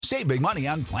Save big money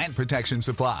on plant protection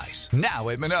supplies. Now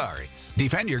at Menards.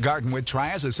 Defend your garden with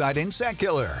Triazicide Insect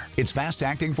Killer. Its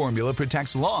fast-acting formula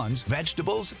protects lawns,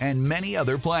 vegetables, and many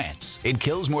other plants. It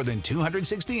kills more than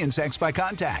 260 insects by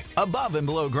contact, above and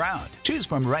below ground. Choose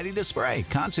from ready to spray,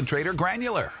 concentrate, or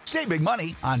granular. Save big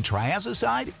money on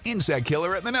Triazicide Insect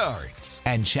Killer at Menards.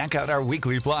 And check out our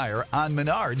weekly flyer on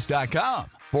Menards.com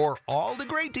for all the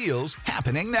great deals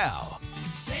happening now.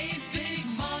 Save big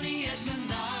money at Menards.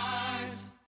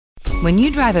 When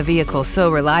you drive a vehicle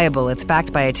so reliable it's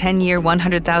backed by a 10-year,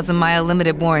 100,000-mile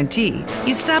limited warranty,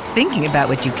 you stop thinking about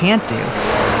what you can't do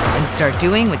and start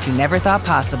doing what you never thought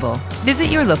possible. Visit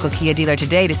your local Kia dealer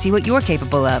today to see what you're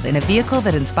capable of in a vehicle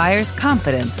that inspires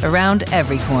confidence around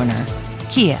every corner.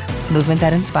 Kia, movement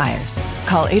that inspires.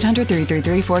 Call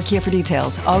 800-333-4KIA for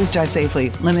details. Always drive safely.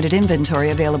 Limited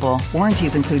inventory available.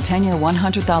 Warranties include 10-year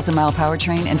 100,000-mile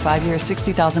powertrain and 5-year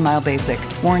 60,000-mile basic.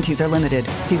 Warranties are limited.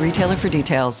 See retailer for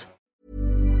details.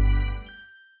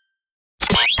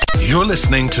 You're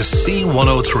listening to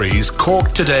C103's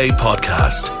Cork Today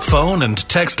podcast. Phone and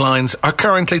text lines are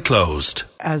currently closed.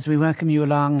 As we welcome you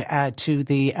along to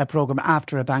the programme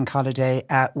after a bank holiday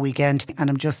weekend. And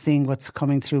I'm just seeing what's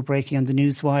coming through, breaking on the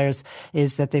news wires,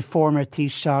 is that the former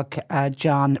Taoiseach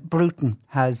John Bruton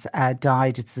has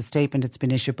died. It's the statement that's been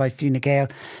issued by Fine Gael.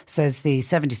 Says the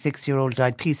 76-year-old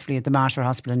died peacefully at the Mater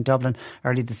Hospital in Dublin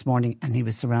early this morning, and he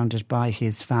was surrounded by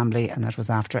his family, and that was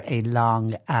after a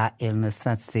long illness.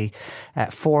 That's the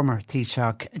former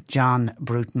Taoiseach John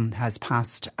Bruton has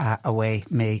passed away.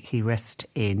 May he rest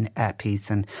in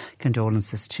peace. And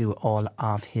condolences to all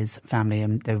of his family.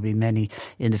 And there will be many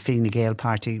in the Fine Gael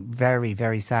party very,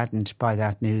 very saddened by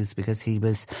that news, because he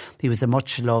was a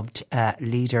much loved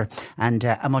leader and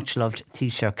a much loved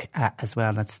Taoiseach as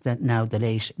well. That's now the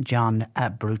late John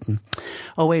Bruton.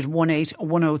 0818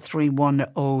 103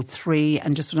 103.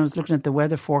 And just when I was looking at the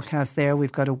weather forecast there,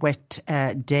 we've got a wet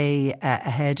day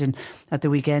ahead. And at the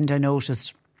weekend I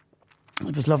noticed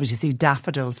it was lovely to see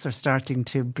daffodils are starting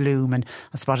to bloom, and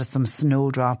I spotted some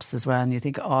snowdrops as well. And you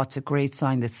think, oh, it's a great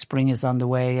sign that spring is on the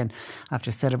way. And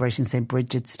after celebrating St.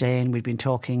 Bridget's Day, and we'd been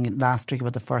talking last week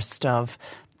about the 1st of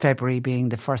February being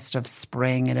the first of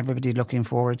spring and everybody looking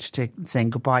forward to saying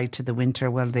goodbye to the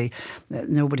winter. Well,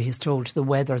 nobody has told the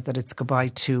weather that it's goodbye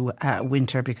to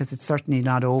winter, because it's certainly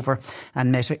not over.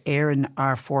 And Met Éireann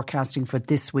are forecasting for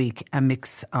this week a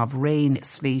mix of rain,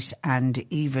 sleet and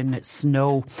even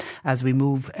snow as we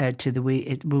move through the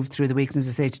week. And as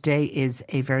I say, today is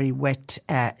a very wet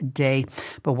day.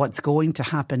 But what's going to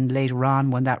happen later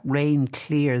on, when that rain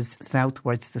clears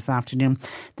southwards this afternoon,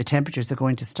 the temperatures are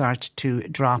going to start to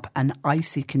drop, and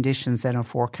icy conditions then are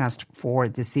forecast for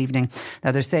this evening.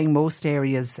 Now, they're saying most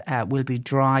areas will be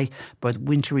dry, but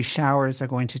wintry showers are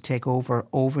going to take over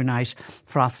overnight.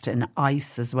 Frost and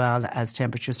ice as well, as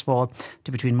temperatures fall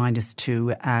to between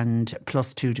 -2 and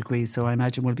 +2 degrees. So I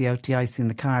imagine we'll be out de-icing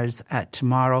the cars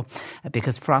tomorrow,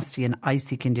 because frosty and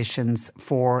icy conditions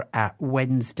for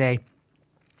Wednesday.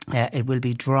 It will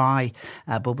be dry,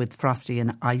 but with frosty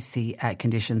and icy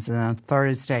conditions. And on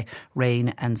Thursday,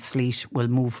 rain and sleet will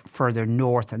move further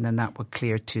north, and then that will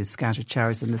clear to scattered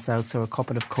showers in the south. So a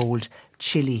couple of cold,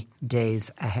 chilly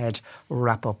days ahead.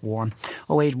 Wrap up warm.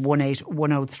 0818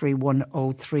 103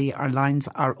 103. Our lines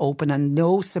are open, and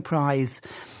no surprise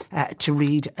to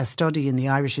read a study in the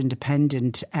Irish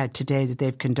Independent today that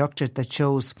they've conducted that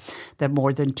shows that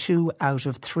more than 2 out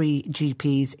of 3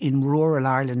 GPs in rural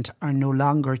Ireland are no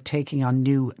longer taking on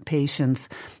new patients.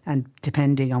 And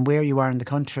depending on where you are in the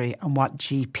country and what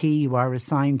GP you are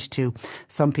assigned to,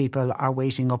 some people are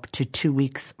waiting up to 2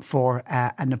 weeks for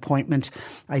an appointment.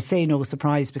 I say no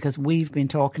surprise, because we've been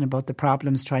talking about the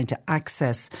problems trying to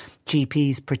access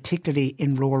GPs, particularly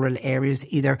in rural areas,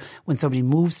 either when somebody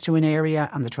moves to an area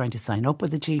and they're trying to sign up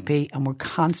with a GP, and we're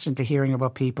constantly hearing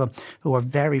about people who are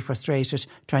very frustrated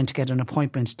trying to get an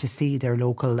appointment to see their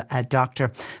local doctor.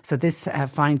 So this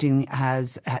finding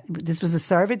this was a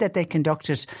survey that they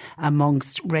conducted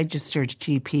amongst registered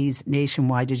GPs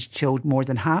nationwide. It showed more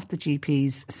than half the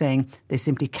GPs saying they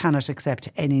simply cannot accept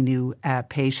any new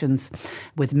patients.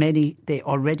 With many, they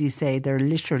already say they're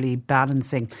literally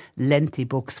balancing lengthy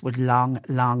books with long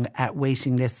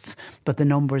waiting lists, but the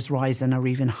numbers rise and are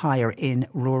even higher in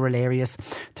rural areas.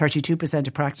 32%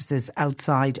 of practices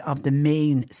outside of the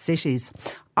main cities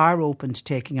are open to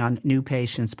taking on new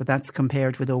patients, but that's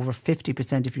compared with over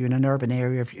 50% if you're in an urban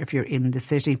area, if you're in the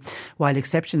city. While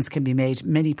exceptions can be made,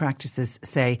 many practices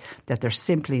say that they're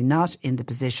simply not in the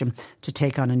position to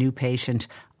take on a new patient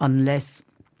unless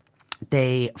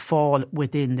they fall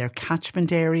within their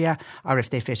catchment area, or if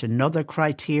they fit another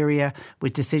criteria,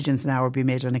 with decisions now are being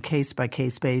made on a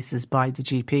case-by-case basis by the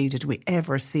GP. Did we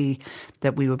ever see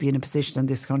that we would be in a position in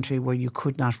this country where you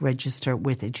could not register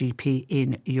with a GP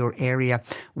in your area?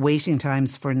 Waiting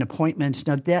times for an appointment.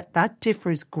 Now that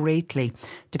differs greatly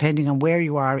depending on where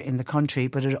you are in the country,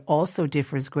 but it also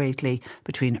differs greatly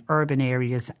between urban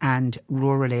areas and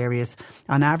rural areas.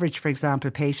 On average, for example,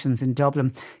 patients in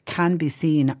Dublin can be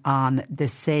seen on the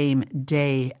same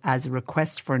day as a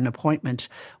request for an appointment,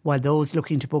 while those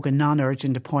looking to book a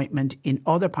non-urgent appointment in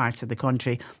other parts of the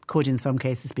country could in some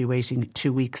cases be waiting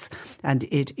 2 weeks. And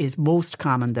it is most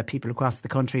common that people across the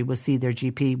country will see their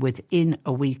GP within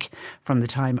a week from the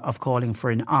time of calling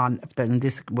for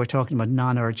we're talking about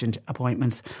non-urgent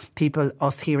appointments. People,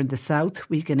 us here in the south,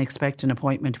 we can expect an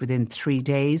appointment within 3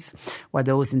 days, while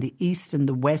those in the east and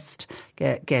the west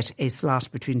get a slot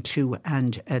between 2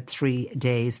 and 3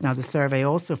 days. Now, the survey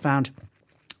also found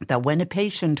that when a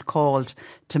patient called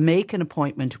to make an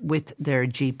appointment with their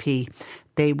GP,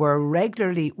 they were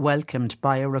regularly welcomed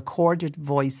by a recorded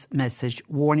voice message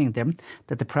warning them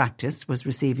that the practice was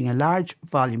receiving a large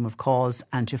volume of calls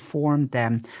and to inform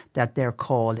them that their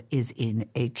call is in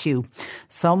a queue.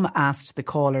 Some asked the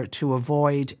caller to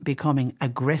avoid becoming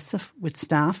aggressive with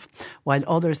staff, while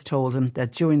others told them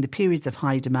that during the periods of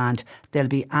high demand, they'll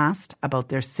be asked about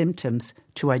their symptoms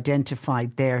to identify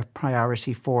their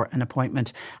priority for an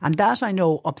appointment. And that, I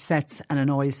know, upsets and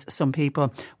annoys some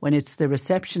people when it's the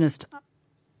receptionist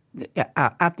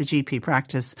at the GP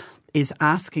practice is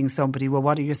asking somebody, well,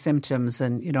 what are your symptoms?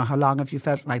 And, how long have you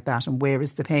felt like that? And where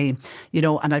is the pain?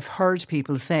 And I've heard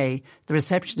people say, the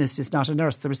receptionist is not a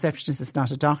nurse. The receptionist is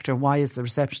not a doctor. Why is the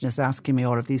receptionist asking me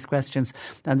all of these questions?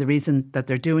 And the reason that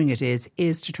they're doing it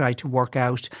is to try to work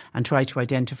out and try to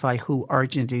identify who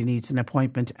urgently needs an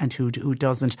appointment and who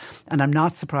doesn't. And I'm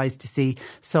not surprised to see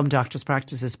some doctors'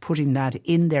 practices putting that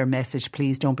in their message,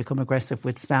 please don't become aggressive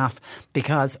with staff,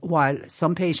 because while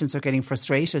some patients are getting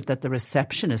frustrated that the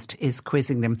receptionist is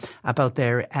quizzing them about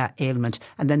their ailment,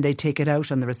 and then they take it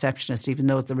out on the receptionist, even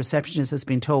though the receptionist has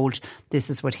been told this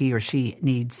is what he or she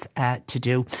needs to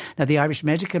do. Now, the Irish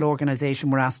Medical Organisation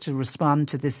were asked to respond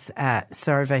to this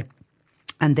survey.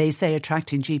 And they say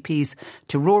attracting GPs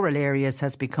to rural areas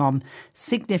has become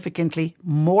significantly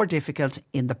more difficult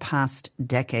in the past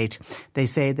decade. They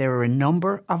say there are a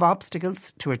number of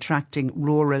obstacles to attracting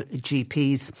rural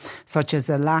GPs, such as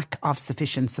a lack of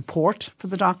sufficient support for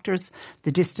the doctors,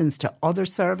 the distance to other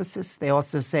services. They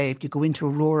also say if you go into a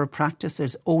rural practice,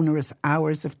 there's onerous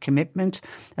hours of commitment,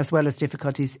 as well as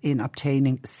difficulties in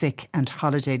obtaining sick and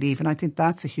holiday leave. And I think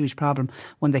that's a huge problem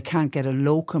when they can't get a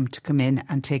locum to come in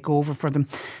and take over for them.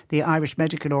 The Irish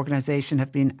Medical Organisation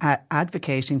have been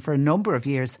advocating for a number of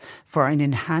years for an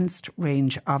enhanced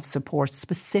range of support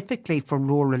specifically for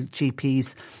rural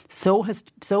GPs, so as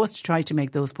to try to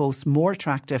make those posts more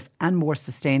attractive and more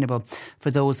sustainable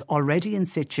for those already in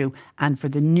situ and for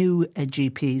the new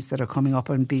GPs that are coming up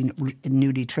and being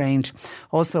newly trained.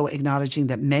 Also acknowledging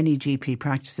that many GP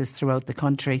practices throughout the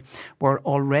country were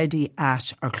already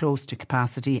at or close to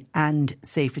capacity and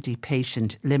safety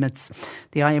patient limits.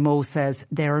 The IMO says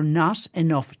there are not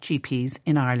enough GPs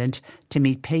in Ireland to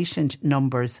meet patient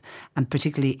numbers, and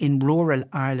particularly in rural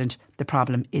Ireland, the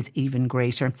problem is even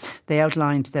greater. They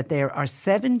outlined that there are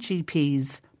 7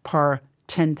 GPs per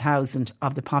 10,000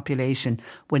 of the population,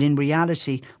 when in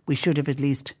reality we should have at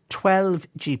least 12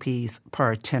 GPs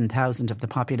per 10,000 of the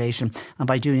population. And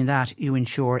by doing that, you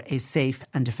ensure a safe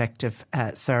and effective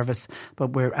service.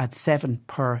 But we're at 7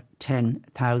 per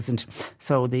 10,000.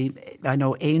 So I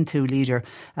know Aontú leader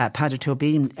Paddy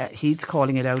Tobin, he's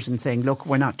calling it out and saying, look,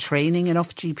 we're not training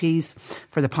enough GPs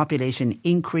for the population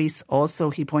increase. Also,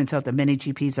 he points out that many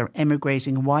GPs are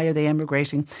emigrating. Why are they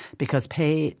emigrating? Because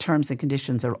pay terms and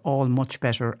conditions are all much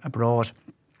better abroad.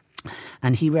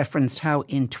 And he referenced how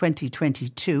in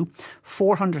 2022,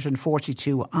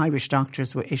 442 Irish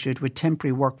doctors were issued with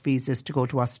temporary work visas to go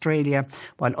to Australia,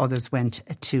 while others went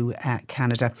to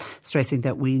Canada, stressing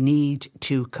that we need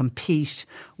to compete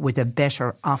with a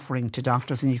better offering to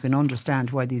doctors. And you can understand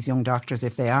why these young doctors,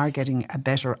 if they are getting a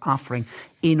better offering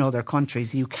in other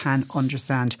countries, you can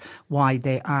understand why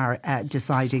they are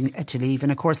deciding to leave.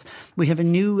 And of course, we have a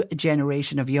new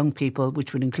generation of young people,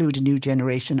 which would include a new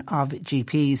generation of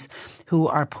GPs who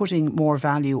are putting more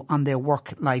value on their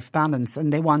work-life balance,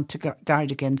 and they want to guard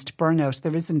against burnout.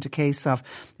 There isn't a case of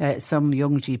some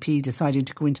young GP deciding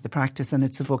to go into the practice and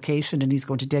it's a vocation and he's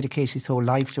going to dedicate his whole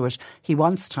life to it. He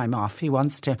wants time off. He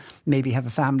wants to maybe have a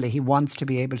family. He wants to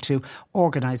be able to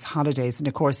organise holidays. And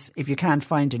of course, if you can't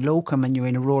find a locum and you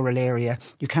in a rural area,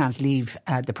 you can't leave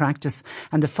the practice.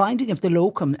 And the finding of the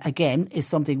locum, again, is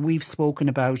something we've spoken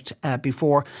about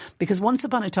before, because once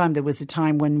upon a time there was a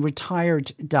time when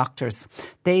retired doctors,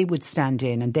 they would stand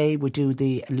in and they would do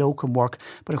the locum work.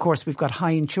 But of course we've got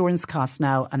high insurance costs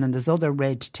now, and then there's other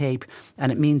red tape,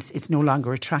 and it means it's no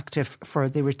longer attractive for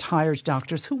the retired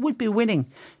doctors who would be willing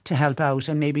to help out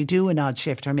and maybe do an odd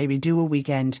shift or maybe do a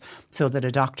weekend so that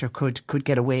a doctor could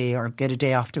get away or get a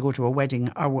day off to go to a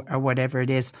wedding or whatever it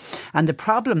is. And the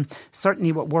problem,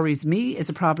 certainly what worries me is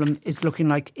a problem, it's looking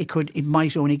like it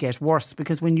might only get worse,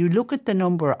 because when you look at the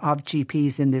number of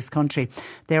GPs in this country,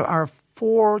 there are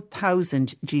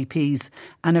 4,000 GPs,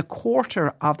 and a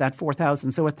quarter of that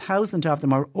 4,000, so 1,000 of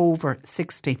them are over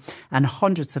 60, and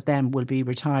hundreds of them will be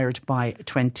retired by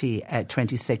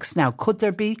 2026. Now, could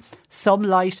there be some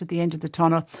light at the end of the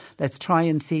tunnel? Let's try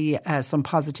and see some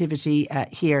positivity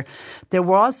here. There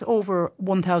was over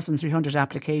 1,300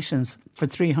 applications for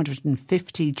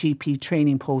 350 GP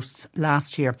training posts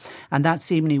last year, and that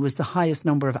seemingly was the highest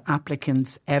number of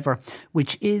applicants ever,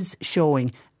 which is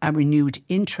showing a renewed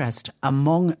interest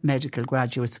among medical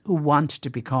graduates who want to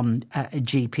become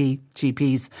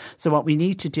GPs. So what we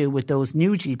need to do with those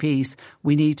new GPs,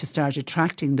 we need to start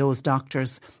attracting those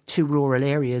doctors to rural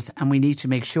areas, and we need to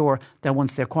make sure that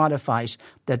once they're qualified,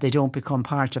 that they don't become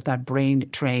part of that brain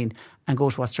train and go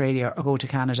to Australia or go to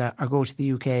Canada or go to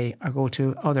the UK or go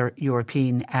to other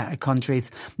European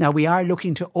countries. Now, we are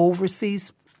looking to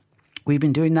overseas. We've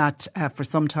been doing that for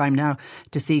some time now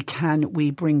to see, can we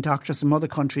bring doctors from other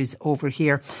countries over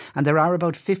here? And there are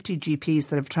about 50 GPs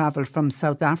that have travelled from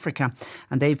South Africa,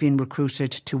 and they've been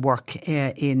recruited to work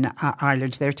in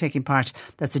Ireland. They're taking part.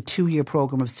 That's a 2-year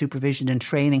programme of supervision and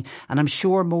training. And I'm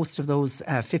sure most of those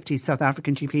 50 South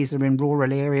African GPs are in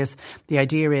rural areas. The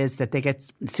idea is that they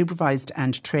get supervised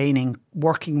and training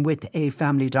working with a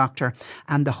family doctor.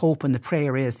 And the hope and the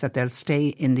prayer is that they'll stay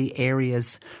in the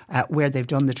areas where they've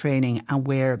done the training and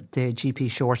where the GP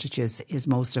shortages is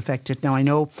most affected. Now, I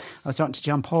know I was talking to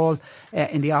John Paul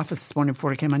in the office this morning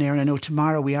before I came on air, and I know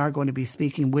tomorrow we are going to be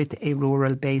speaking with a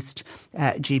rural-based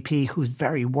GP who's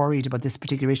very worried about this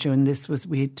particular issue. And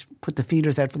we had put the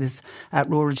feelers out for this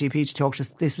rural GP to talk to us.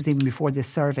 This was even before this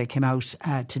survey came out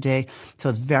today. So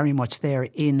it's very much there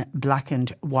in black and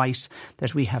white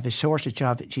that we have a shortage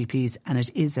of GPs, and it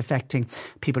is affecting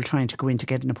people trying to go in to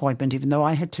get an appointment. Even though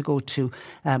I had to go to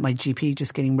my GP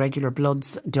just getting regular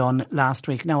bloods done last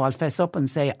week. Now, I'll fess up and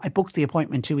say I booked the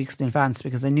appointment 2 weeks in advance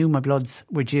because I knew my bloods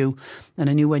were due, and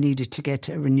I knew I needed to get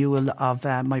a renewal of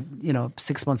my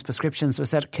 6 months prescription. So I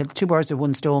said, kill 2 birds with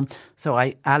one stone. So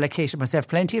I allocated myself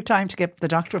plenty of time to get the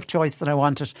doctor of choice that I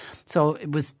wanted. So it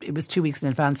was 2 weeks in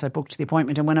advance I booked the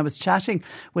appointment. And when I was chatting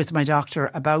with my doctor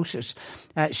about it,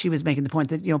 she was making the point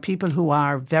that people who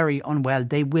are very unwell,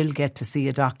 they will get to see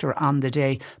a doctor on the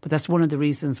day. But that's one of the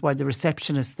reasons why the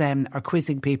receptionists then are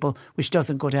quizzing people, which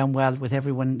doesn't go down well with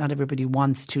everyone. Not everybody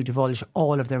wants to divulge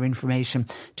all of their information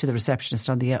to the receptionist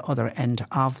on the other end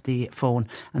of the phone.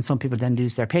 And some people then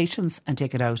lose their patience and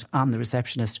take it out on the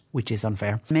receptionist, which is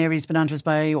unfair. Mary's been on to us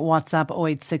by WhatsApp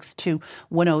 0862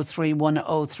 103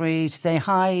 103 to say,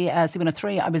 hi,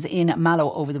 C103, I was in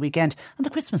Mallow over the weekend and the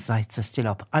Christmas lights are still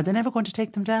up. Are they never going to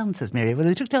take them down, says Mary? Well,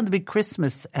 they took down the big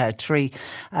Christmas tree.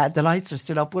 The lights are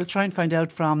still up. We'll try and find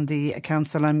out from the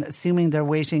council. I'm assuming they're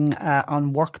waiting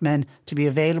on workmen to be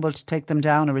available to take them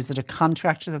down, or is it a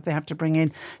contractor that they have to bring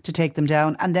in to take them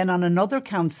down? And then on another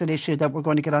council issue that we're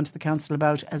going to get onto the council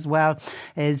about as well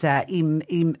is an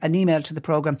email to the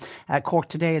programme,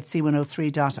 CorkToday at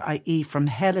c103.ie from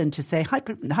Helen to say,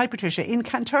 hi Patricia, in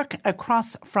Kanturk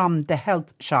across from the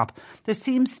health shop there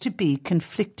seems to be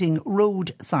conflicting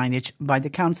road signage by the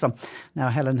council. Now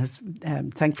Helen has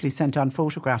thankfully sent on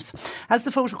photographs. As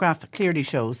the photograph clearly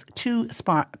shows, 2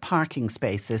 parking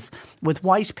spaces with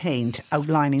white paint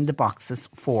outlining the boxes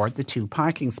for the 2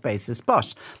 parking spaces.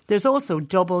 But there's also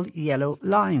double yellow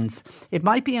lines. It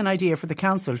might be an idea for the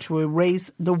council to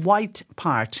erase the white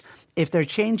part if they're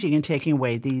changing and taking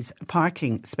away these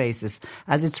parking spaces,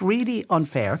 as it's really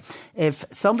unfair if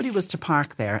somebody was to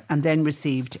park there and then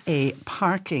received a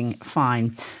parking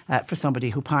fine for somebody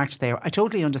who parked there. I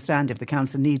totally understand if the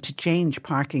council need to change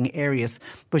parking areas,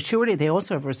 but surely they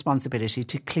also have a responsibility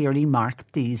to clearly mark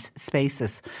these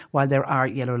spaces. While there are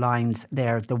yellow lines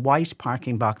there, the white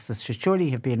parking boxes should surely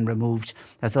have been removed,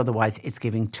 as otherwise it's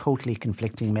giving totally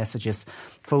conflicting messages.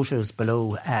 Photos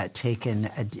below taken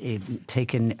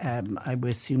I would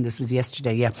assume this was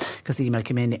yesterday, because the email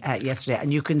came in yesterday.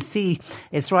 And you can see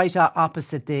it's right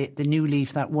opposite the New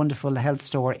Leaf, that wonderful health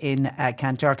store in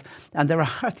Kanturk. And there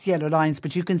are yellow lines,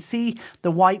 but you can see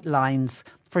the white lines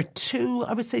for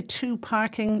two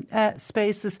parking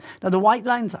spaces. Now, the white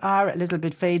lines are a little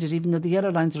bit faded, even though the yellow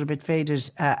lines are a bit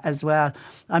faded as well.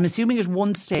 I'm assuming at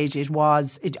one stage it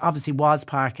obviously was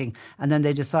parking, and then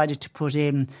they decided to put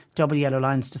in double yellow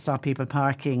lines to stop people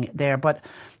parking there. But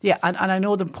yeah, and I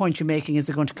know the point you're making is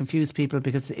they're going to confuse people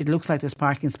because it looks like there's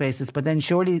parking spaces, but then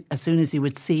surely as soon as you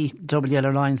would see double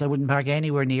yellow lines, I wouldn't park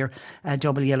anywhere near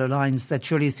double yellow lines, that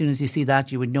surely as soon as you see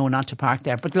that you would know not to park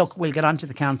there. But look, we'll get on to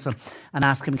the council and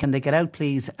ask them, can they get out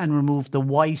please and remove the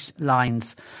white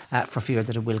lines for fear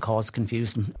that it will cause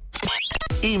confusion.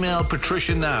 Email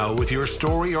Patricia now with your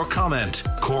story or comment.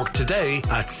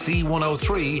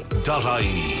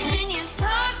 CorkToday@c103.ie.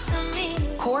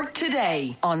 Cork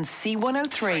Today on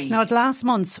C103. Now, at last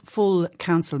month's full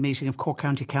council meeting of Cork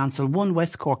County Council, one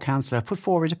West Cork councillor put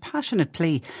forward a passionate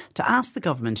plea to ask the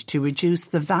government to reduce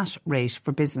the VAT rate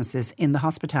for businesses in the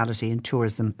hospitality and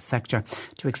tourism sector.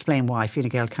 To explain why, Fine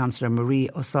Gael councillor Marie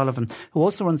O'Sullivan, who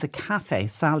also runs a cafe,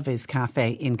 Salve's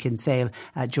Cafe in Kinsale,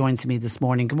 joins me this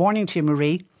morning. Good morning to you,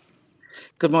 Marie.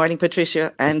 Good morning,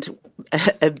 Patricia, and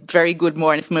a very good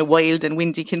morning from a wild and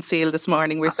windy Kinsale this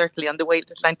morning. We're certainly on the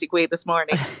wild Atlantic Way this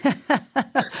morning.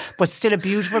 But still a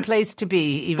beautiful place to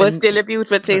be. And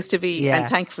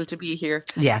thankful to be here.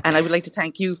 Yeah. And I would like to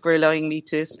thank you for allowing me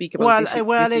to speak about this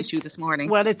issue this morning.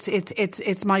 Well,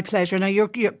 it's my pleasure. Now, you're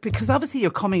because obviously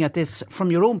you're coming at this from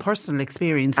your own personal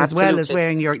experience as well as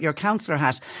wearing your councillor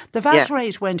hat. The VAT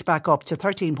rate went back up to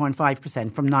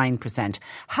 13.5% from 9%.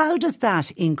 How does that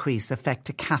increase affect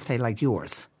a cafe like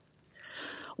yours?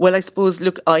 Well, I suppose,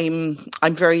 look, I'm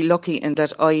very lucky in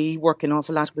that I work an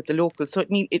awful lot with the locals. So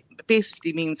it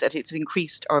basically means that it's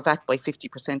increased our VAT by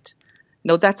 50%.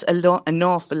 Now, that's an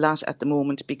awful lot at the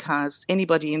moment, because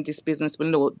anybody in this business will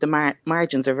know the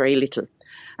margins are very little.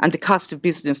 And the cost of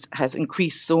business has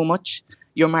increased so much,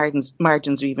 your margins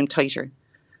are even tighter.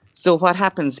 So what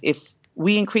happens if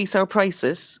we increase our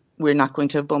prices, we're not going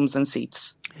to have bums on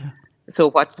seats. Yeah. So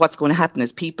what's going to happen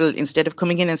is people, instead of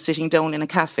coming in and sitting down in a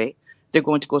cafe, they're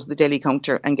going to go to the deli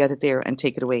counter and get it there and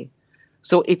take it away.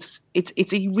 So it's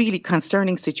a really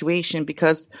concerning situation,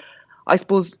 because I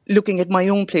suppose looking at my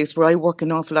own place where I work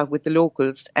an awful lot with the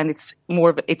locals, and it's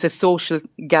a social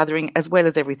gathering as well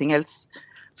as everything else.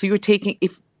 So you're taking,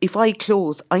 if I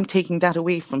close, I'm taking that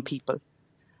away from people.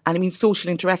 And I mean,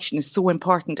 social interaction is so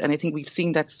important. And I think we've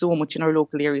seen that so much in our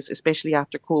local areas, especially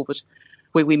after COVID,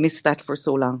 where we missed that for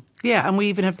so long. Yeah, and we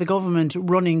even have the government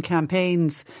running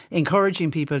campaigns encouraging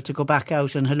people to go back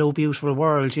out and hello beautiful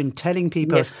world, and telling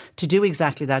people to do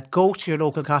exactly that. Go to your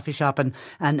local coffee shop and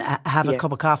have a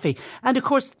cup of coffee. And of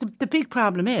course, the big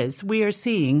problem is we are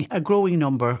seeing a growing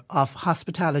number of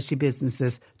hospitality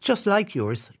businesses just like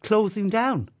yours closing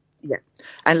down. Yeah.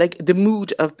 And like the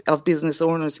mood of business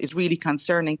owners is really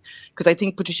concerning, because I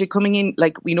think, Patricia, coming in,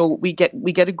 like, we get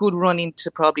a good run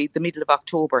into probably the middle of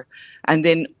October, and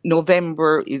then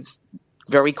November is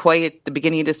very quiet. The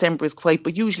beginning of December is quiet,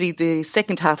 but usually the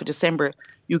second half of December,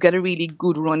 you get a really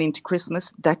good run into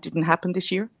Christmas. That didn't happen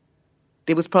this year.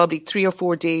 There was probably 3 or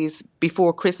 4 days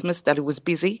before Christmas that it was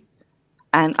busy.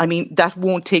 And I mean, that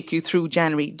won't take you through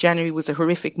January. January was a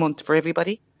horrific month for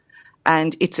everybody.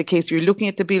 And it's a case you're looking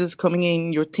at the bills coming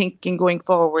in, you're thinking going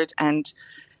forward, and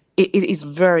it is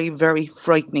very, very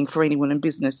frightening for anyone in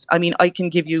business. I mean, I can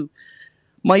give you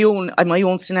my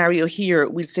own scenario here.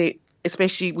 We'll say,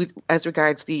 especially as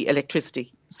regards the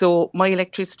electricity. So my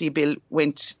electricity bill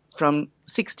went from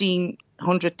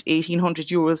 1,600, 1,800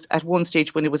 euros at one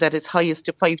stage, when it was at its highest,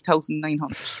 to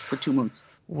 5,900 for 2 months.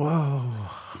 Whoa.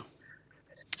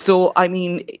 So, I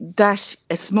mean, that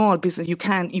a small business, you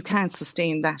can't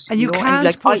sustain that. And you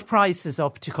can't put prices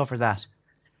up to cover that.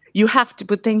 You have to,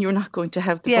 but then you're not going to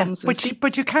have the bums. But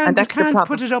you can't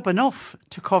put it up enough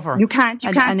to cover. You can't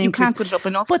put it up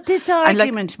enough. But this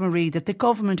argument, Marie, that the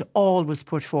government always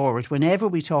put forward whenever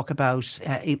we talk about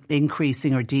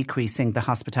increasing or decreasing the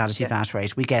hospitality VAT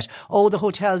rate, we get, the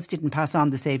hotels didn't pass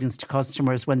on the savings to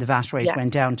customers when the VAT rate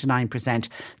went down to 9%.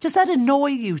 Does that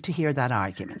annoy you to hear that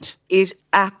argument? It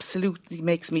absolutely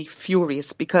makes me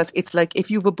furious, because it's like,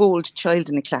 if you have a bold child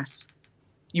in a class,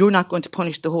 you're not going to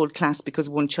punish the whole class because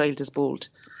one child is bold.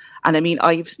 And I mean,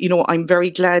 I'm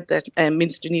very glad that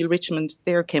Minister Neil Richmond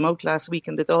there came out last week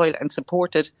in the Dáil and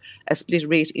supported a split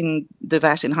rate in the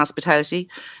VAT in hospitality,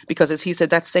 because, as he said,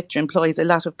 that sector employs a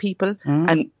lot of people,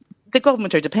 and the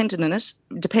government are dependent on it,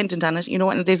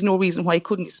 and there's no reason why it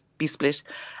couldn't be split.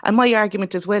 And my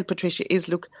argument as well, Patricia, is,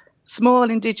 look, small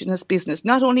indigenous business,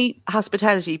 not only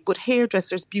hospitality, but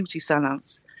hairdressers, beauty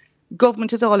salons.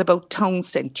 Government is all about town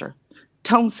centre.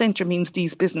 Town centre means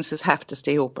these businesses have to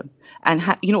stay open. And,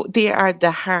 they are the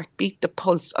heartbeat, the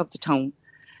pulse of the town.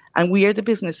 And we are the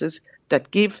businesses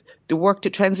that give the work to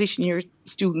transition year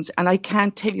students, and I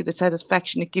can't tell you the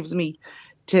satisfaction it gives me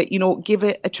to, give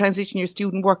a transition year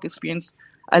student work experience.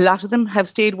 A lot of them have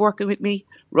stayed working with me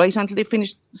right until they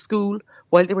finished school,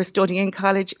 while they were studying in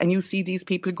college, and you see these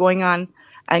people going on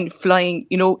and flying,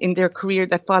 in their career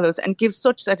that follows, and gives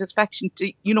such satisfaction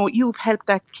to, you've helped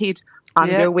that kid on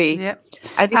their way. Yeah.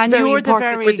 And it's very you're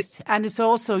important and it's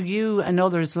also you and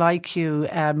others like you,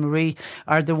 Marie,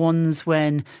 are the ones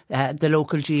when the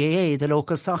local GAA, the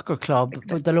local soccer club,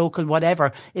 the local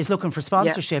whatever is looking for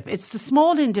sponsorship. Yeah. It's the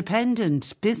small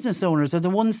independent business owners are the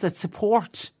ones that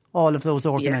support all of those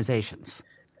organisations.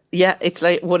 Yeah, it's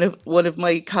like one of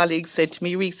my colleagues said to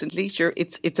me recently, sure,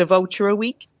 it's a voucher a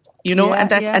week,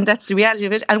 and that's the reality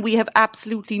of it. And we have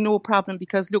absolutely no problem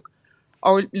because, look,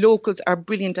 our locals are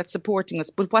brilliant at supporting us.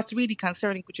 But what's really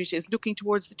concerning, Patricia, is looking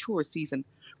towards the tourist season.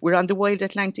 We're on the Wild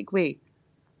Atlantic Way.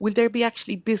 Will there be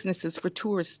actually businesses for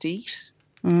tourists to eat?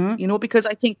 Mm-hmm. Because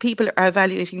I think people are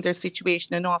evaluating their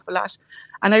situation an awful lot.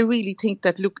 And I really think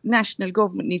that, look, national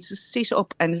government needs to sit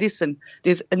up and listen.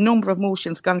 There's a number of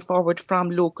motions gone forward from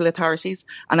local authorities.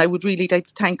 And I would really like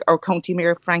to thank our County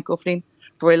Mayor, Frank O'Flynn,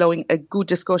 for allowing a good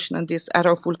discussion on this at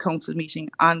our full council meeting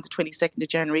on the 22nd of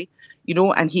January,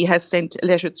 and he has sent a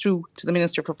letter through to the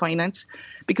Minister for Finance.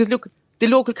 Because, look, the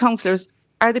local councillors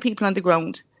are the people on the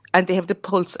ground and they have the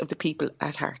pulse of the people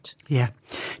at heart. Yeah.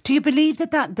 Do you believe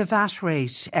that the VAT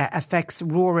rate affects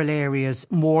rural areas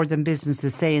more than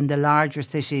businesses, say, in the larger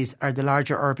cities or the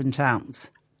larger urban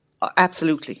towns?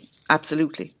 Absolutely.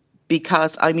 Absolutely.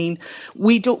 Because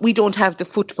we don't have the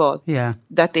footfall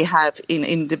that they have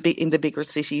in the bigger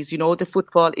cities. The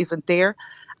footfall isn't there,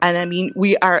 and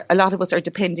a lot of us are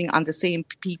depending on the same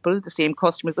people, the same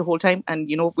customers the whole time,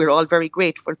 and we're all very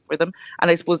grateful for them.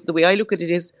 And I suppose the way I look at it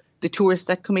is the tourists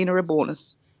that come in are a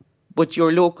bonus, but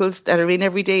your locals that are in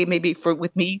every day, maybe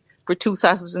with me for 2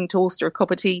 sausages and toast or a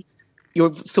cup of tea.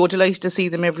 You're so delighted to see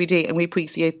them every day, and we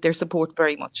appreciate their support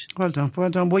very much. Well done, well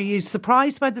done. Were you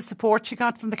surprised by the support you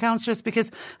got from the councillors?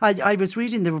 Because I was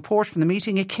reading the report from the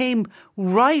meeting. It came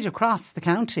right across the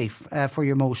county for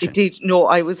your motion. It did. No,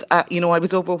 I was, I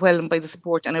was overwhelmed by the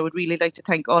support, and I would really like to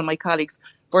thank all my colleagues.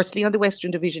 Firstly, on the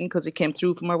Western Division, because it came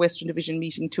through from our Western Division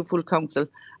meeting to full council,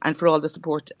 and for all the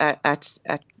support at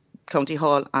County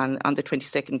Hall on the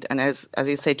 22nd, and as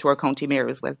I said, to our County Mayor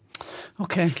as well.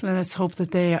 Okay, let's hope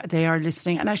that they are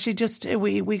listening. And actually, just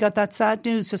we got that sad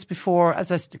news just before,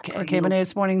 as I came on air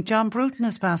this morning. John Bruton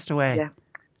has passed away. Yeah,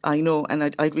 I know,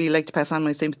 and I'd really like to pass on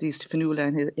my sympathies to Fionnuala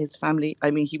and his family.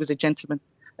 He was a gentleman,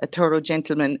 a thorough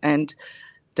gentleman, and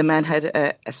the man had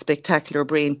a spectacular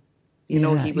brain. He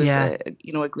was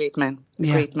a great man.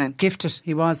 Great man. Gifted.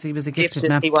 He was a gifted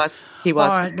man. He was. All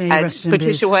right, may and rest in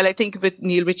Patricia, peace. while I think of it,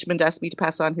 Neil Richmond asked me to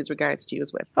pass on his regards to you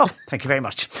as well. Oh, thank you very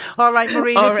much. All right,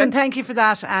 Marie, thank you for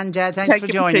that, and thanks for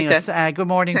joining us. Good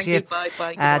morning to you.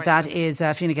 Bye. That is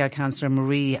Fine Gael councillor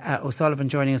Marie O'Sullivan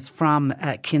joining us from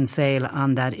Kinsale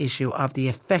on that issue of the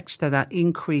effect that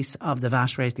increase of the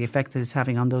VAT rate, the effect that it's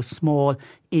having on those small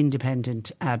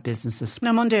independent businesses.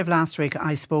 Now, Monday of last week,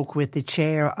 I spoke with the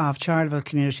chair of Charleville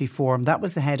Community Forum. That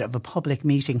was the head of a public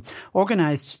meeting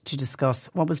organised to discuss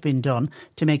what was being done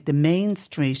to make the main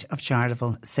street of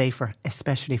Charleville safer,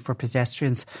 especially for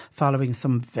pedestrians, following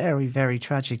some very, very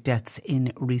tragic deaths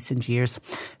in recent years.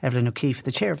 Evelyn O'Keefe,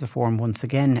 the chair of the forum, once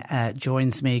again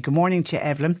joins me. Good morning to you,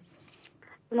 Evelyn.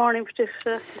 Good morning,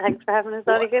 Patricia. Thanks for having us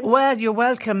on again. Well, you're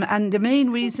welcome. And the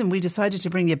main reason we decided to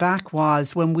bring you back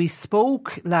was when we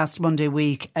spoke last Monday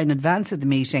week in advance of the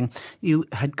meeting, you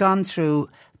had gone through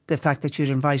the fact that you'd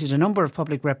invited a number of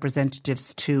public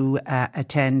representatives to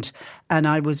attend, and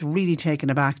I was really taken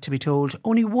aback to be told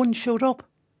only one showed up.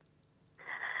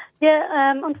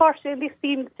 Yeah, unfortunately, this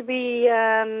seems to be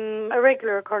a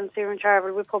regular occurrence here in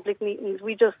Charleville with public meetings.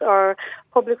 Our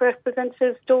public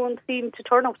representatives don't seem to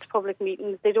turn up to public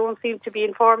meetings. They don't seem to be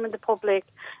informing the public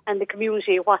and the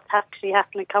community what's actually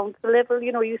happening at council level.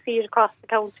 You see it across the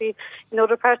county, in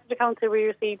other parts of the county where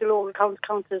you see the local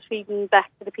councils feeding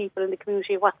back to the people in the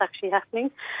community what's actually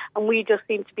happening. And we just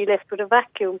seem to be left with a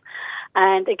vacuum.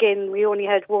 And again, we only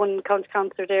had one county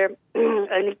councillor there,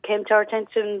 and it came to our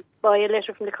attention by a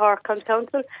letter from the Cork County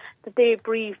Council that they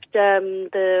briefed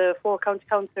the 4 county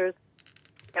councillors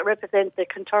that represent the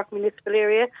Clontarf municipal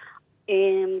area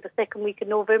in the second week of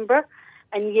November,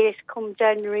 and yet come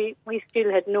January we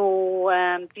still had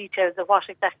no details of what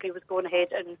exactly was going ahead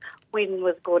and when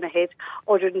was going ahead,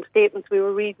 other than statements we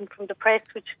were reading from the press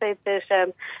which said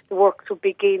that the works would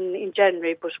begin in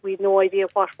January, but we had no idea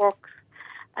what works.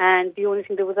 And the only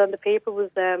thing that was on the paper was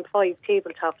 5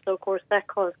 tabletops. So, of course, that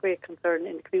caused great concern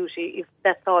in the community if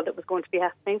that's all that was going to be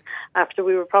happening after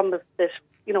we were promised that,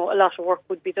 a lot of work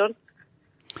would be done.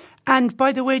 And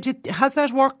by the way, has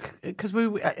that work? Because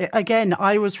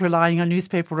I was relying on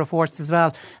newspaper reports as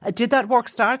well. Did that work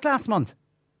start last month?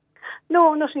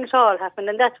 No, nothing at all happened,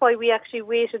 and that's why we actually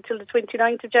waited till the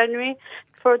 29th of January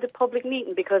for the public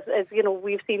meeting, because, as you know,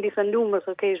 we've seen this on numerous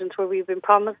occasions where we've been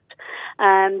promised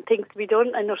things to be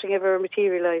done and nothing ever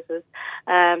materialises.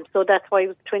 So that's why it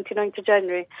was the 29th of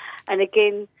January. And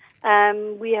again,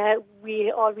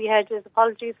 all we had is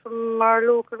apologies from our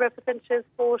local representatives,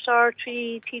 both our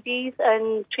 3 TDs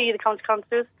and 3 of the county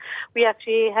councillors. We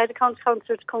actually had a county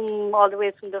councillor to come all the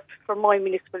way from my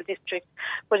municipal district,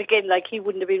 but again, he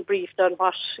wouldn't have been briefed on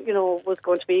what was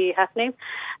going to be happening.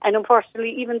 And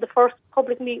unfortunately, even the first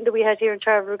public meeting that we had here in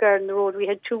Charleville regarding the road, we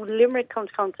had 2 Limerick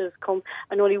county councillors come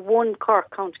and only 1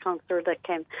 Cork county councillor that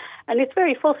came. And it's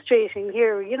very frustrating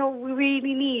here. We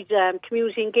really need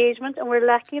community engagement, and we're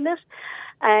lacking it.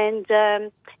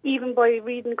 And even by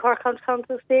reading Cork County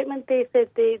Council's statement, they said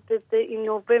that in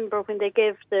November, when they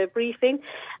gave the briefing,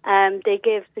 they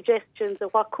gave suggestions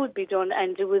of what could be done,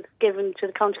 and it was given to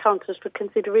the county councils for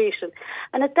consideration.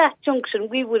 And at that junction,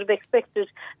 we would have expected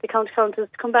the county councils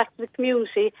to come back to the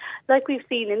community, like we've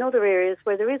seen in other areas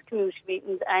where there is community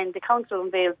meetings, and the council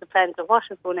unveils the plans of what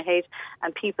is going ahead,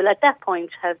 and people at that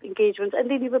point have engagement, and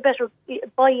then you have a better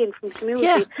buy-in from the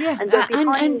community. Yeah. And they're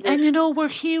behind it. We're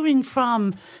hearing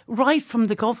right from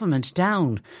the government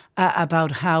down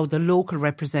about how the local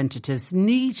representatives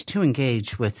need to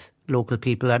engage with local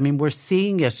people. I mean, we're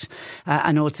seeing it.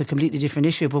 I know it's a completely different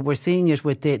issue, but we're seeing it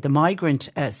with the migrant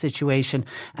situation,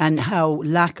 and how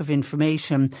lack of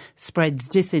information spreads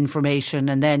disinformation,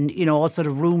 and then, all sort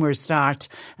of rumours start.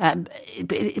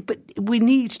 But we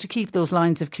need to keep those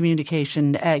lines of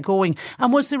communication going.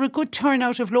 And was there a good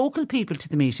turnout of local people to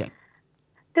the meeting?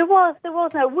 There was.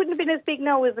 Now, it wouldn't have been as big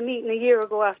now as the meeting a year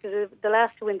ago after the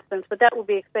last 2 incidents, but that would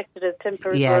be expected as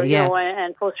temperature,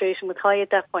 and frustration was high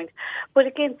at that point. But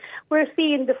again, we're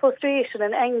seeing the frustration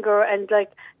and anger and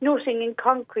nothing in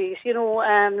concrete,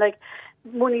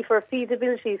 money for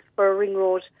feasibilities for a ring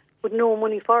road, but no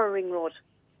money for a ring road.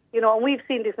 And we've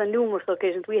seen this on numerous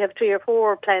occasions. We have 3 or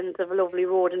 4 plans of a lovely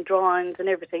road and drawings and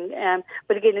everything.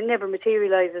 But again, it never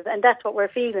materialises, and that's what we're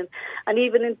feeling. And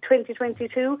even in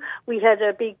 2022, we had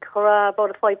a big hurrah about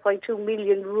a 5.2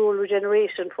 million rural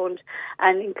regeneration fund,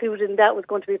 and including that was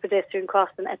going to be a pedestrian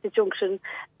crossing at the junction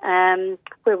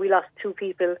where we lost 2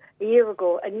 people a year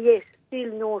ago. And yes,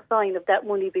 still no sign of that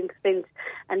money being spent,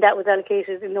 and that was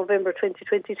allocated in November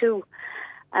 2022.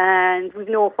 And we've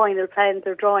no final plans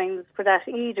or drawings for that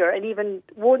either. And even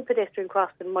 1 pedestrian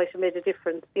crossing might have made a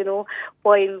difference,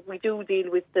 while we do deal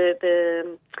with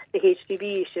the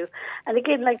HGV issue. And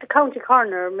again, the county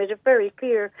coroner made it very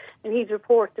clear in his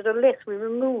report that unless we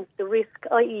remove the risk,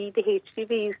 i.e. the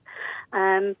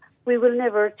HGVs, we will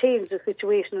never change the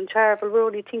situation in Charleville. We're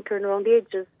only tinkering around the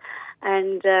edges.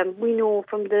 And we know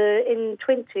from the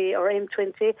N20 or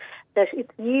M20 that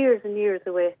it's years and years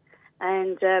away.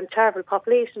 And Charleville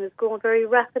population is growing very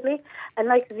rapidly.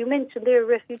 And as you mentioned there,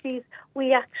 refugees,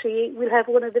 we actually will have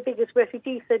one of the biggest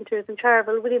refugee centres in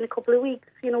Charleville within a couple of weeks.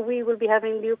 We will be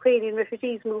having the Ukrainian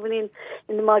refugees moving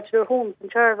in the modular homes in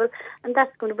Charleville, and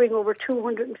that's going to bring over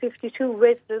 252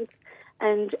 residents.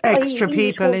 And extra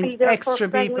people into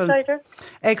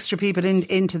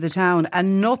the town,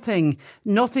 and nothing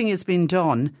has been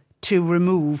done to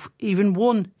remove even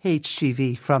 1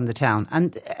 HGV from the town.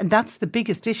 And that's the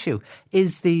biggest issue,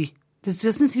 there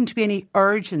doesn't seem to be any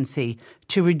urgency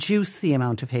to reduce the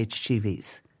amount of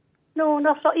HGVs. No,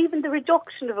 not even the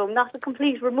reduction of them, not the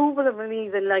complete removal of them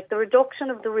even, the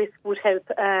reduction of the risk would help.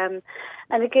 And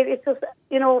again, it's just,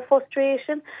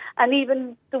 frustration. And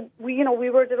even, we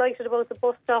were delighted about the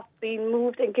bus stop being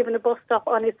moved and given a bus stop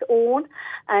on its own,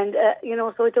 and,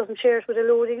 so it doesn't share it with a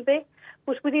loading bay.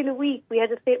 But within a week, we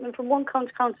had a statement from 1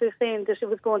 county councillor saying that it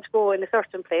was going to go in a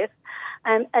certain place.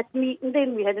 And at the meeting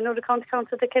then, we had another county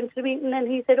councillor that came to the meeting, and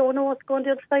he said, oh no, it's going to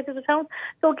the other side of the town.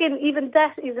 So again, even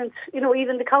that isn't,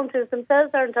 even the councillors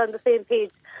themselves aren't on the same page.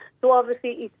 So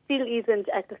obviously, it still isn't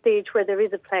at the stage where there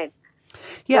is a plan.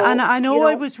 Yeah, so, and I know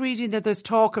I was reading that there's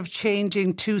talk of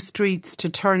changing 2 streets to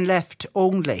turn left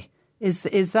only. Is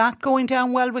that going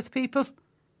down well with people?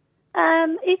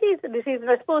 It is.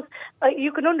 I suppose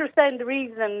you can understand the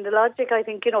reason and the logic. I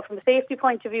think, from a safety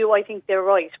point of view, I think they're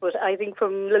right. But I think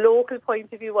from the local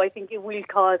point of view, I think it will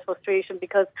cause frustration,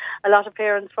 because a lot of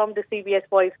parents from the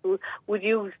CBSY school would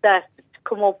use that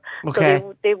come up. Okay.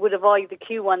 So they would avoid the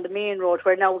queue on the main road,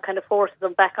 where now it kind of forces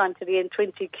them back onto the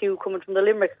N20 queue coming from the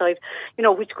Limerick side,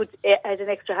 which could add an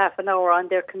extra half an hour on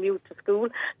their commute to school.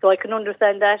 So I can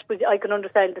understand that, but I can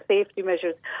understand the safety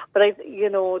measures. But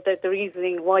that the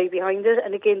reasoning why behind it.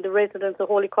 And again, the residents of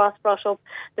Holy Cross brought up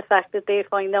the fact that they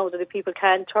find now that if people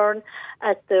can turn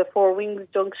at the Four Wings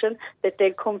junction, that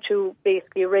they'll come to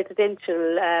basically a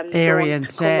residential area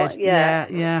instead.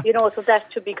 Yeah. So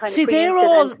that should be kind of. See,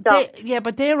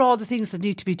 but they're all the things that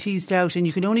need to be teased out, and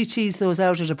you can only tease those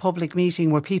out at a public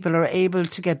meeting where people are able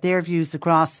to get their views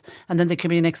across, and then there can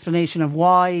be an explanation of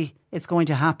why it's going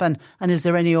to happen, and is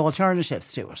there any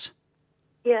alternatives to it.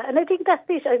 Yeah, and I think that's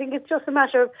it. I think it's just a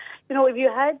matter of, if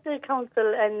you had the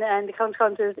council and the county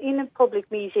councillors in a public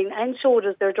meeting and showed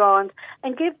us their drawings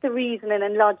and give the reasoning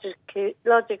and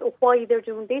logic of why they're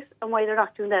doing this and why they're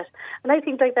not doing that. And I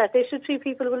think like that, they should treat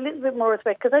people with a little bit more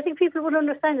respect, because I think people would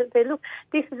understand it. Say, look,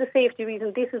 this is a safety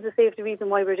reason, this is a safety reason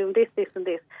why we're doing this, this and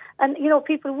this. And,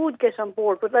 people would get on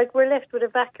board, but we're left with a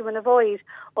vacuum and a void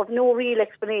of no real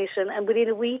explanation. And within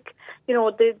a week,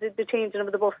 the changing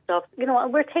of the bus stops,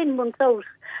 and we're 10 months out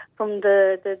from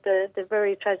the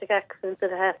very tragic accidents that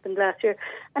happened last year.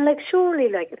 And surely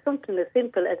it's something as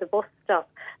simple as a bus stop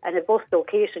and a bus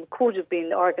location could have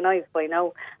been organised by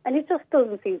now, and it just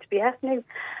doesn't seem to be happening.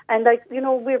 And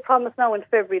we're promised now in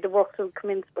February the works will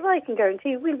commence, but I can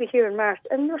guarantee we'll be here in March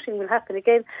and nothing will happen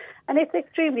again, and it's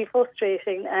extremely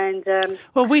frustrating. And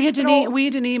well, we had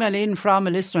an email in from a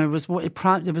listener. It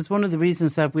was one of the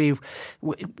reasons that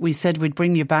we said we'd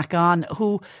bring you back on,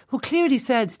 who clearly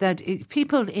said that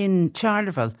people in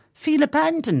Charleville feel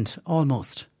abandoned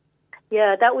almost.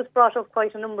 Yeah, that was brought up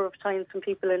quite a number of times from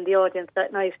people in the audience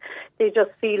that night. They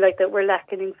just feel that we're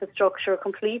lacking infrastructure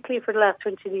completely for the last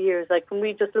 20 years. When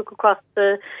we just look across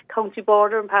the county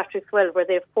border in Patrickswell, where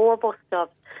they have 4 bus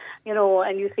stops,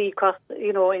 and you see across,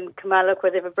 in Camalloch,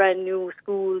 where they have a brand new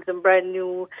schools and brand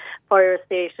new fire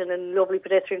station and lovely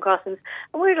pedestrian crossings.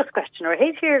 And we're just scratching our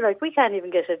head here. We can't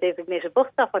even get a designated bus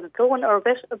stop on its own or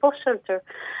a bus shelter.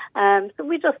 So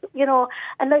we just,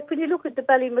 and when you look at the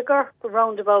BallymacGurk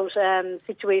roundabout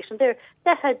situation there,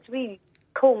 that had to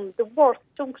become the worst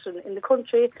junction in the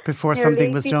country before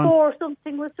something was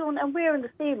done. And we're in the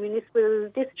same municipal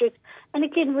district, and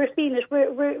again we're seeing it.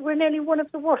 We're nearly one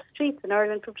of the worst streets in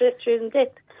Ireland for pedestrian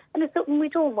deaths, and it's something we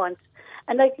don't want.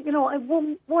 And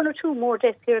one or two more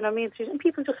deaths here in our main street, and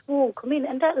people just won't come in,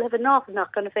 and that'll have an awful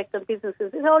knock-on effect on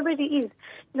businesses. It already is.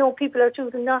 People are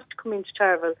choosing not to come into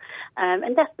Charleville,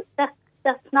 and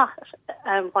that's not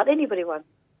what anybody wants.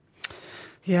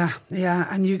 Yeah,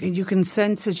 and you can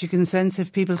sense it. You can sense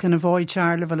if people can avoid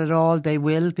Charleville at all, they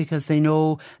will, because they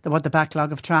know what the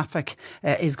backlog of traffic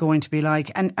is going to be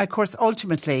like. And of course,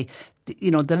 ultimately,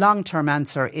 the long-term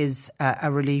answer is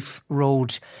a relief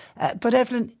road. But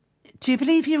Evelyn, do you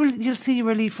believe you'll see a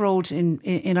relief road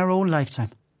in our own lifetime?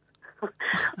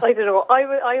 I don't know.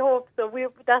 I hope so.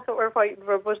 That's what we're fighting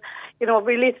for. But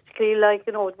realistically,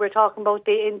 we're talking about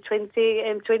the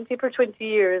M20 for 20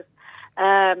 years.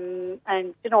 And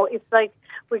it's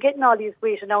we're getting all these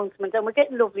great announcements, and we're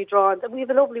getting lovely drawings, and we have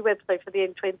a lovely website for the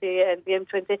N20 and the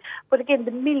M20. But again,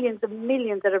 the millions and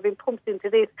millions that have been pumped into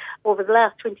this over the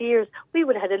last 20 years, we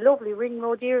would have had a lovely ring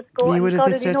road years ago, and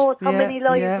God only knows how many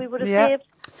lives we would have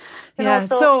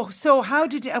saved. So how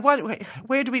did you,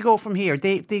 where do we go from here?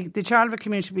 The Charleville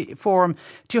Community Forum,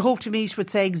 do you hope to meet with,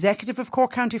 say, executive of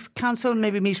Cork County Council,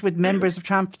 maybe meet with members of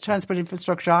Transport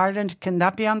Infrastructure Ireland? Can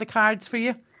that be on the cards for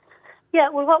you? Yeah,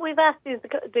 well, what we've asked is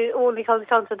the only county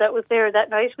council that was there that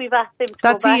night. We've asked them to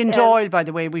That's go back. Ian Doyle, by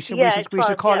the way. We should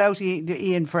call out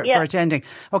Ian for attending.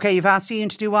 Okay, you've asked Ian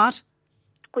to do what?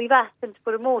 We've asked them to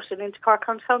put a motion into Cork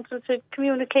County Council to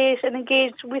communicate and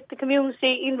engage with the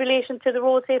community in relation to the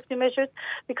road safety measures,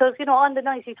 because, on the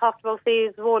night he talked about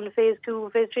phase 1, phase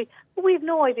 2, phase 3, but we have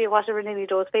no idea what are in any of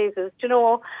those phases,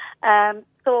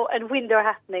 and when they're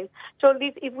happening. So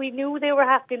if we knew they were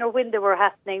happening or when they were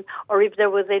happening, or if there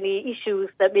was any issues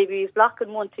that maybe is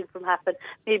blocking one thing from happening,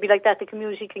 maybe like that the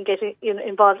community can get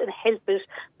involved and help it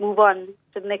move on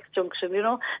to the next junction,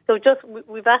 So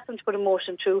we've asked them to put a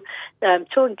motion to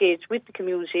engage with the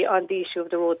community on the issue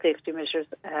of the road safety measures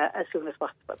as soon as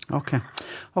possible.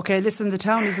 Okay. Listen, the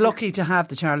town is lucky to have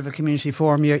the Charleville Community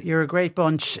Forum. You're a great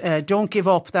bunch. Don't give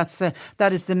up.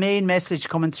 That is the main message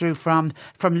coming through from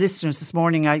listeners this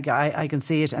morning. I can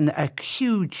see it, and a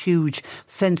huge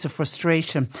sense of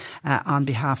frustration on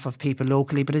behalf of people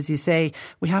locally. But as you say,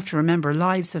 we have to remember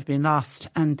lives have been lost,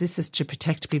 and this is to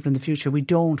protect people in the future. We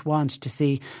don't want to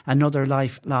see another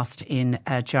life lost in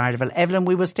Charleville. Evelyn,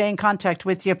 we will stay in contact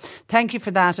with you. Thank you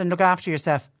for that, and look after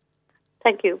yourself.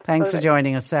 Thank you. Thanks for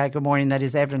joining us. Good morning. That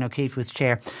is Evelyn O'Keefe, who's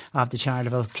chair of the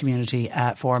Charleville Community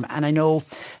Forum. And I know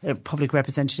public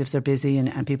representatives are busy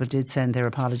and people did send their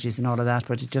apologies and all of that,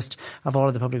 but just of all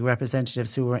of the public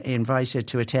representatives who were invited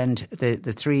to attend,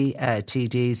 the three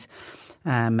TDs,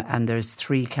 and there's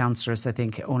 3 councillors, I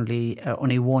think only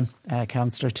one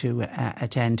councillor to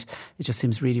attend. It just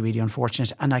seems really, really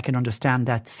unfortunate. And I can understand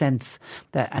that sense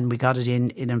that, and we got it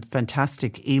in a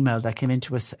fantastic email that came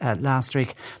into us last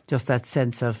week, just that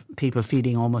sense of people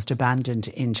feeling almost abandoned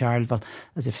in Charleville,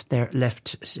 as if they're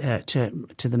left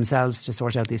to themselves to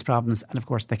sort out these problems. And of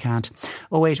course they can't.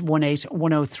 0818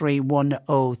 103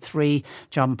 103.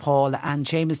 John Paul and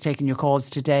James taking your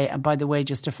calls today. And by the way,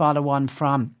 just to follow on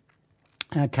from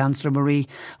Councillor Marie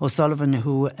O'Sullivan,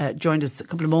 who joined us a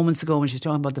couple of moments ago when she was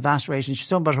talking about the VAT rate, and she was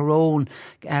talking about her own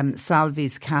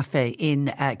Salvi's Cafe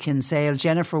in Kinsale.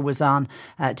 Jennifer was on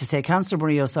to say, Councillor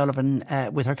Marie O'Sullivan,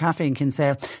 with her cafe in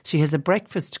Kinsale, she has a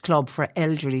breakfast club for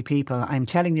elderly people. I'm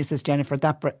telling you, says Jennifer,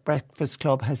 that breakfast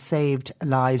club has saved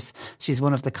lives. She's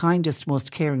one of the kindest,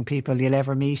 most caring people you'll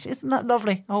ever meet. Isn't that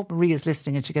lovely? I hope Marie is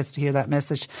listening and she gets to hear that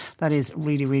message. That is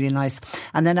really, really nice.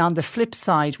 And then on the flip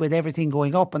side, with everything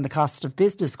going up and the cost of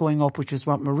business going up, which was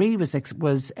what Marie was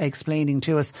explaining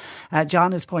to us,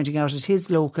 John is pointing out at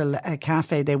his local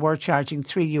cafe they were charging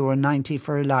 €3.90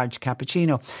 for a large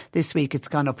cappuccino. This week it's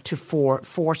gone up to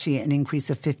 $4.40, an increase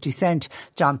of 50 cents.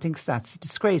 John thinks that's a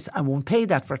disgrace. I won't pay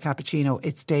that for a cappuccino.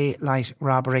 It's daylight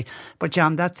robbery. But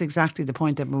John, that's exactly the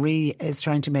point that Marie is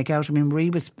trying to make out. I mean,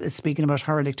 Marie was speaking about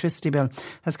her electricity bill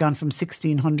has gone from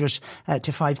 $1,600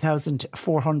 to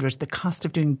 $5,400. The cost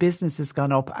of doing business has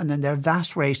gone up, and then their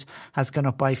VAT rate has gone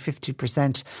up by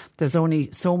 50%. There's only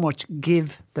so much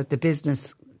give that the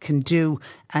business can do,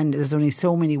 and there's only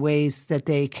so many ways that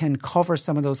they can cover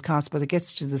some of those costs, but it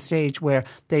gets to the stage where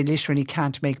they literally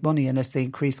can't make money unless they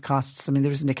increase costs. I mean,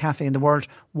 there isn't a cafe in the world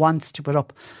wants to put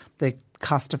up the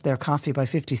cost of their coffee by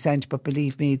 50 cents, but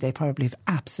believe me, they probably have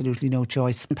absolutely no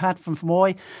choice. And Pat from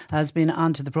Fermoy has been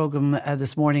onto the programme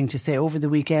this morning to say over the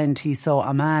weekend he saw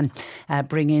a man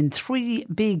bring in 3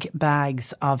 big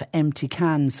bags of empty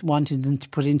cans, wanting them to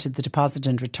put into the deposit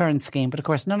and return scheme, but of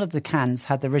course none of the cans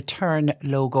had the return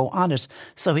logo on it,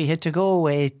 so he had to go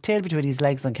away, tail between his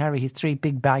legs, and carry his 3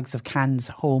 big bags of cans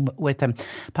home with him.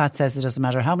 Pat says it doesn't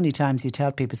matter how many times you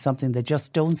tell people something, they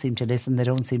just don't seem to listen, they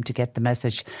don't seem to get the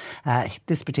message.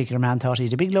 This particular man thought he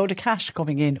had a big load of cash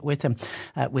coming in with him,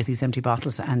 with his empty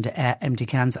bottles and empty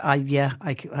cans.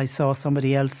 I saw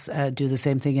somebody else do the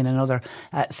same thing in another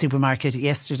supermarket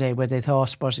yesterday, where they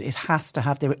thought, but it has to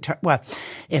have the return. Well,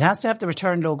 it has to have the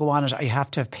return logo on it, or you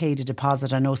have to have paid a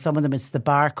deposit. I know some of them it's the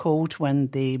barcode. When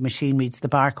the machine reads the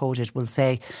barcode, it will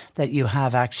say that you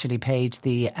have actually paid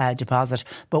the deposit.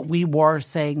 But we were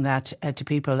saying that to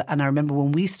people, and I remember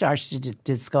when we started to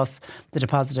discuss the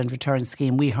deposit and return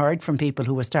scheme, we heard from people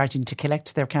who were starting to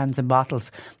collect their cans and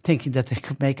bottles thinking that they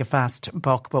could make a fast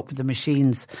buck, but with the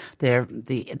machines,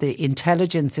 the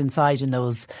intelligence inside in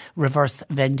those reverse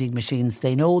vending machines,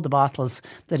 they know the bottles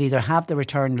that either have the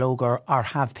return logo or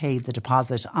have paid the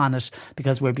deposit on it,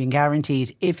 because we're being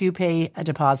guaranteed if you pay a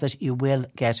deposit you will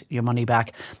get your money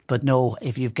back. But no,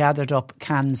 if you've gathered up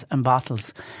cans and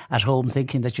bottles at home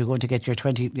thinking that you're going to get your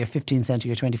 15 cent or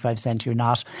your 25 cent, you're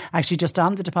not. Actually, just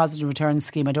on the deposit and return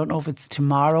scheme, I don't know if it's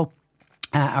tomorrow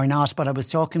or not, but I was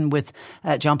talking with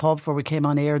John Paul before we came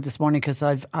on air this morning, because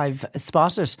I've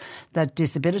spotted that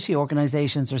disability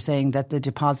organisations are saying that the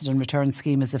deposit and return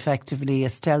scheme is effectively a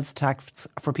stealth tax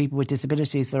for people with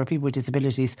disabilities. There are people with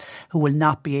disabilities who will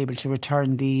not be able to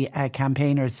return the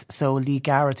campaigners. So Lee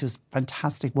Garrett, who's a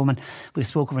fantastic woman, we've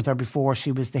spoken with her before,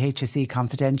 she was the HSE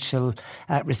confidential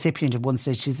recipient at one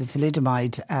stage. She's a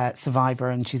thalidomide survivor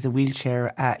and she's a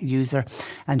wheelchair user,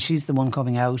 and she's the one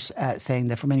coming out saying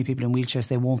that for many people in wheelchairs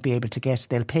they won't be able to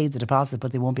they'll pay the deposit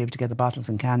but they won't be able to get the bottles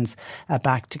and cans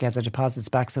back to get their deposits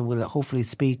back. So we'll hopefully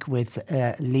speak with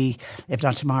Lee, if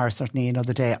not tomorrow, certainly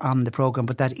another day on the programme.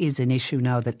 But that is an issue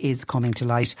now that is coming to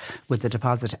light with the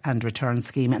deposit and return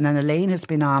scheme. And then Elaine has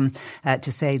been on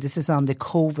to say this is on the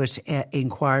COVID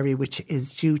inquiry, which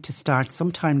is due to start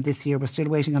sometime this year. We're still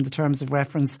waiting on the terms of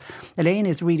reference. Elaine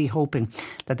is really hoping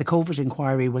that the COVID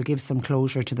inquiry will give some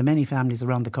closure to the many families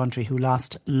around the country who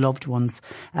lost loved ones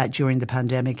during the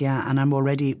pandemic, and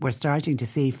we're starting to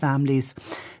see families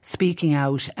speaking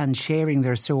out and sharing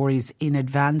their stories in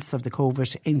advance of the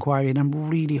COVID inquiry, and I'm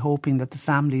really hoping that the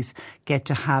families get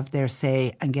to have their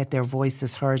say and get their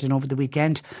voices heard. And over the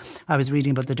weekend I was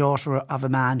reading about the daughter of a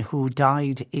man who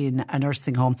died in a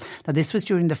nursing home. Now, this was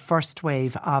during the first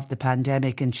wave of the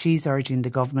pandemic, and she's urging the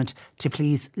government to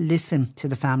please listen to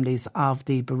the families of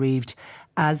the bereaved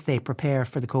as they prepare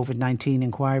for the COVID-19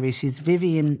 inquiry. She's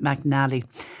Vivian McNally,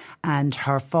 and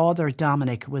her father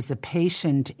Dominic was a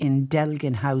patient in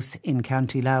Delgan House in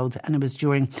County Louth, and it was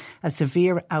during a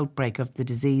severe outbreak of the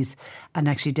disease. And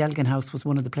actually Delgan House was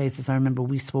one of the places I remember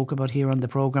we spoke about here on the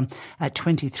programme.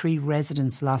 23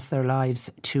 residents lost their lives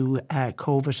to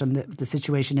COVID, and the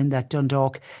situation in that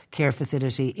Dundalk care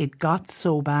facility. It got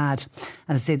so bad,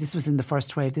 and I say this was in the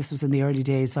first wave, this was in the early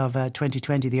days of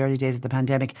 2020, the early days of the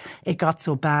pandemic. It got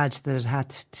so bad that it had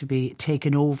to be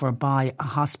taken over by a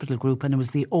hospital group, and it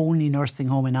was the only nursing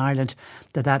home in Ireland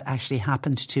that actually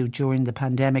happened to during the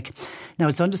pandemic. Now,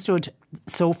 it's understood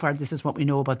so far, this is what we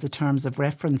know about the terms of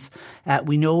reference.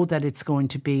 We know that it's going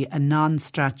to be a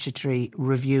non-statutory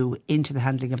review into the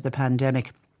handling of the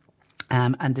pandemic.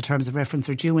 And the terms of reference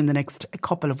are due in the next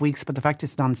couple of weeks, but the fact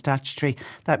it's non-statutory,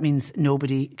 that means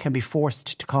nobody can be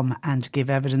forced to come and give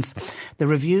evidence. The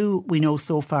review, we know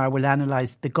so far, will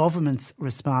analyse the government's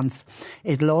response.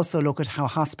 It'll also look at how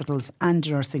hospitals and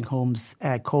nursing homes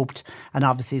coped, and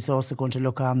obviously it's also going to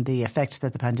look on the effect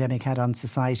that the pandemic had on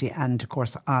society and, of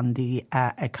course, on the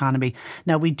economy.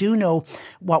 Now, we do know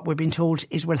what we're being told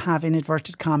it will have, in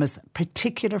inverted commas,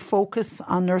 particular focus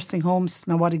on nursing homes.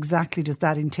 Now, what exactly does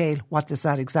that entail? What does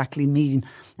that exactly mean?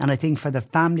 And I think for the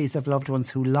families of loved ones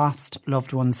who lost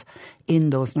loved ones in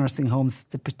those nursing homes,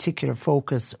 the particular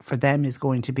focus for them is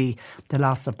going to be the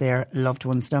loss of their loved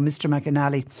ones. Now, Mr.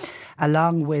 McAnally,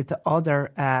 along with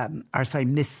other,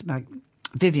 Miss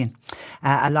Vivian,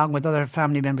 along with other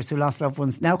family members who lost loved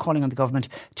ones, now calling on the government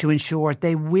to ensure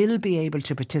they will be able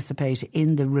to participate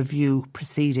in the review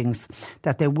proceedings,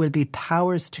 that there will be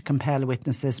powers to compel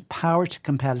witnesses, power to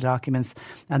compel documents,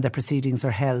 and the proceedings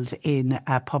are held in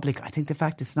public. I think the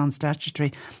fact it's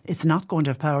non-statutory, it's not going to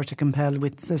have power to compel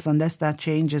witnesses unless that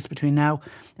changes between now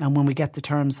and when we get the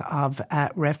terms of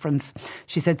reference.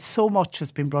 She said so much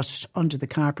has been brushed under the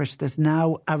carpet. There's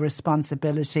now a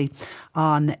responsibility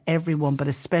on everyone, but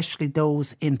especially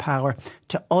those in power,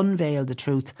 to unveil the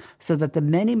truth so that the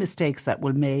many mistakes that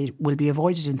were made will be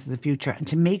avoided into the future, and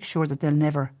to make sure that they'll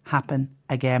never happen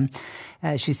again.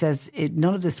 She says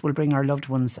none of this will bring our loved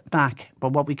ones back,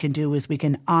 but what we can do is we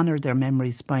can honour their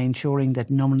memories by ensuring that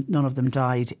none of them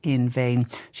died in vain.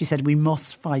 She said we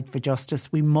must fight for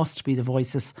justice. We must be the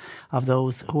voices of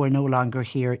those who are no longer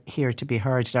here to be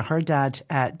heard. Now, her dad,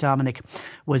 Dominic,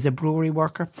 was a brewery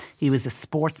worker. He was a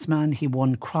sportsman. He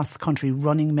won cross-country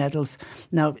running medals.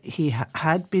 Now, he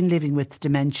had been living with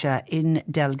dementia in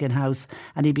Delgan House,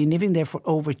 and he'd been living there for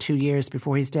over 2 years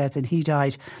before his death, and he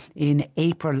died in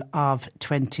April of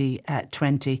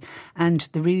 2020. And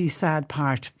the really sad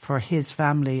part for his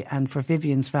family and for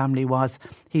Vivian's family was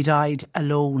he died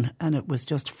alone, and it was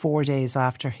just 4 days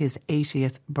after his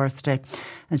 80th birthday.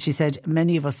 And she said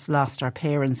many of us lost our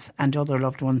parents and other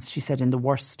loved ones, she said, in the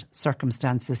worst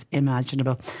circumstances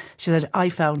imaginable. She said, I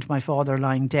found my father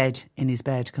lying dead in his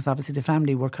bed, because obviously the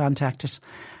family were contacted,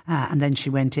 and then she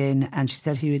went in, and she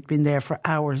said he had been there for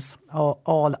hours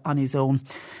all on his own.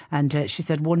 And she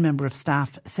said one member of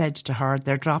staff said to her,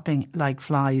 they're dropping like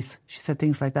flies. She said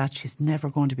things like that she's never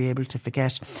going to be able to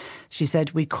forget. She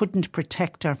said we couldn't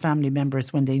protect our family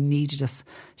members when they needed us.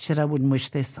 She said I wouldn't wish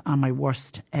this on my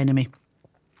worst enemy.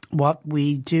 What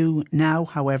we do now,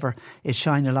 however, is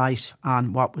shine a light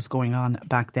on what was going on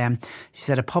back then. She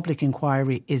said a public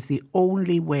inquiry is the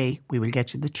only way we will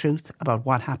get you the truth about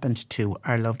what happened to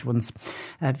our loved ones.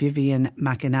 Vivian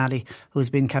McAnally, who's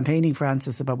been campaigning for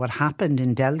answers about what happened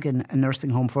in Delgan, a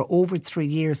nursing home, for over 3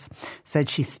 years, said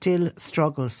she still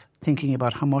struggles thinking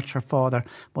about how much her father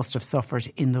must have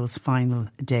suffered in those final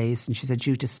days. And she said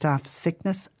due to staff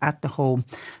sickness at the home,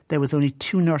 there was only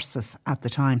 2 nurses at the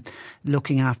time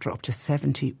looking after up to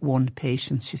 71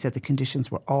 patients. She said the conditions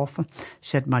were awful.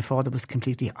 She said my father was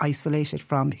completely isolated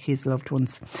from his loved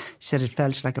ones. She said it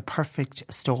felt like a perfect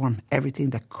storm.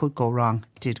 Everything that could go wrong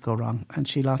did go wrong. And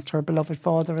she lost her beloved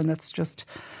father, and that's just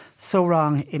so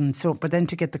wrong. But then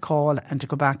to get the call and to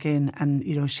go back in, and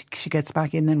you know, she gets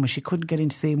back in then when she couldn't get in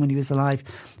to see him when he was alive,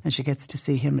 and she gets to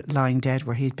see him lying dead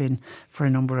where he'd been for a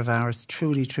number of hours.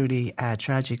 Truly, truly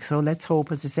tragic. So let's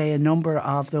hope, as I say, a number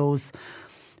of those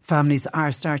families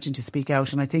are starting to speak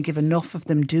out, and I think if enough of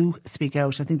them do speak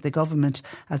out, I think the government,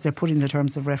 as they're putting the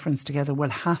terms of reference together, will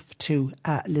have to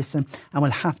listen and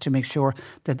will have to make sure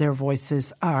that their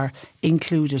voices are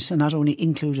included, and not only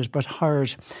included but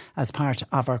heard as part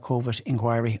of our COVID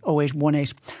inquiry.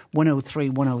 0818 103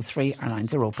 103, our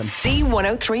lines are open.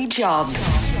 C103 Jobs.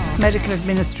 Medical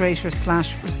administrator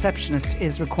 / receptionist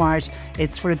is required.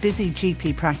 It's for a busy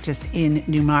GP practice in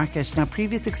Newmarket. Now,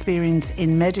 previous experience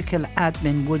in medical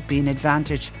admin would be an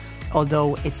advantage,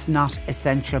 although it's not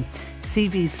essential.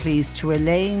 CVs please to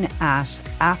Elaine at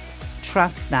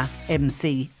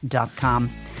aptrasnamc.com.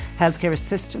 Healthcare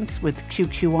assistance with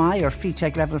QQI or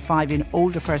FETEC Level 5 in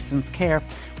older persons care,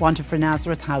 wanted for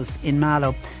Nazareth House in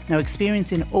Mallow. Now,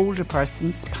 experience in older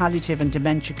persons, palliative and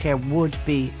dementia care would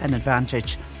be an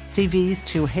advantage. CVs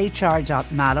to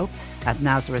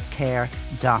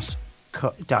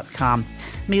hr.mallow@nazarethcare.com.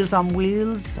 Meals on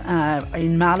Wheels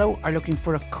in Mallow are looking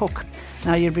for a cook.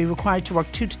 Now, you'll be required to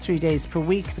work 2 to 3 days per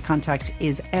week. The contact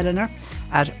is Eleanor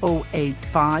at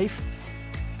 087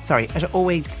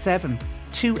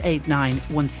 289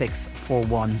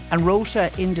 1641. And Rota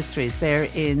Industries, they're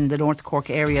in the North Cork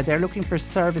area. They're looking for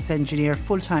service engineer,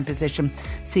 full-time position.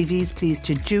 CVs please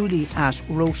to Julie at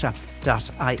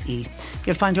rota.ie.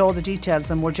 You'll find all the details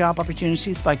and more job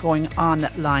opportunities by going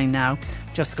online now.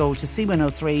 Just go to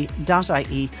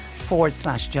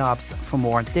c103.ie/jobs for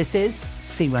more. This is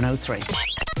C103.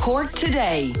 Cork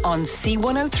Today on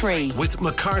C103. With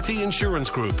McCarthy Insurance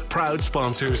Group, proud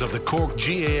sponsors of the Cork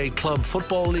GAA Club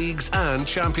Football Leagues and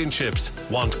Championships.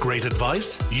 Want great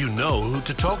advice? You know who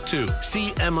to talk to.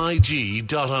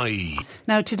 cmig.ie.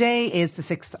 Now, today is the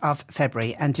 6th of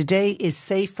February and today is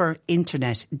Safer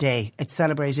Internet Day. It's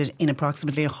celebrated in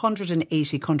approximately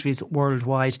 180 countries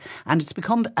worldwide, and it's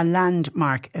become a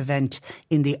landmark event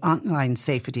in the online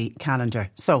safety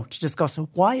calendar. So, to discuss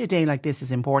why a day like this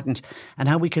is important and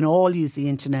how we can all use the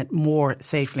internet more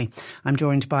safely, I'm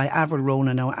joined by Avril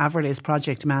Ronan. Now, Avril is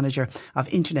Project Manager of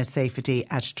Internet Safety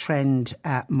at Trend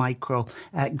Micro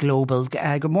Global.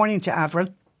 Good morning to Avril.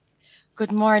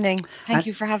 Good morning. Thank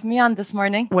you for having me on this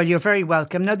morning. Well, you're very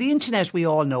welcome. Now, the internet, we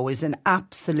all know, is an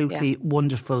absolutely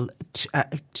wonderful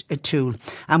tool.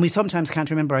 And we sometimes can't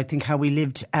remember, I think, how we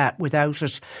lived without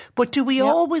it. But do we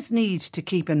always need to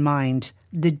keep in mind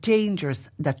the dangers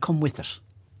that come with it?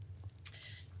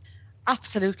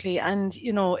 Absolutely. And,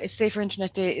 you know, a Safer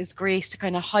Internet Day is great to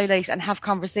kind of highlight and have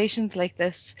conversations like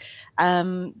this.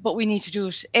 But we need to do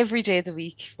it every day of the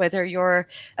week, whether you're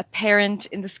a parent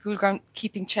in the school ground,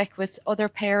 keeping check with other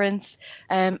parents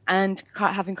and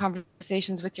having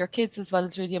conversations with your kids as well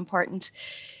is really important.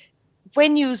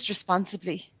 When used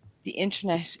responsibly, the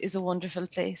internet is a wonderful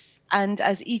place. And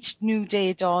as each new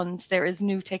day dawns, there is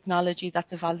new technology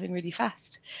that's evolving really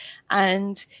fast.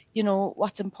 And, you know,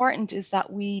 what's important is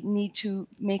that we need to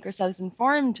make ourselves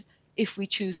informed if we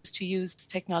choose to use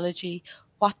technology,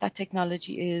 what that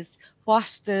technology is,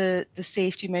 what the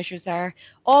safety measures are.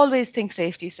 Always think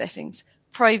safety settings,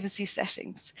 privacy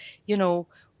settings, you know,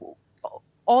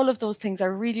 all of those things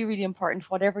are really, really important,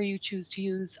 whatever you choose to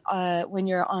use when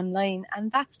you're online.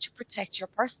 And that's to protect your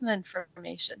personal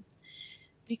information,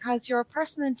 because your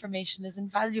personal information is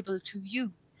invaluable to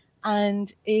you.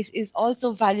 And it is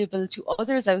also valuable to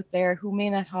others out there who may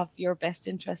not have your best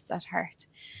interests at heart.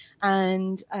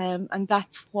 And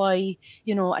that's why,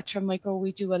 you know, at Trend Micro,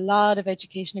 we do a lot of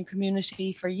education and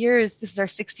community for years. This is our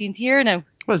 16th year now.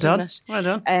 Well done. Well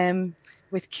done.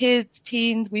 With kids,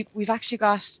 teens, we've actually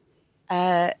got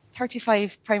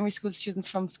 35 primary school students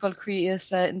from Scoil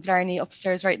Creas in Blarney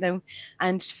upstairs right now,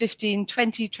 and 20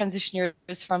 transition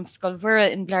years from Scoil Mhuire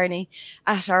in Blarney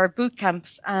at our boot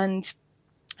camps. And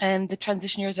the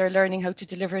transition years are learning how to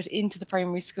deliver it into the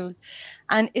primary school.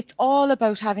 And it's all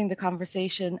about having the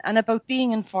conversation and about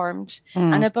being informed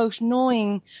and about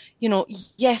knowing, you know,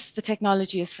 yes, the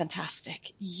technology is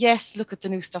fantastic. Yes, look at the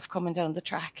new stuff coming down the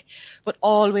track, but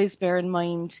always bear in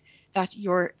mind that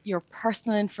your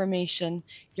personal information,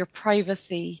 your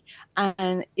privacy,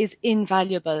 and is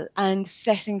invaluable, and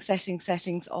settings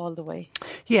all the way.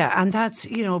 Yeah, and that's,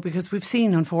 you know, because we've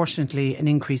seen, unfortunately, an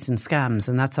increase in scams,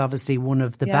 and that's obviously one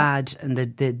of the bad and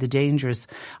the dangers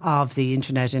of the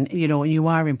internet. And, you know, you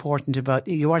are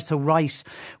so right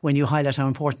when you highlight how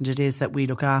important it is that we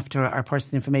look after our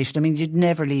personal information. I mean, you'd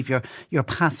never leave your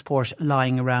passport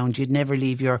lying around. You'd never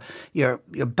leave your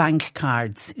bank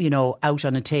cards, you know, out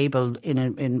on a table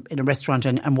in a restaurant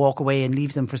and walk away and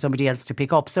leave them mechanism for somebody else to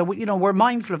pick up. So, we're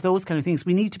mindful of those kind of things.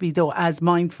 We need to be, though, as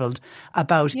mindful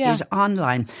about it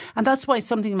online. And that's why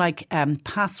something like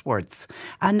passwords.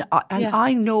 And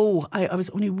I know, I was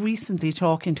only recently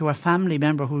talking to a family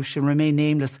member who should remain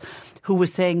nameless, who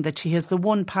was saying that she has the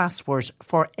one password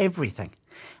for everything.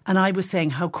 And I was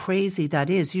saying how crazy that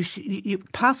is.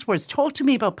 Passwords. Talk to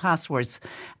me about passwords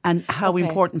and how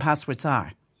important passwords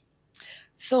are.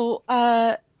 So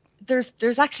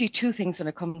there's actually two things when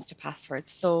it comes to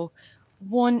passwords. So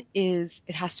one is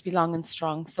it has to be long and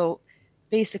strong. So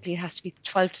basically it has to be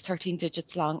 12 to 13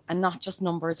 digits long and not just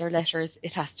numbers or letters.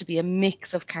 It has to be a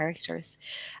mix of characters.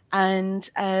 And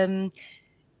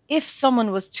if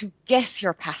someone was to guess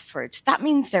your password, that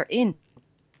means they're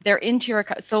into your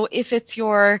account. So if it's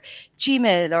your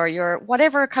Gmail or your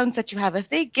whatever accounts that you have, if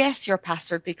they guess your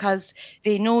password because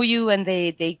they know you and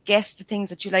they guess the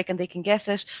things that you like and they can guess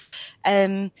it,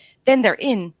 then they're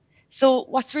in. So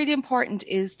what's really important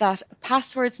is that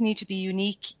passwords need to be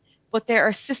unique, but there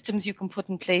are systems you can put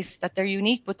in place that they're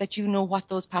unique, but that you know what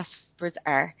those passwords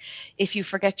are. If you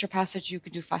forget your password, you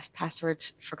can do fast password,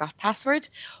 forgot password,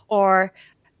 or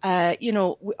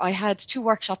I had 2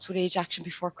 workshops with Age Action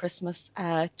before Christmas,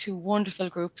 2 wonderful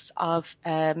groups of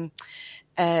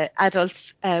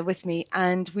adults with me,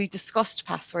 and we discussed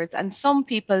passwords. And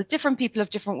different people have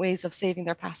different ways of saving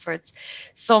their passwords.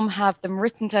 Some have them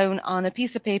written down on a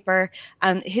piece of paper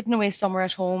and hidden away somewhere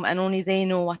at home, and only they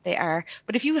know what they are.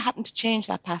 But if you happen to change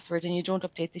that password and you don't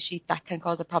update the sheet, that can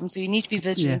cause a problem. So you need to be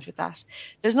vigilant with that.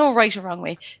 There's no right or wrong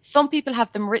way. Some people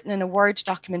have them written in a Word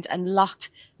document and locked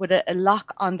with a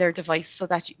lock on their device so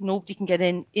that nobody can get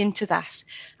into that,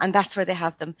 and that's where they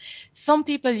have them. Some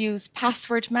people use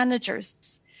password managers,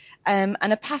 and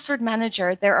a password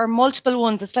manager, there are multiple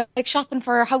ones. It's like shopping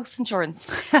for house insurance.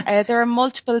 There are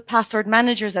multiple password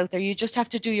managers out there. You just have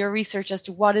to do your research as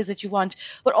to what is it you want.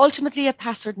 But ultimately, a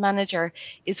password manager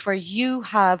is where you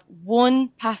have one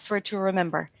password to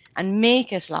remember and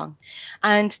make it long.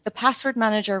 And the password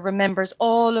manager remembers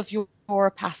all of your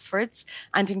passwords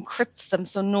and encrypts them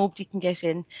so nobody can get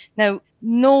in. Now,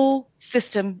 no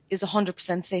system is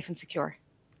 100% safe and secure.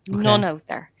 Okay. None out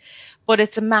there. But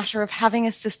it's a matter of having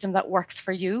a system that works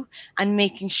for you and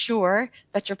making sure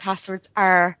that your passwords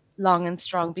are long and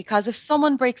strong. Because if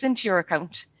someone breaks into your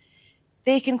account,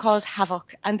 they can cause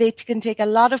havoc and they can take a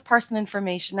lot of personal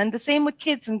information. And the same with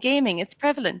kids and gaming. It's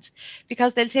prevalent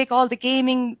because they'll take all the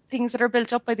gaming things that are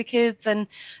built up by the kids and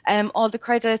all the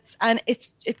credits. And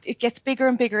it gets bigger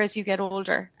and bigger as you get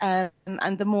older.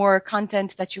 And the more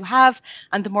content that you have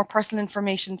and the more personal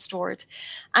information stored.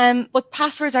 But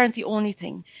passwords aren't the only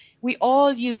thing. We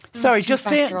all use just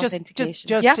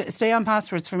stay on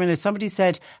passwords for a minute. Somebody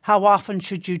said, how often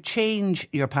should you change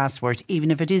your password,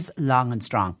 even if it is long and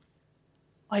strong?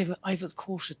 I was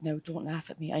quoted, now don't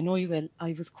laugh at me, I know you will,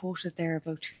 I was quoted there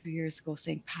about 2 years ago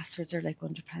saying passwords are like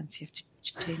underpants, you have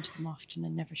to change them often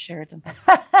and never share them.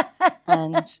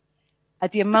 And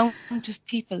the amount of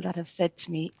people that have said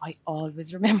to me, I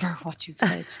always remember what you've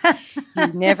said. You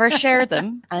never share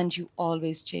them and you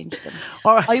always change them.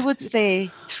 Right. I would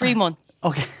say 3 months.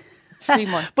 Okay. 3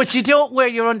 months. But you don't wear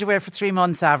your underwear for 3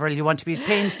 months, Avril. You want to be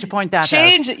pains to point that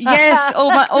out. Yes.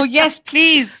 Oh, yes,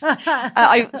 please.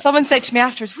 Someone said to me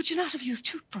afterwards, would you not have used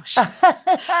toothbrush?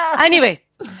 Anyway,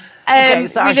 we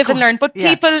live and learn. But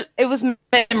people, it was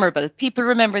memorable. People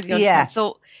remember the underwear. Yeah.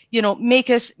 So, make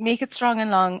it strong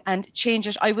and long and change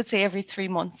it, I would say, every 3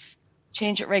 months.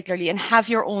 Change it regularly and have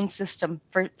your own system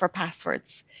for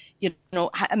passwords.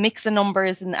 A mix of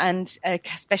numbers and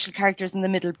special characters in the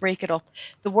middle, break it up.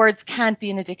 The words can't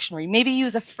be in a dictionary. Maybe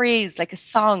use a phrase like a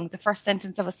song, the first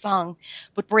sentence of a song,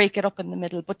 but break it up in the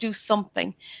middle, but do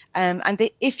something.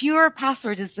 If your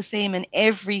password is the same in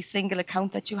every single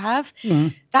account that you have,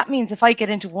 that means if I get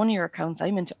into one of your accounts,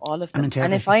 I'm into all of them.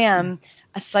 And if I am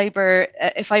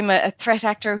if I'm a threat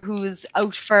actor who's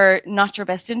out for not your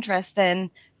best interest,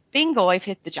 then bingo, I've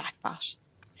hit the jackpot.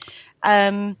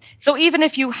 So even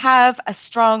if you have a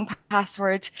strong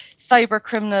password, cyber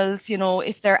criminals,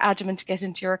 if they're adamant to get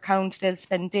into your account, they'll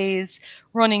spend days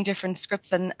running different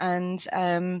scripts and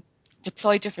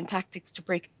deploy different tactics to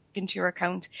break into your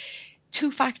account.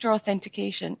 2-factor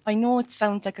authentication. I know it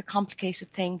sounds like a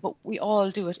complicated thing, but we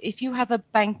all do it. If you have a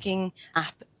banking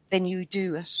app, then you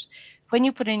do it. When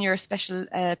you put in your special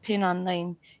PIN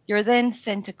online, you're then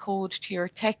sent a code to your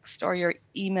text or your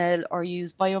email or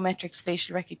use biometrics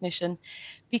facial recognition,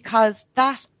 because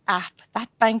that app, that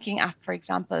banking app, for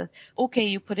example, okay,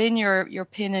 you put in your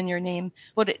PIN and your name,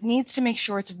 but it needs to make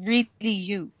sure it's really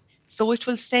you. So it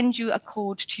will send you a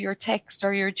code to your text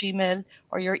or your Gmail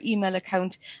or your email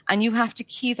account, and you have to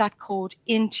key that code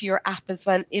into your app as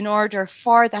well in order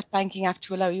for that banking app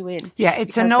to allow you in. Yeah,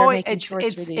 it's annoying.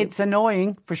 It's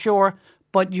annoying for sure,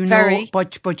 but you know,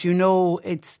 but you know,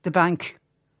 it's the bank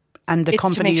and the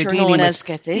company you're dealing with. No one else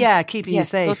gets in. Yeah, keeping you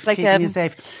safe. So it's like, you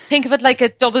safe. Think of it like a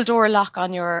double door lock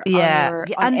on your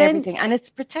and everything, and it's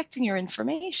protecting your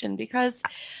information because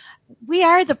we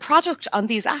are the product on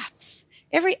these apps.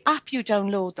 Every app you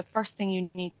download, the first thing you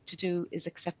need to do is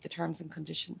accept the terms and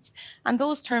conditions. And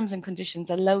those terms and conditions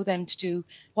allow them to do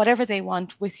whatever they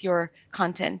want with your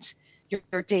content,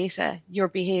 your data, your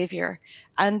behavior.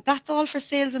 And that's all for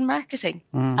sales and marketing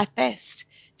at best,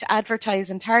 to advertise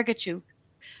and target you.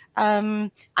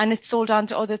 And it's sold on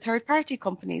to other third-party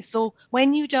companies. So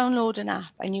when you download an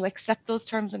app and you accept those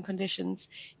terms and conditions,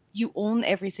 you own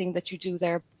everything that you do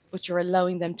there, but you're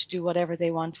allowing them to do whatever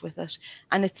they want with it.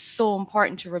 And it's so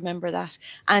important to remember that.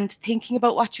 And thinking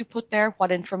about what you put there, what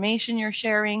information you're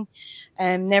sharing,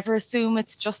 never assume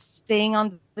it's just staying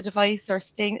on the device or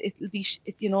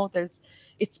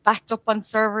it's backed up on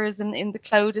servers and in the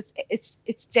cloud.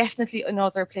 It's definitely in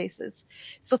other places.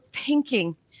 So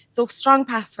strong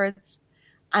passwords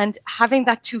and having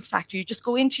that two-factor. You just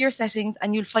go into your settings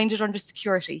and you'll find it under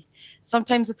security.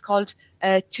 Sometimes it's called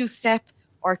two-step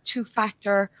or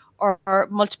two-factor or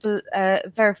multiple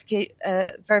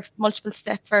multiple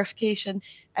step verification,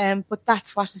 but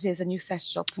that's what it is, and you set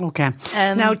it up. Okay.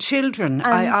 Now, children,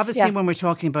 when we're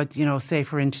talking about,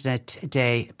 Safer Internet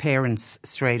Day, parents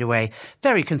straight away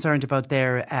very concerned about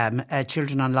their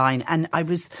children online. And I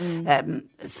was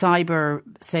Cyber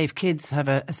Safe Kids have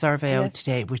a survey out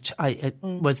today, which I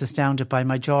was astounded by.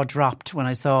 My jaw dropped when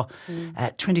I saw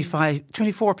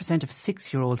 24% of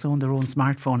 6-year-olds own their own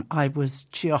smartphone. I was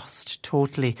just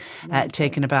totally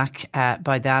taken aback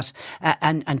by that.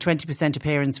 And 20% of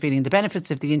parents feeling the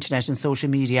benefits of the internet and social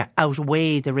media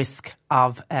outweigh the risk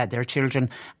of their children,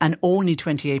 and only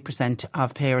 28%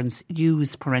 of parents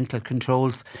use parental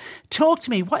controls. Talk to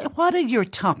me, what are your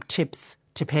top tips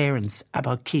to parents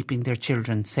about keeping their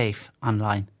children safe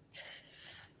online?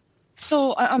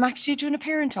 So I'm actually doing a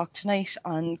parent talk tonight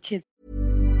on kids.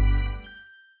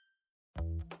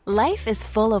 Life is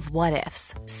full of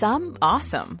what-ifs. Some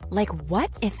awesome, like what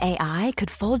if AI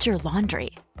could fold your laundry?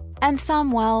 And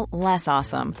some, well, less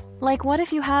awesome, like what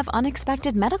if you have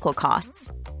unexpected medical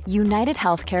costs? United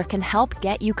Healthcare can help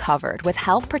get you covered with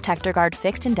Health Protector Guard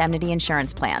fixed indemnity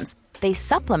insurance plans. They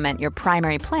supplement your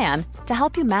primary plan to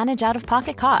help you manage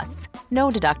out-of-pocket costs. No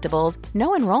deductibles,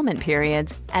 no enrollment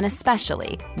periods, and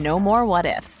especially no more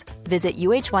what-ifs. Visit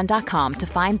uh1.com to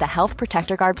find the Health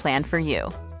Protector Guard plan for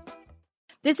you.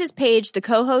 This is Paige, the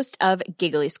co-host of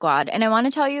Giggly Squad, and I want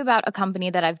to tell you about a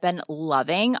company that I've been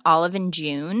loving, Olive &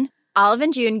 June.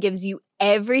 Olive & June gives you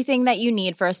everything that you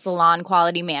need for a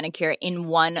salon-quality manicure in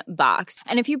one box.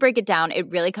 And if you break it down, it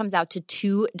really comes out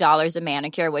to $2 a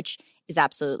manicure, which is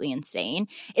absolutely insane.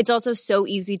 It's also so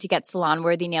easy to get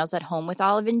salon-worthy nails at home with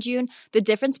Olive & June. The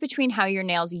difference between how your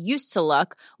nails used to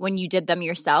look when you did them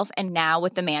yourself and now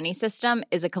with the Mani system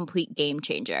is a complete game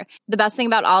changer. The best thing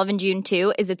about Olive & June,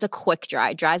 too, is it's a quick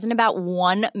dry. Dries in about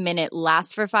 1 minute,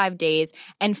 lasts for 5 days,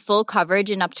 and full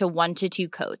coverage in up to 1 to 2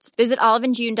 coats. Visit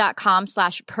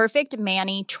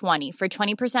oliveandjune.com/perfectmani20 for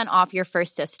 20% off your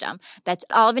first system. That's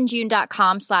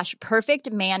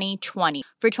oliveandjune.com/perfectmani20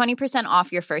 for 20%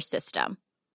 off your first system.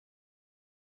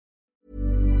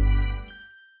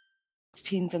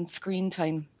 Teens and screen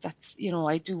time. That's,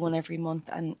 I do one every month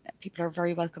and people are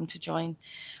very welcome to join.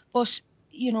 But,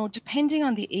 depending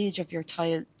on the age of your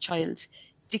child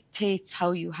dictates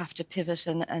how you have to pivot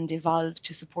and evolve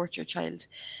to support your child.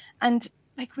 And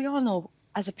like we all know,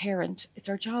 as a parent, it's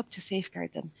our job to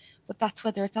safeguard them. But that's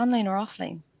whether it's online or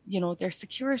offline. Their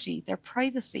security, their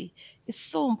privacy is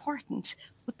so important.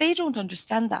 But they don't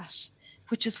understand that,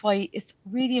 which is why it's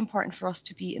really important for us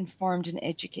to be informed and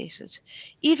educated.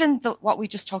 Even what we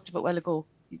just talked about a while ago,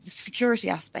 the security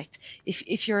aspect.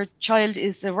 If your child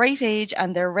is the right age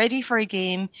and they're ready for a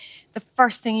game, the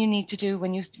first thing you need to do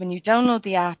when you download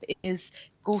the app is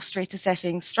go straight to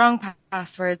settings, strong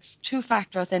passwords,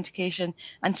 two-factor authentication,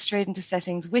 and straight into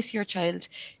settings with your child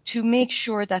to make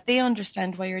sure that they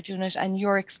understand why you're doing it and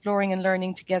you're exploring and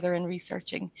learning together and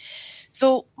researching.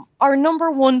 So our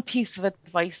number one piece of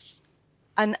advice,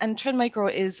 and Trend Micro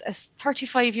is a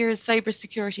 35 years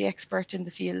cybersecurity expert in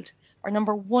the field. Our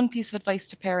number one piece of advice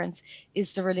to parents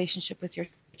is the relationship with your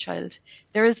child.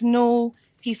 There is no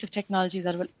piece of technology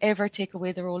that will ever take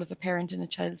away the role of a parent in a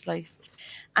child's life.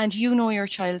 And you know your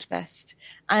child best.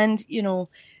 And,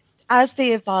 as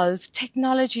they evolve,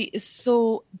 technology is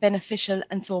so beneficial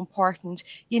and so important.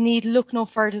 You need look no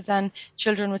further than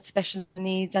children with special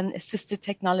needs and assisted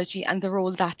technology and the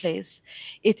role that plays.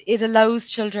 It allows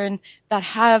children that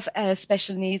have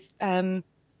special needs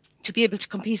to be able to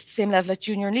compete at the same level at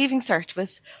junior and leaving cert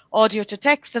with audio to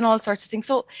text and all sorts of things.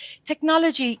 So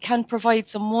technology can provide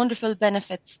some wonderful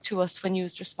benefits to us when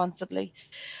used responsibly.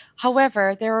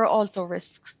 However, there are also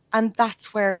risks, and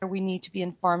that's where we need to be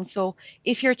informed. So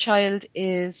if your child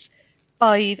is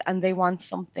 5 and they want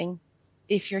something,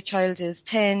 if your child is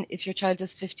 10, if your child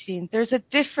is 15, there's a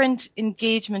different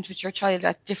engagement with your child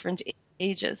at different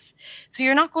ages. So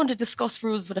you're not going to discuss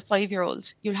rules with a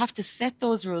 5-year-old. You'll have to set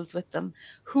those rules with them.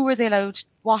 Who are they allowed,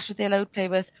 what are they allowed to play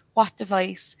with, what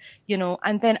device,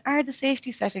 and then are the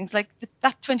safety settings, like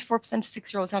that 24% of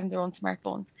 6-year-olds having their own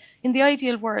smartphones. In the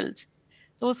ideal world,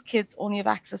 those kids only have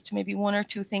access to maybe 1 or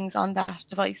 2 things on that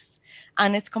device,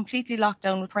 and it's completely locked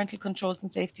down with parental controls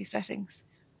and safety settings.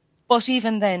 But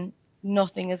even then,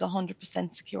 nothing is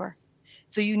 100% secure.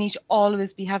 So you need to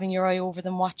always be having your eye over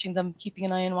them, watching them, keeping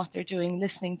an eye on what they're doing,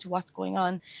 listening to what's going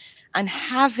on, and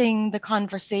having the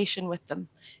conversation with them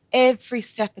every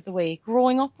step of the way.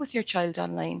 Growing up with your child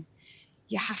online,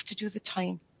 you have to do the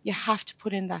time. You have to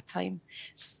put in that time.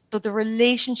 So the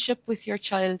relationship with your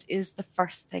child is the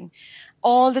first thing.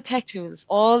 All the tech tools,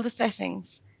 all the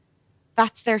settings,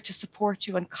 that's there to support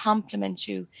you and complement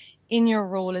you in your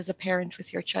role as a parent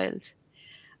with your child.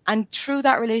 And through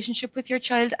that relationship with your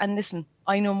child, and listen,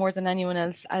 I know more than anyone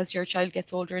else, as your child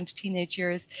gets older into teenage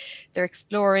years, they're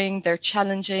exploring, they're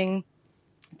challenging,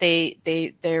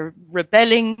 they're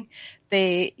rebelling,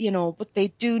 but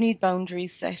they do need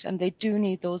boundaries set, and they do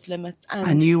need those limits.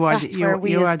 And you are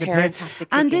the parent.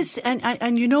 And this,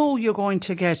 and you're going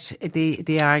to get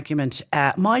the argument.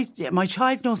 My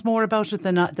child knows more about it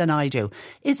than I do.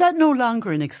 Is that no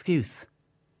longer an excuse?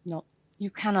 No. You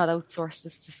cannot outsource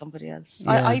this to somebody else.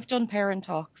 Yeah. I've done parent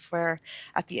talks where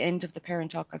at the end of the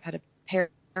parent talk, I've had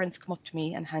parents come up to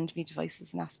me and hand me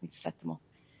devices and ask me to set them up.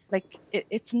 Like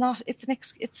it's not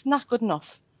good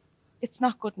enough. It's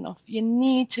not good enough. You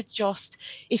need to just,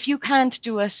 if you can't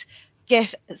do it,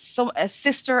 get a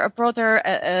sister, a brother,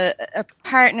 a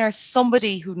partner,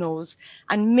 somebody who knows,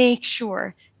 and make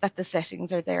sure that the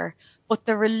settings are there. But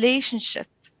the relationship,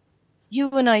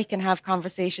 you and I can have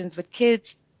conversations with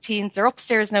kids, teens, they're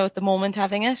upstairs now at the moment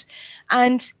having it,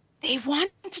 and they want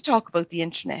to talk about the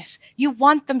internet. You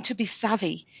want them to be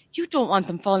savvy. You don't want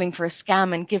them falling for a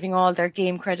scam and giving all their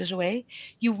game credit away.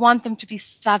 You want them to be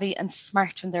savvy and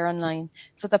smart when they're online,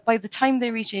 so that by the time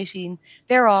they reach 18,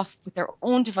 they're off with their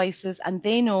own devices, and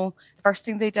they know the first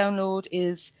thing they download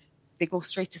is they go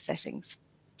straight to settings.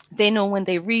 They know when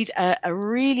they read a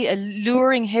really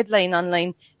alluring headline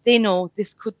online, they know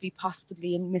this could be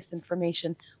possibly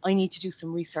misinformation. I need to do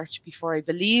some research before I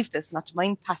believe this, not to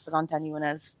mind pass it on to anyone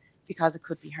else, because it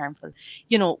could be harmful.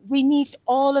 We need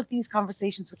all of these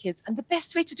conversations with kids, and the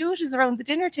best way to do it is around the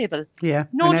dinner table. Yeah.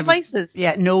 No devices.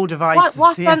 Yeah, no devices.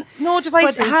 No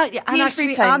devices. But and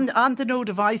actually, on the no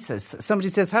devices, somebody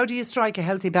says, how do you strike a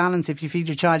healthy balance if you feel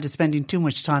your child is spending too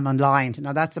much time online?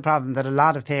 Now, that's the problem that a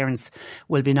lot of parents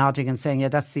will be nodding and saying, yeah,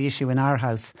 that's the issue in our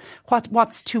house.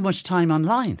 What's too much time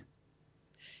online?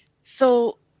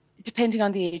 So, depending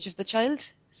on the age of the child.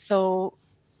 So,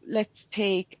 let's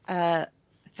take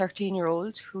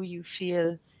 13-year-old who you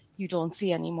feel you don't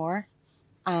see anymore,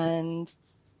 and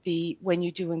when you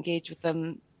do engage with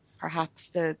them, perhaps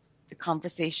the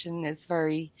conversation is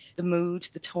the mood,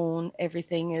 the tone,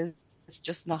 everything is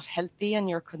just not healthy, and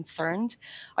you're concerned.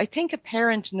 I think a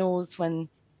parent knows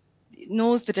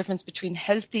the difference between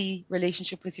healthy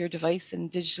relationship with your device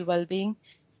and digital well-being,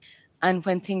 and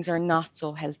when things are not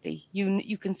so healthy.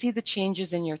 You can see the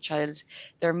changes in your child,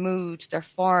 their mood, their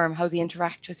form, how they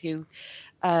interact with you,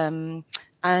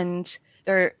 and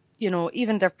their,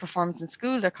 even their performance in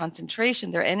school, their concentration,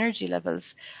 their energy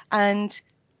levels. And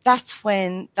that's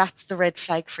the red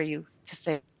flag for you to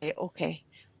say, okay,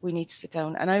 we need to sit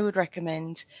down. And I would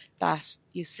recommend that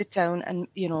you sit down and,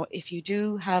 if you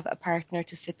do have a partner,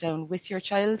 to sit down with your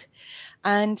child.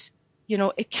 And,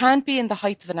 it can't be in the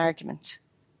height of an argument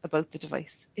about the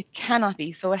device. It cannot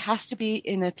be. So it has to be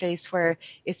in a place where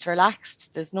it's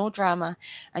relaxed, there's no drama,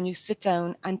 and you sit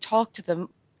down and talk to them,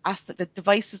 ask that the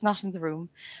device is not in the room,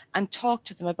 and talk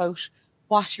to them about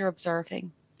what you're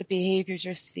observing, the behaviours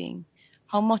you're seeing,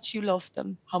 how much you love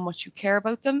them, how much you care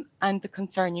about them, and the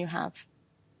concern you have.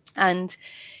 And,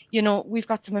 we've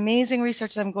got some amazing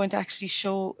research that I'm going to actually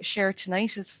share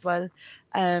tonight as well,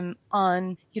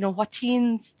 on, what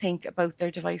teens think about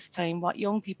their device time, what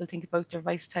young people think about their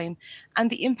device time, and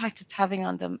the impact it's having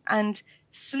on them. And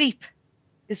sleep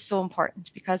is so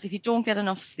important, because if you don't get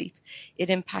enough sleep, it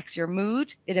impacts your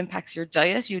mood, it impacts your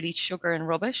diet, you'll eat sugar and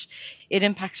rubbish, it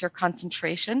impacts your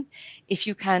concentration. If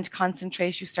you can't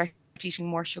concentrate, you start eating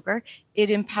more sugar. It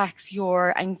impacts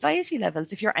your anxiety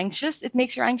levels. If you're anxious, it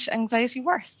makes your anxiety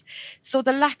worse. So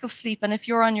the lack of sleep, and if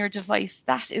you're on your device,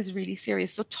 that is really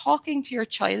serious. So talking to your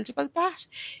child about that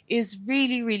is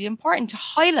really, really important, to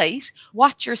highlight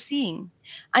what you're seeing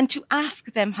and to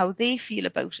ask them how they feel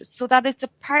about it, so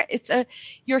that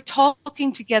you're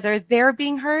talking together, they're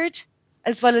being heard,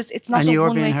 as well as it's not and a you're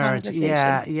one-way being heard. conversation.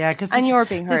 Yeah. And you're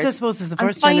being heard. This, I suppose, is the and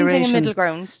first finding generation. a middle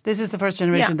ground. This is the first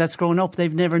generation that's grown up.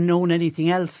 They've never known anything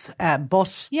else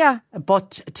but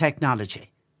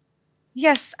technology.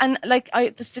 Yes, and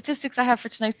the statistics I have for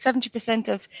tonight,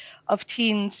 70% of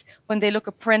teens, when they look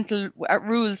at parental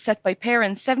rules set by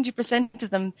parents, 70% of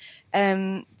them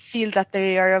feel that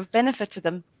they are of benefit to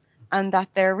them, and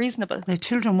that they're reasonable.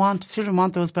 Children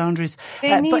want those boundaries.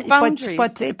 They need boundaries.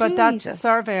 But that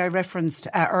survey I referenced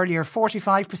earlier,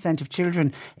 45% of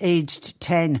children aged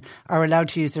 10 are allowed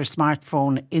to use their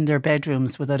smartphone in their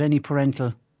bedrooms without any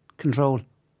parental control.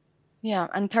 Yeah,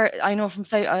 and I know from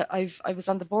I was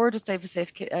on the board of Save a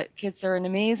Safe Kids. They're an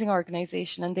amazing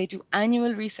organisation, and they do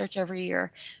annual research every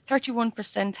year.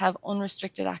 31% have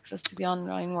unrestricted access to the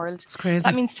online world. It's crazy.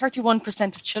 That means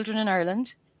 31% of children in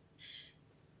Ireland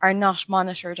are not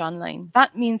monitored online.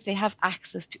 That means they have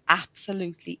access to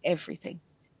absolutely everything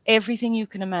you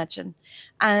can imagine.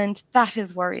 And that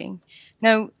is worrying.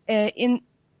 Now, in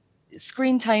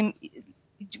screen time,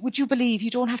 would you believe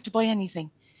you don't have to buy anything?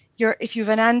 If you have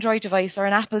an Android device or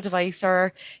an Apple device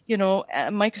or,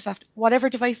 Microsoft,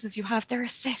 whatever devices you have, there are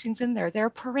settings in there. There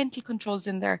are parental controls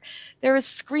in there. There is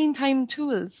screen time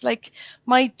tools. Like,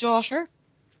 my daughter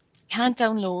can't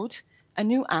download a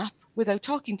new app without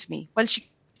talking to me. Well, she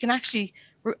can actually,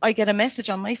 I get a message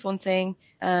on my phone saying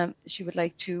she would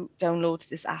like to download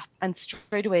this app, and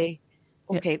straight away,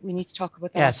 okay, we need to talk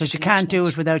about that. Yeah, so she can't do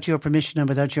it without your permission and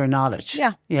without your knowledge.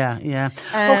 Yeah.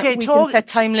 Okay, we can set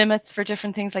time limits for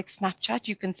different things like Snapchat.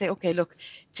 You can say, okay, look,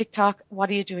 TikTok, what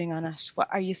are you doing on it?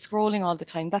 Are you scrolling all the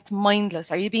time? That's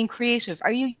mindless. Are you being creative?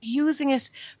 Are you using it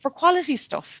for quality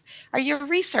stuff? Are you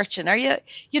researching? Are you,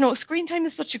 screen time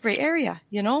is such a great area.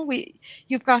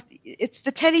 It's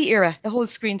the telly era, the whole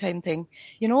screen time thing,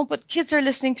 but kids are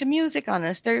listening to music on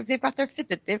it. They've got their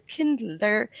Fitbit, their Kindle,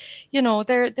 they're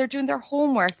doing their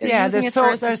homework.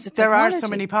 There are so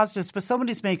many positives, but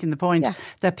somebody's making the point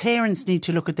that parents need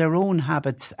to look at their own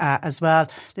habits as well.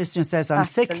 Listener says,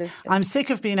 I'm sick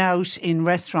of being out in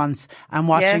restaurants and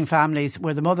watching families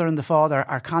where the mother and the father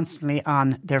are constantly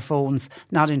on their phones,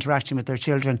 not interacting with their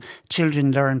children.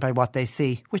 Children learn by what they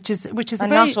see, which is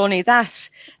not only that,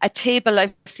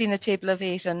 I've seen a table of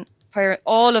 8, and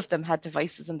all of them had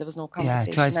devices, and there was no conversation.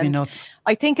 Yeah, it drives me nuts.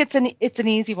 I think it's an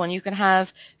easy one. You can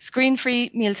have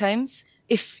screen-free mealtimes.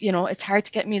 If it's hard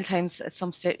to get mealtimes at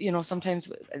some stage, sometimes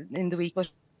in the week, but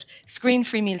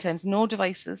screen-free mealtimes, no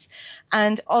devices,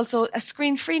 and also a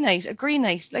screen-free night, a green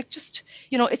night.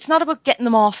 It's not about getting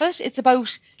them off it; it's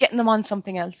about getting them on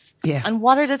something else. Yeah. And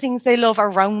what are the things they love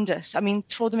around it? I mean,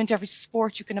 throw them into every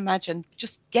sport you can imagine.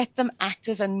 Just get them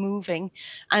active and moving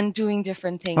and doing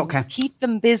different things. Okay. Keep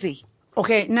them busy.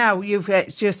 Okay, now you've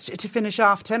just to finish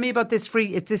off, tell me about this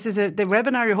free. The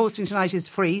webinar you're hosting tonight is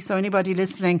free, so anybody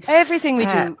listening, everything we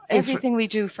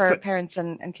do for parents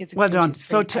and kids. Well done.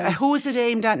 So, who is it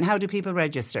aimed at, and how do people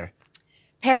register?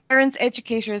 Parents,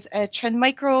 educators,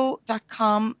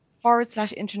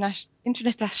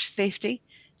 trendmicro.com/internet-safety.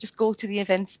 Just go to the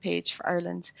events page for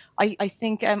Ireland. I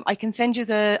think I can send you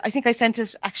I think I sent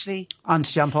it actually on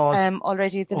to John Paul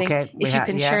already. The link, okay, if you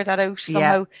can share that out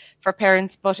somehow for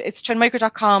parents. But it's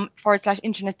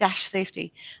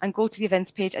trendmicro.com/internet-safety, and go to the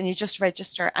events page and you just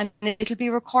register, and it'll be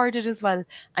recorded as well,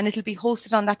 and it'll be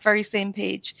hosted on that very same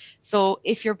page. So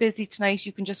if you're busy tonight,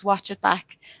 you can just watch it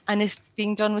back, and it's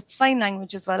being done with sign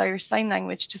language as well, Irish Sign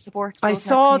Language, to support. I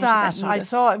saw that. I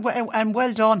saw it, and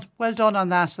well done on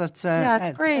that. That's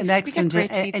it's great. An excellent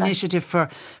initiative for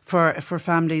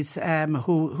families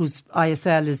whose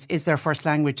ISL is their first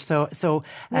language. So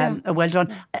well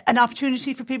done. An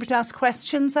opportunity for people to ask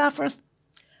questions after it.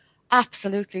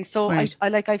 Absolutely. So right.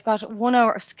 I've got 1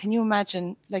 hour. Can you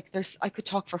imagine? I could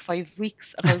talk for 5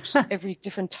 weeks about every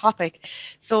different topic.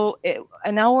 So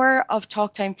an hour of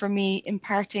talk time for me,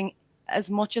 imparting as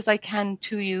much as I can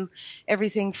to you,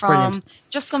 everything from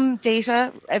just some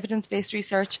data, evidence-based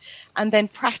research, and then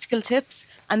practical tips.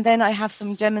 And then I have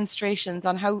some demonstrations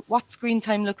on what screen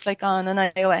time looks like on an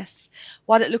iOS,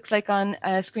 what it looks like on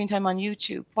screen time on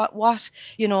YouTube, what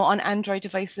on Android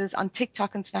devices, on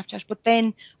TikTok and Snapchat. But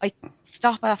then I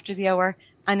stop after the hour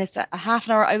and it's a half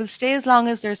an hour. I will stay as long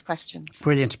as there's questions.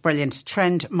 Brilliant.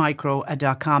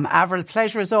 Trendmicro.com. Avril,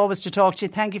 pleasure as always to talk to you.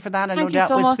 Thank you for that. And no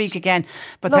doubt we'll speak again.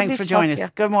 But Lovely thanks for to joining talk us.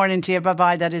 to you. Good morning to you.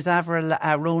 Bye-bye. That is Avril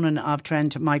Ronan of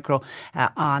Trend Micro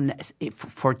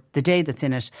for the day that's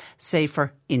in it,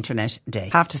 Safer Internet Day.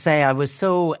 I have to say, I was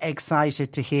so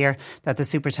excited to hear that the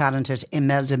super talented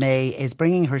Imelda May is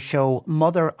bringing her show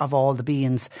Mother of All the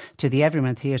Beans to the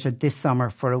Everyman Theatre this summer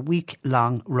for a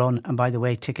week-long run. And by the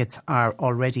way, tickets are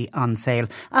already on sale.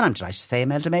 And I'm delighted to say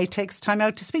Imelda May takes time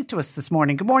out to speak to us this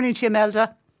morning. Good morning to you,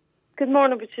 Imelda. Good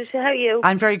morning, Patricia. How are you?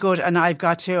 I'm very good, and I've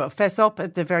got to fess up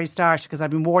at the very start because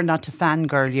I've been warned not to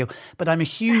fangirl you, but I'm a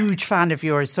huge fan of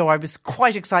yours, so I was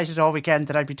quite excited all weekend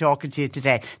that I'd be talking to you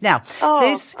today. Now,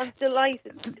 I'm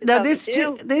delighted.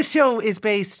 This show is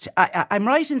based. I'm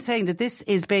right in saying that this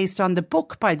is based on the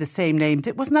book by the same name.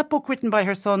 Wasn't that book written by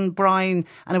her son Brian,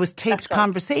 and it was taped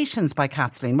conversations by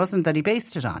Kathleen? Wasn't that he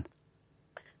based it on?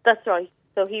 That's right.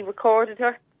 So he recorded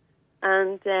her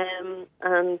and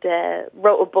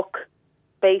wrote a book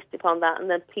based upon that, and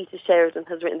then Peter Sheridan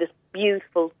has written this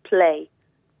beautiful play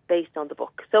based on the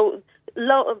book. So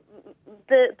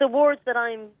the words that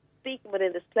I'm speaking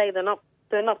within this play, they're not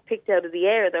picked out of the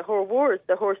air. They're her words.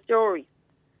 They're her stories.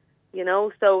 You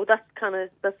know, so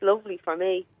that's lovely for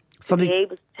me to be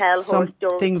able to tell her story.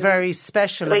 Something very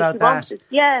special about that.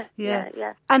 Yeah.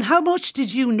 And how much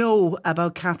did you know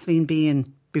about Kathleen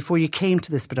Bean before you came to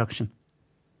this production?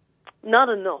 Not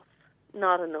enough.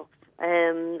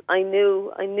 I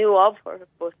knew of her,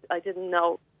 but I didn't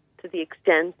know to the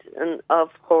extent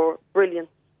of her brilliance.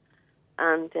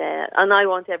 And I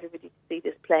want everybody to see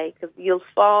this play because you'll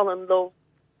fall in love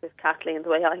with Kathleen the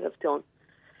way I have done.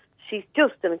 She's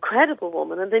just an incredible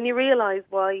woman, and then you realise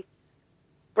why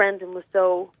Brendan was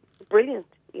so brilliant,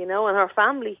 you know, and her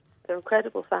family, their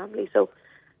incredible family. So,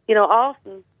 you know,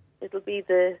 often it'll be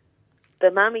the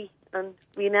mammy, and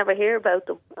we never hear about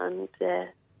them. And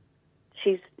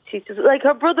she's just like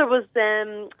her brother was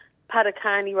Paddy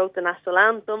Carney, wrote the national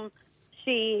anthem.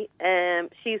 She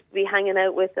used to be hanging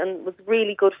out with and was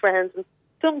really good friends. And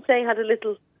some say had a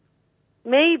little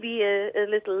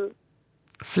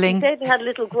fling. They certainly had a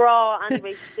little graw.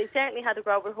 Anyway, they certainly had a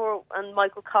graw with her and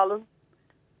Michael Collins.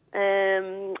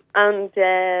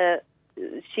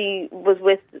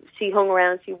 She hung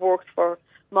around. She worked for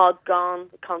Maud Gonne,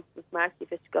 Constance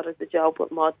Markievicz got her the job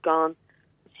with Maud Gonne.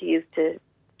 She used to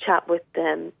chat with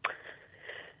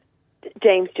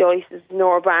James Joyce's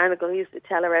Nora Barnacle. He used to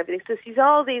tell her everything. So she's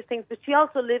all these things, but she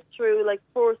also lived through like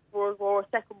First World War,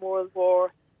 Second World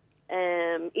War,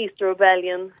 Easter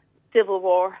Rebellion, Civil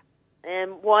War,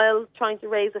 while trying to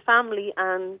raise a family,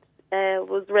 and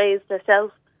was raised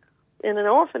herself in an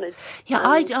orphanage. Yeah,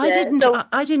 and,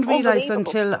 I didn't realise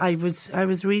until I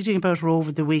was reading about her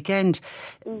over the weekend.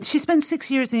 She spent 6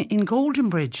 years in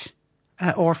Goldenbridge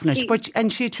orphanage,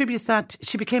 and she attributes that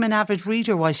she became an avid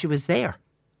reader while she was there.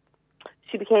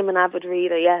 She became an avid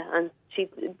reader, yeah, and she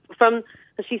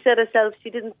said herself,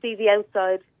 she didn't see the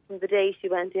outside from the day she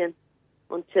went in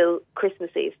until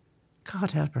Christmas Eve. God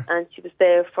help her. And she was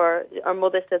there her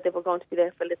mother said they were going to be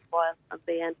there for a little while, and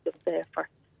they ended up there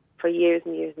for years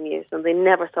and years and years, and they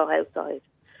never saw outside.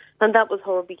 And that was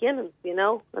her beginnings, you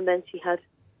know. And then she had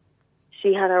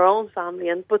her own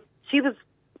family, but she was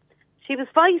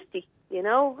feisty, you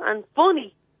know, and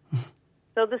funny.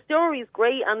 So the story is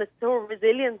great, and it's her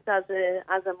resilience as a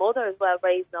mother as well,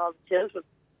 raising all the children.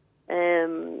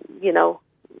 You know,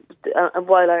 and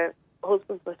while our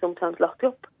husbands were sometimes locked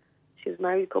up, she was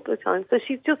married a couple of times. So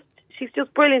she's just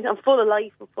brilliant and full of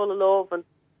life and full of love, and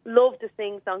love to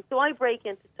sing songs. So I break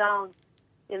into song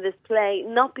in this play,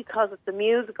 not because it's a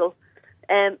musical,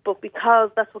 but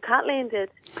because that's what Kathleen did.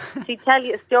 She'd tell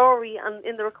you a story, and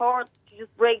in the record, she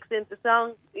just breaks into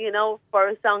song, you know, for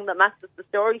a song that matches the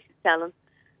story she's telling.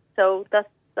 So that's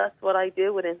what I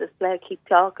do within this play. I keep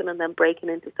talking and then breaking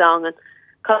into song. And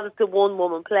because it's a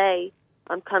one-woman play,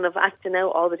 I'm kind of acting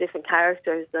out all the different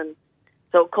characters, and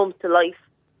so it comes to life.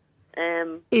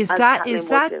 Is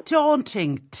that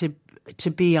daunting to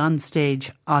be on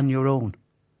stage on your own?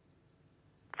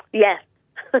 Yes.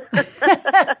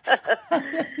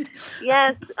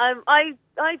 Yes. I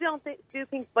don't do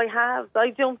things by halves.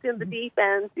 I jumped in the deep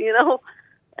end, you know.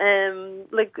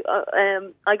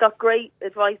 I got great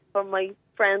advice from my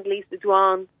friend Lisa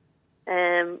Dwan,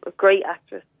 a great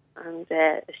actress, and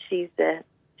she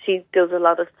does a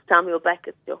lot of Samuel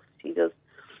Beckett stuff. She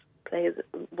plays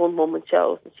one-woman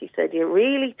shows, and she said, you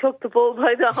really took the bull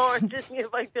by the horn, didn't you,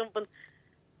 by jumping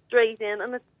straight in.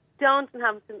 And it's daunting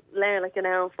having to learn like an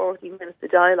hour and 40 minutes of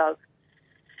dialogue.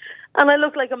 And I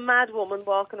look like a mad woman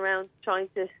walking around trying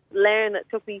to learn. It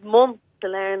took me months to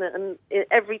learn it. And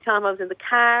every time I was in the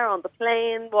car, on the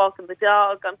plane, walking the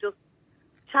dog, I'm just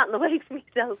chatting away to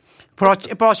myself.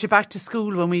 It brought you back to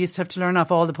school when we used to have to learn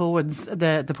off all the poems,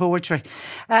 the poetry.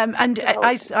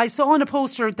 I saw on a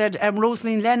poster that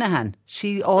Rosaline Lenihan,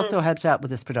 she also helped out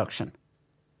with this production.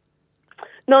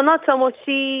 No, not so much.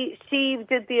 She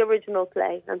did the original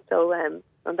play, and so and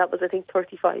that was, I think,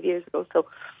 35 years ago. So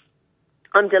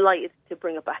I'm delighted to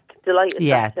bring it back. Delighted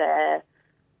that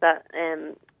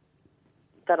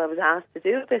I was asked to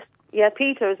do this. Yeah,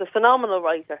 Peter is a phenomenal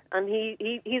writer, and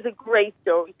he's a great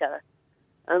storyteller,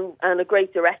 and a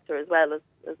great director as well. As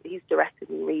he's directed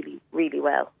me really, really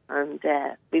well, and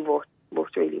we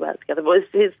worked really well together. But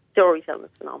his storytelling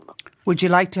is phenomenal. Would you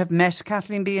like to have met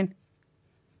Kathleen Behan?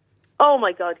 Oh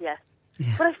my God, yes.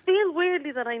 Yeah. But I feel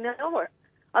weirdly that I know her.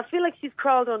 I feel like she's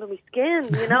crawled under my skin.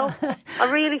 You know,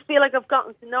 I really feel like I've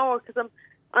gotten to know her because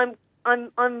I'm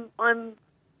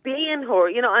being her.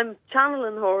 You know, I'm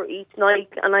channeling her each night,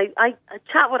 and I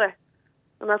chat with her,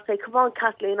 and I'll say, "Come on,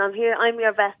 Kathleen, I'm here. I'm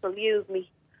your vessel. Use me.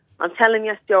 I'm telling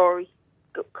your story.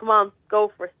 Come on,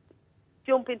 go for it.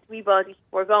 Jump into me body.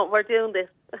 We're doing this."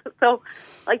 So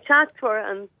I chat to her,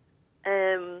 and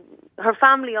her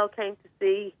family all came to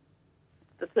see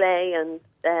the play, and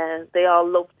they all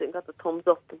loved it and got the thumbs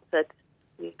up and said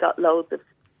we got loads of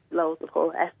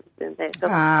her essence in there. So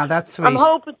that's sweet. I'm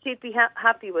hoping she'd be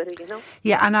happy with it, you know.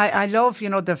 Yeah, and I love, you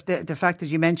know, the fact that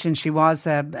you mentioned she was,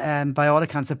 by all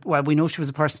accounts, well, we know she was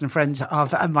a personal friend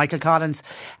of Michael Collins.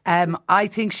 I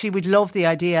think she would love the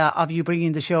idea of you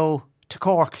bringing the show to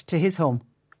Cork, to his home.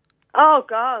 Oh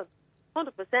God,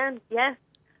 100%, yes.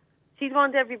 She'd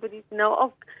want everybody to know.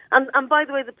 Oh, and by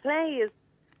the way, the play is.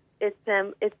 It's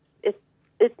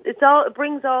all, it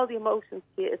brings all the emotions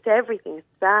to you. It's everything. It's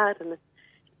sad and it's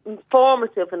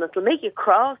informative, and it'll make you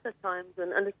cross at times,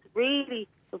 and it's really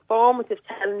informative,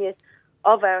 telling you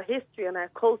of our history and our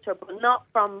culture, but not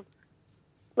from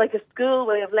like a school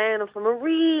way of learning, from a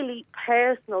really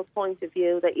personal point of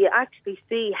view, that you actually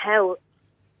see how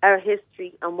our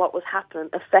history and what was happening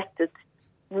affected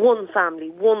one family,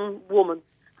 one woman,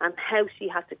 and how she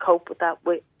had to cope with that,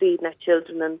 with feeding her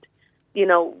children. And you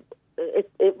know,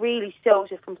 it really shows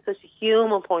you from such a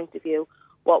human point of view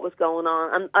what was going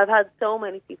on. And I've had so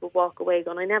many people walk away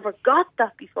going, I never got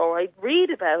that before. I'd read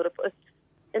about it, but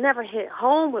it never hit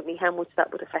home with me how much that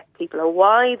would affect people or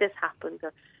why this happened.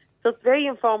 So it's very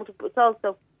informative, but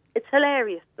it's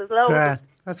hilarious. There's loads.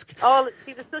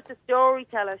 She was such a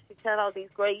storyteller. She'd tell all these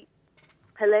great,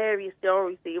 hilarious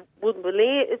stories that you wouldn't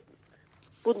believe.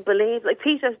 Like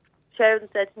Peter Sheridan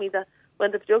said to me that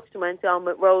when the production went on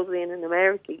with Rosaline in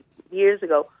America years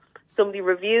ago, somebody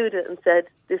reviewed it and said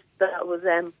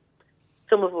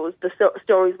some of it was the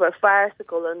stories were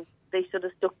farcical and they should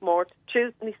have stuck more to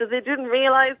truth. And he said they didn't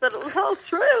realise that it was all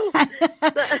true.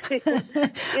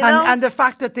 You know? And the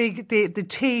fact that the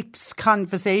tapes,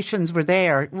 conversations were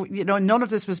there, you know, none of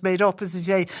this was made up. As you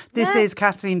say, this is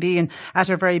Kathleen Behan at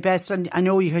her very best. And I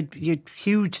know you had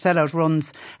huge sellout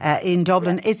runs in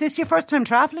Dublin. Is this your first time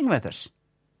travelling with it?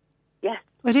 Yes.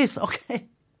 It is, okay.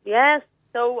 Yes,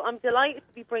 so I'm delighted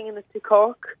to be bringing it to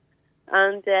Cork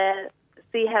and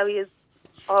see how he is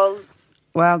all.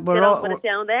 Well, we're all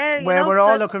down there. We're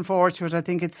all looking forward to it. I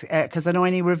think it's because I know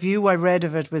any review I read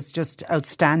of it was just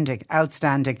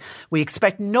outstanding. We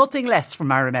expect nothing less from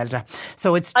Aramelda.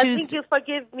 So it's Tuesday. I think you'll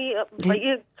forgive me.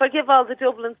 You forgive all the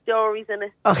Dublin stories in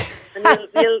it. Okay.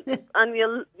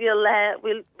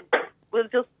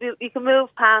 You can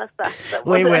move past that.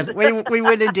 We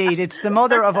will indeed. It's the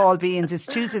mother of all beings. It's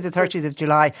Tuesday the 30th of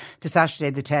July to Saturday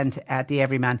the 10th at the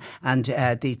Everyman, and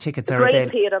the tickets are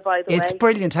available. Great theatre, by the way. It's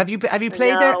brilliant. Have you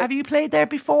played there? Have you played there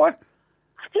before?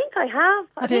 I think I have.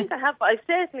 But I've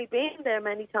certainly been there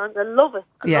many times. I love it.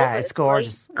 It's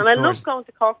gorgeous. And I love going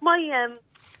to Cork.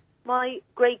 My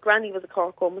great granny was a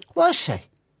Cork woman. Was she?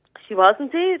 She was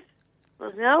indeed.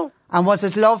 I know. And was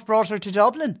it love brought her to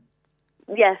Dublin?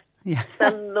 Yes. Yeah.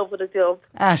 Fell in love with a dove.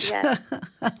 Yeah.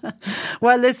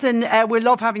 Well, listen, we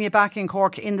love having you back in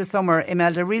Cork in the summer,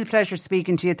 Imelda. Real pleasure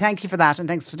speaking to you. Thank you for that, and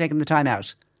thanks for taking the time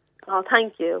out. Oh,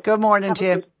 thank you. Good morning to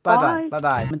you. Bye.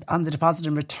 Bye. On the deposit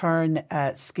and return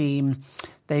scheme,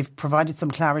 they've provided some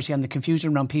clarity on the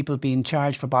confusion around people being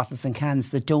charged for bottles and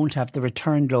cans that don't have the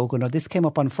return logo. Now, this came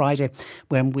up on Friday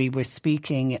when we were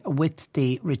speaking with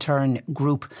the return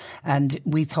group, and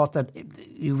we thought that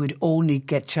you would only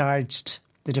get charged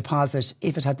the deposit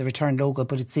if it had the return logo,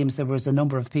 but it seems there was a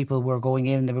number of people who were going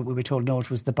in. We were told no, it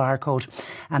was the barcode.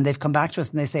 And they've come back to us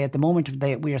and they say at the moment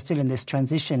we are still in this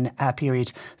transition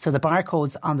period. So the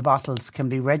barcodes on the bottles can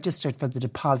be registered for the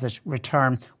deposit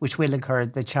return, which will incur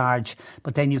the charge,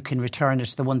 but then you can return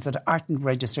it. The ones that aren't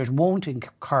registered won't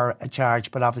incur a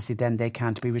charge, but obviously then they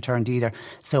can't be returned either.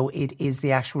 So it is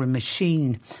the actual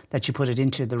machine that you put it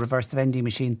into, the reverse vending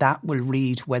machine, that will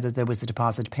read whether there was a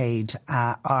deposit paid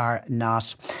or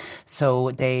not.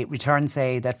 So they return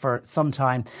say that for some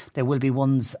time there will be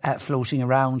ones floating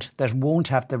around that won't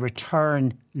have the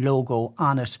return logo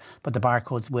on it, but the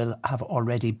barcodes will have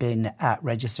already been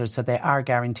registered. So they are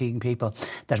guaranteeing people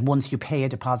that once you pay a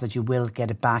deposit you will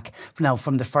get it back. Now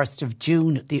from the 1st of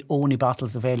June the only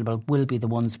bottles available will be the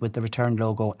ones with the return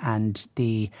logo and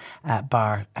the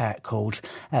bar code.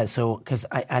 So because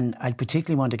I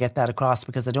particularly want to get that across,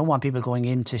 because I don't want people going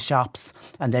into shops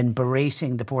and then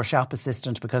berating the poor shop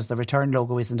assistant because the return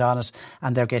logo isn't on it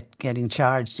and they're getting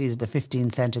charged either the 15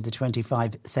 cent or the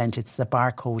 25 cent. It's the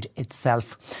barcode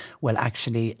itself will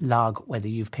actually log whether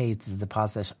you've paid the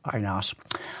deposit or not.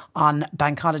 On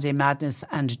Bank Holiday Madness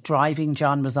and driving,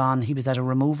 John was on. He was at a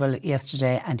removal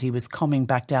yesterday and he was coming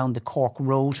back down the Cork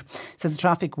Road. So the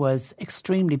traffic was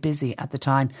extremely busy at the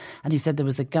time, and he said there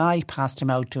was a guy passed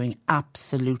him out doing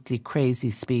absolutely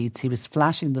crazy speeds. He was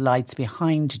flashing the lights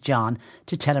behind John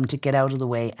to tell him to get out of the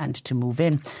way and to move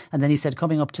in. And then he said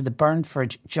coming up to the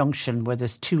Burnford junction where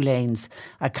there's 2 lanes,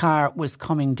 a car was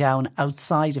coming down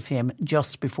outside of him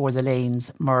just before the lanes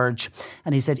merge.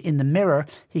 And he said in the mirror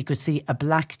he could see a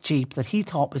black Jeep that he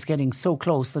thought was getting so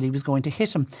close that he was going to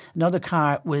hit him. Another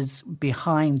car was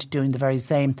behind doing the very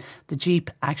same. The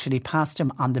Jeep actually passed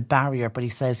him on the barrier, but he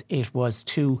says it was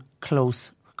too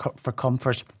close for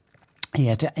comfort. He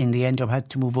had to, in the end, had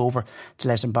to move over to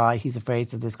let him by. He's afraid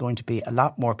that there's going to be a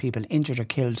lot more people injured or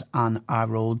killed on our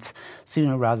roads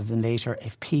sooner rather than later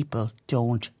if people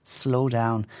don't slow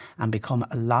down and become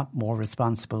a lot more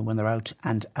responsible when they're out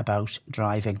and about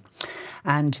driving.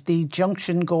 And the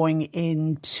junction going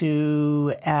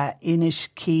into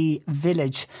Inishkea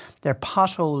Village, there are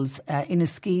potholes,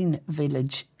 Inniskeen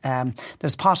Village.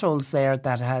 There's potholes there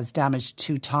that has damaged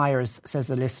 2 tyres, says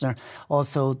the listener.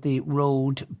 Also the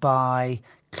road by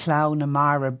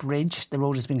Clownamara Bridge. The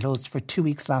road has been closed for 2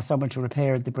 weeks last summer to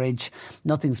repair the bridge.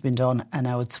 Nothing's been done and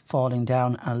now it's falling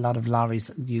down. A lot of lorries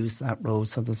use that road.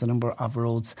 So there's a number of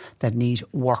roads that need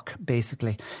work,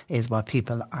 basically, is what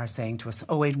people are saying to us.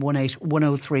 0818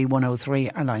 103 103.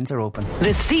 Our lines are open. The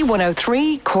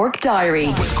C103 Cork Diary.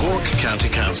 With Cork County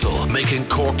Council, making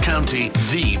Cork County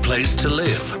the place to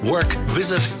live, work,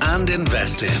 visit and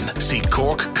invest in. See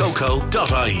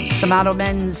corkcoco.ie. The Mallow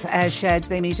Men's Shed,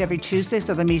 they meet every Tuesday,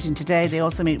 so they're meeting today. They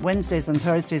also meet Wednesdays and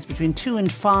Thursdays between 2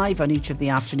 and 5 on each of the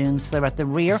afternoons. They're at the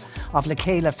rear of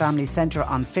Lacala Family Centre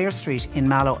on Fair Street in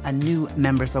Mallow, and new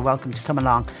members are welcome to come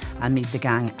along and meet the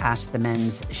gang at the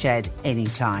Men's Shed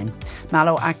anytime.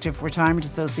 Mallow Active Retirement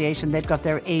Association, they've got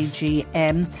their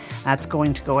AGM. That's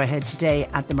going to go ahead today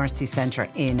at the Mercy Centre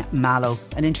in Mallow.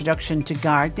 An introduction to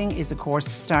gardening is a course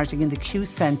starting in the Q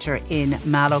Centre in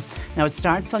Mallow. Now it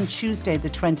starts on Tuesday the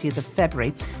 20th of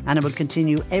February and it will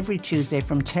continue every Tuesday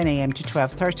from 10 a.m. to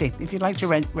 12:30. If you'd like to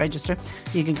register,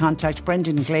 you can contact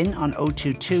Brendan Glynn on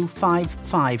 022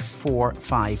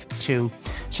 55452.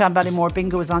 Shanballymore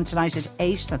Bingo is on tonight at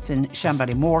 8. That's in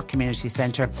Shanballymore Community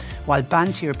Centre, while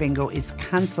Bantier Bingo is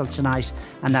cancelled tonight,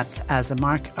 and that's as a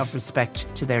mark of respect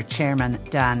to their chairman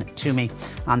Dan Toomey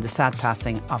on the sad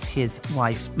passing of his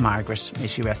wife Margaret. May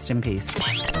she rest in peace.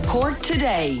 Cork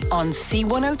Today on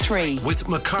C103. With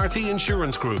McCarthy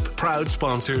Insurance Group, proud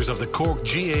sponsors of the Cork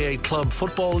GAA Club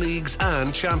Football Leagues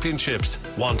and Championships.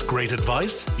 Want great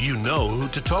advice? You know who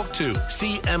to talk to.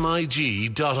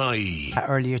 CMIG.ie.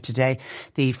 Earlier today,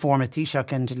 the former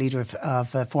Taoiseach and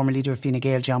former leader of Fine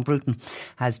Gael, John Bruton,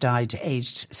 has died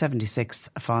aged 76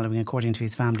 following, according to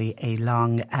his family, a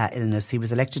long illness. He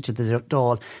was elected to the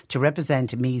Dáil to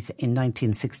represent Meath in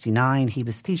 1969. He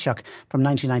was Taoiseach from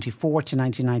 1994 to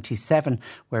 1997,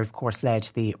 where of course led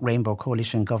the Rainbow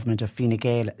Coalition government of Fine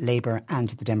Gael, Labour and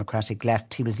the Democratic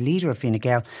Left. He was leader of Fine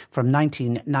Gael from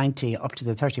 1990 up to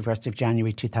the 31st of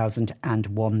January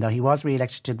 2001. Now, he was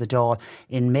re-elected to the Dáil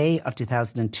in May of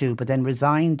 2002, but then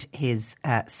resigned his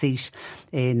seat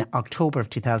in October of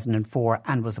 2004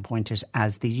 and was appointed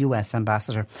as the US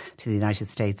ambassador to the United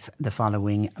States the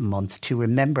following month. To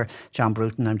remember John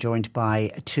Bruton, I'm joined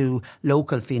by 2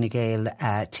 local Fine Gael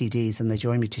TDs, and they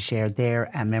join me to share their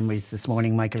memories this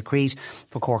morning. Michael Creed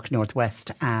for Cork North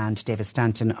West and David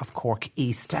Stanton of Cork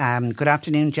East. Good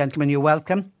afternoon, gentlemen. You're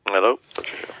welcome. Hello.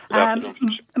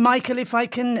 Michael, if I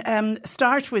can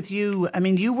start with you. I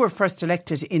mean, you were first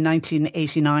elected in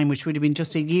 1989, which would have been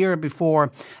just a year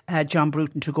before John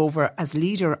Bruton took over as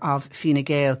leader of Fine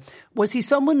Gael. Was he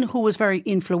someone who was very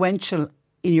influential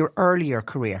in your earlier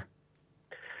career?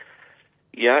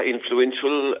 Yeah,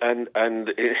 influential and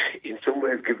in some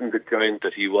ways, given the giant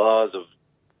that he was of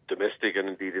domestic and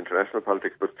indeed international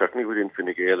politics, but certainly within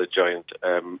Fine Gael, a giant,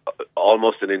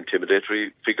 almost an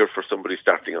intimidatory figure for somebody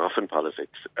starting off in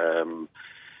politics.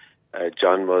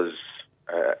 John was,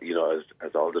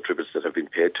 as all the tributes that have been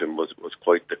paid to him, was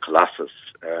quite the colossus.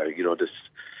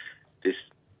 This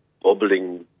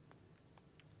bubbling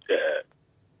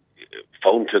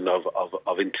fountain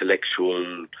of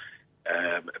intellectual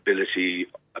ability,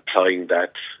 applying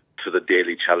that to the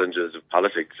daily challenges of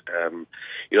politics.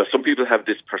 Some people have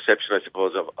this perception, I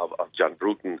suppose, of John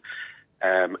Bruton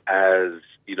as,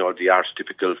 the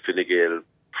archetypical Fine Gael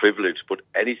privilege, but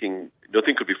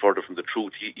nothing could be further from the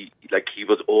truth. He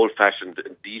was old-fashioned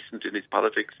and decent in his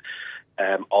politics,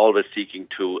 always seeking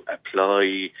to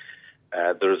apply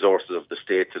the resources of the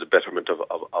state to the betterment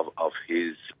of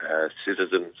his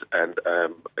citizens, and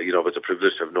it was a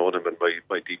privilege to have known him, and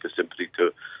my deepest sympathy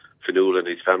to Fionnuala and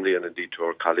his family, and indeed to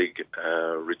our colleague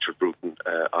Richard Bruton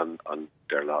on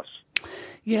their loss.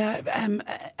 Yeah, and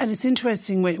it's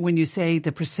interesting when you say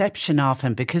the perception of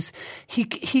him, because he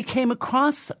came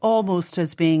across almost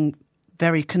as being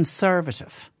very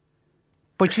conservative,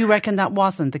 but you reckon that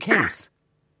wasn't the case?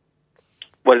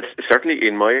 Well, certainly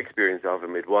in my experience of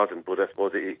him, it wasn't. But I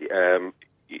suppose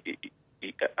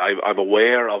I'm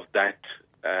aware of that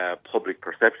public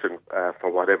perception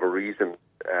for whatever reason.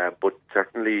 But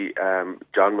certainly,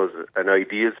 John was an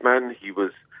ideas man. He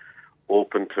was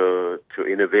open to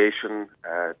innovation,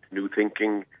 to new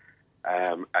thinking,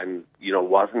 and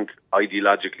wasn't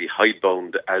ideologically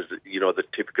hidebound as the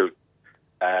typical,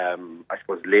 I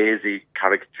suppose, lazy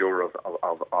caricature of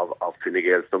Fine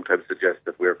Gael sometimes suggests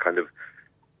that we're kind of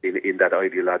in that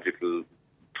ideological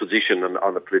position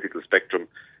on the political spectrum.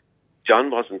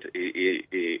 John wasn't,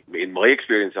 in my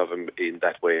experience of him, in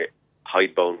that way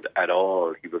hidebound at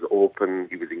all. He was open,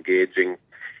 he was engaging.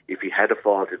 If he had a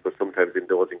fault, it was sometimes in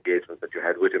those engagements that you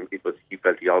had with him. He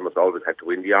felt he almost always had to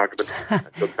win the argument. And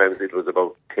sometimes it was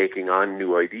about taking on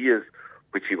new ideas,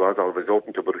 which he was always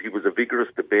open to. But he was a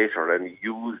vigorous debater and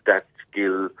used that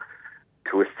skill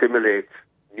to assimilate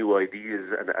new ideas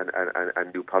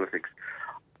and new politics.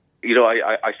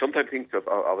 I sometimes think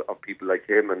of people like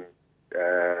him and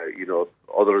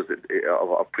others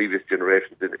of previous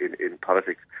generations in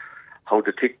politics, how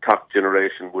the TikTok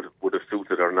generation would have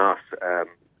suited or not.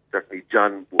 Certainly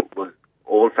John was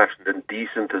old-fashioned and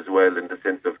decent as well, in the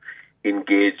sense of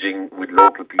engaging with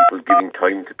local people, giving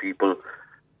time to people.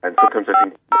 And sometimes I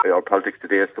think our politics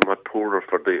today is somewhat poorer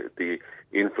for the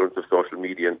influence of social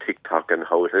media and TikTok, and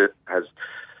how it has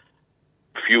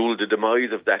fueled the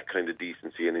demise of that kind of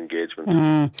decency and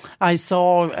engagement. I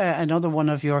saw another one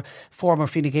of your former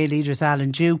Fine Gael leaders,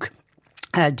 Alan Duke,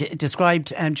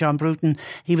 described John Bruton.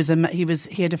 He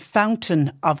had a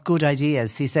fountain of good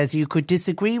ideas. He says you could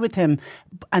disagree with him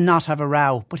and not have a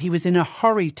row, but he was in a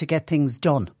hurry to get things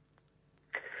done.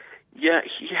 Yeah,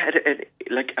 he had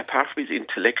apart from his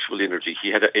intellectual energy,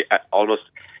 he had almost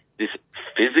this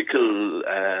physical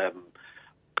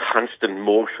constant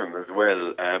motion as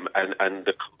well, and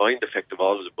the combined effect of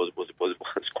all of it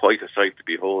was quite a sight to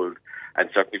behold. And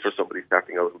certainly for somebody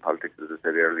starting out in politics, as I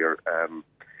said earlier,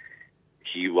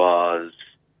 he was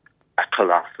a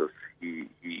colossus. He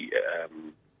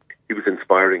was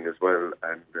inspiring as well,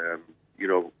 and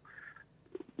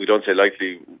we don't say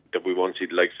lightly that we won't see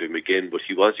the likes of him again, but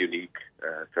he was unique,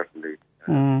 certainly.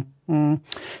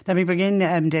 Let me bring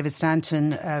in David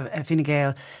Stanton, Fine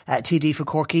Gael TD for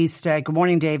Cork East. Good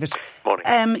morning, David.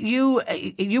 Morning.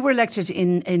 You were elected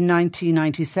in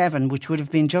 1997, which would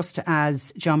have been just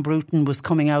as John Bruton was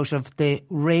coming out of the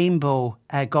Rainbow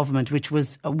government, which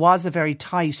was a very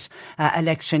tight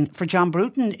election. For John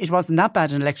Bruton, it wasn't that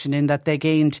bad an election in that they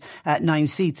gained 9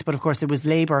 seats, but of course it was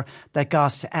Labour that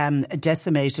got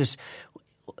decimated.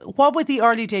 What were the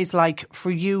early days like for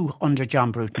you under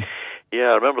John Bruton?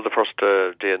 Yeah, I remember the first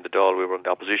day in the Dáil, we were on the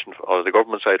opposition, or the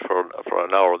government side for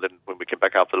an hour. Then when we came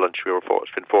back after lunch,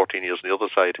 it's been 14 years on the other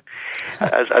side.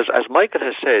 As Michael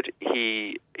has said,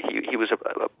 he was a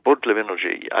bundle of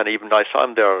energy, and even I saw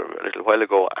him there a little while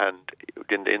ago, and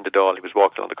in the Dáil, he was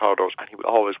walking on the corridors, and he would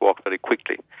always walk very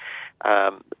quickly.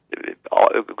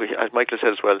 As Michael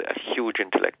said as well, a huge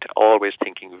intellect, always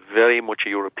thinking very much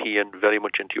European, very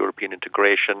much into European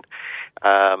integration,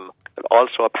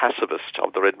 also a pacifist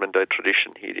of the Redmondite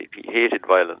tradition. He hated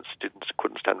violence,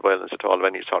 couldn't stand violence at all of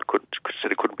any sort,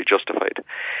 said it couldn't be justified.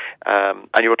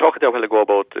 And you were talking there a while ago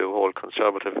about the whole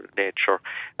conservative nature,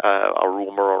 or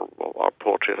rumour or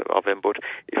portrait of him, but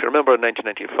if you remember in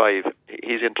 1995,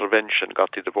 his intervention got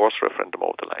the divorce referendum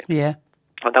over the line. Yeah.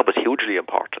 And that was hugely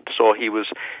important. So he was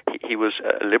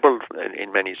a liberal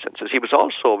in many senses. He was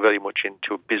also very much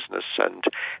into business and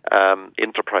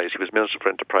enterprise. He was Minister for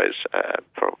Enterprise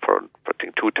for I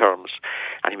think 2 terms,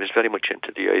 and he was very much into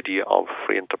the idea of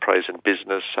free enterprise and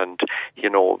business, and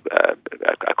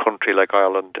a country like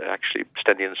Ireland actually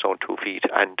standing on its own 2 feet.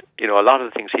 And a lot of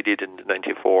the things he did in the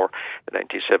 94, the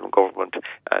 97 government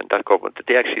and that government,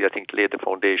 they actually I think laid the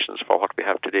foundations for what we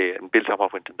have today and built on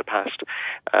what went in the past.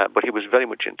 But he was very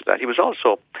much into that. He was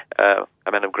also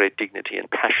a man of great dignity and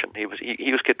passion. He was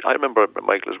I remember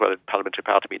Michael as well at parliamentary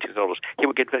party meetings and all those. He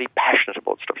would get very passionate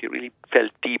about stuff. He really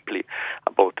felt deeply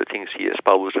about the things he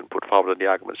espoused and put forward and the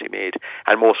arguments he made.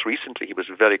 And most recently, he was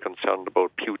very concerned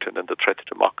about Putin and the threat to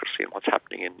democracy and what's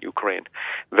happening in Ukraine.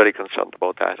 Very concerned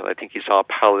about that. And I think he saw a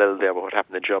parallel there with what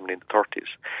happened in Germany in the 30s.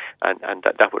 And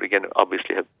that would again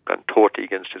obviously have gone totally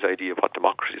against his idea of what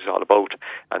democracy is all about.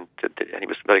 And he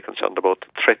was very concerned about the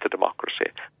threat to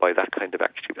democracy by that kind of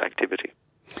activity.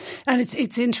 And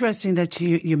it's interesting that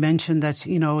you mentioned that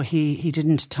he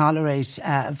didn't tolerate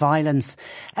violence.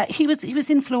 He was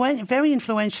very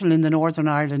influential in the Northern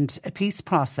Ireland peace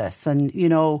process, and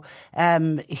he's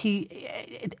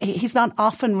not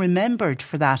often remembered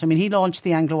for that. I mean, he launched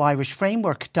the Anglo-Irish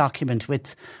Framework document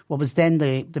with what was then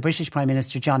the British Prime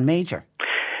Minister John Major.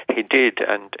 He did,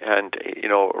 and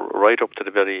right up to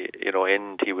the very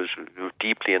end, he was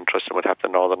deeply interested in what happened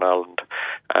in Northern Ireland,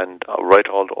 and right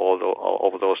all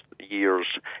over those years,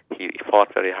 he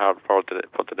fought very hard for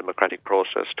the democratic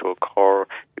process to occur.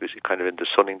 He was kind of in the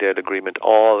Sunningdale Agreement,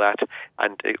 all that,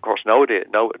 and of course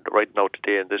right now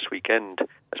today and this weekend,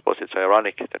 I suppose it's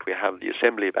ironic that we have the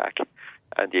Assembly back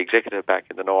and the executive back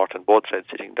in the north, and both sides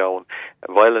sitting down.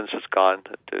 Violence is gone.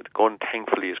 The gun,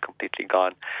 thankfully, is completely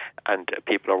gone, and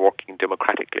people are working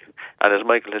democratically. And as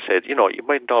Michael has said, you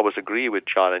mightn't always agree with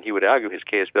John, and he would argue his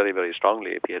case very, very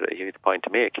strongly if he had a point to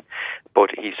make.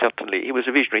 But he was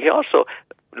a visionary. He also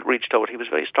reached out. He was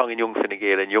very strong in young Fine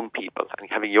Gael and young people, and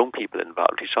having young people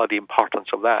involved. He saw the importance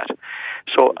of that.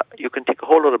 So you can tick a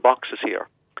whole lot of boxes here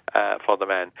for the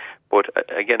man. But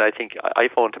again, I think I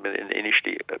found him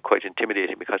initially quite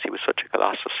intimidating because he was such a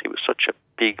colossus. He was such a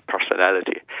big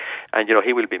personality. And,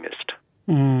 he will be missed.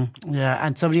 Yeah,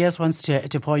 and somebody else wants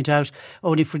to point out,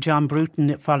 only for John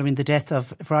Bruton, following the death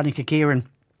of Veronica Guerin,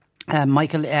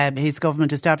 Michael, his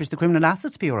government established the Criminal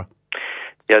Assets Bureau.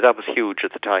 Yeah, that was huge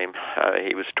at the time.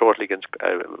 He was totally against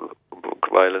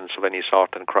violence of any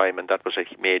sort and crime, and that was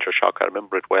a major shock. I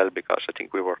remember it well because I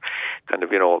think we were kind of,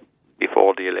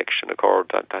 before the election occurred,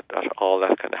 that all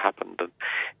that kind of happened, and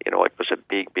it was a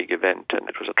big event, and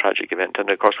it was a tragic event. And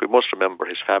of course, we must remember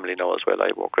his family now as well.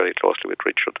 I work very closely with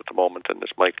Richard at the moment, and as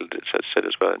Michael said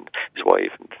as well, and his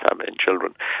wife and family and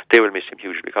children, they will miss him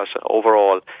hugely because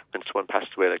overall, when someone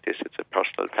passed away like this, it's a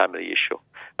personal family issue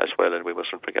as well, and we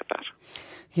mustn't forget that.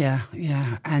 Yeah,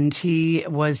 and he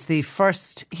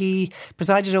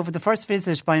presided over the first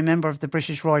visit by a member of the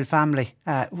British royal family,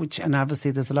 and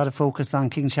obviously there's a lot of focus on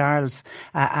King Charles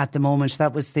at the moment.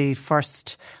 That was the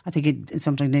first, I think,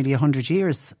 something nearly 100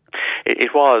 years.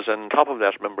 It was, and on top of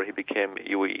that, remember, he became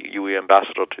UE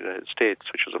ambassador to the United States,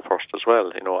 which was a first as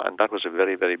well, and that was a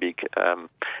very, very big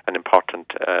and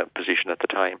important position at the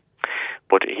time.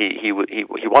 But he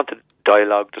wanted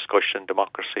dialogue, discussion,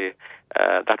 democracy.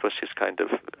 That was his kind of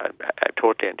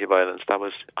totally anti-violence. That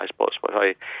was, I suppose, what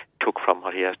I took from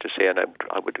what he has to say, and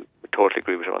I would totally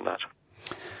agree with him on that.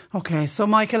 Okay, so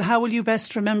Michael, how will you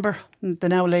best remember the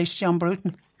now late John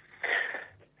Bruton?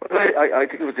 Well, I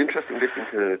think it was interesting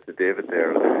listening to David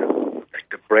there, like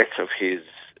the breadth of his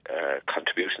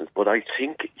contributions. But I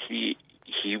think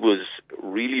he was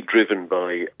really driven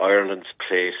by Ireland's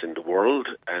place in the world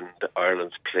and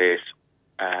Ireland's place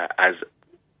as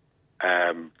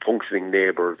functioning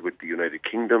neighbours with the United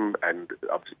Kingdom, and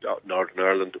obviously Northern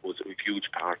Ireland was a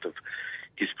huge part of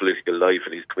his political life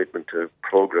and his commitment to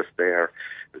progress there.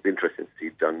 It was interesting to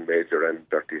see John Major and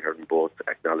Bertie Ahern both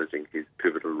acknowledging his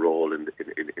pivotal role in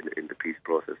the peace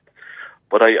process.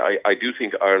 But I do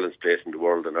think Ireland's place in the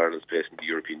world and Ireland's place in the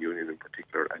European Union in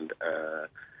particular, and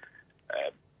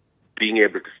being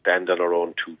able to stand on our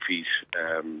own 2 feet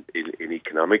in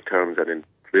economic terms and in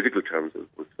political terms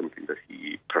was something that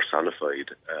he personified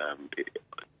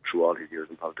through all his years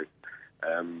in politics.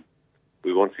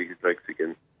 We won't see his likes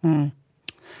again.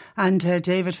 And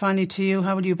David, finally to you,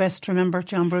 how will you best remember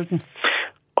John Bruton?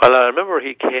 Well, I remember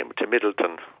he came to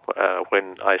Middleton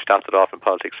when I started off in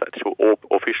politics to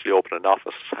officially open an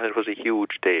office, and it was a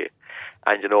huge day.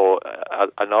 And, an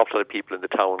awful lot of people in the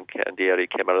town and the area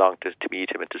came along to meet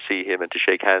him and to see him and to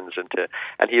shake hands, and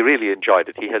he really enjoyed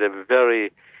it. He had a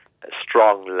very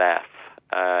strong laugh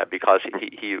because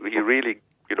he really,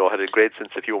 had a great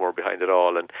sense of humour behind it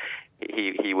all, and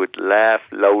he would laugh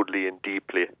loudly and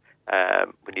deeply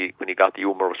when he got the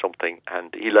humour of something,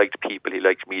 and he liked people, he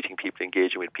liked meeting people,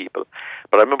 engaging with people.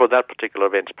 But I remember that particular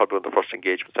event, probably one of the first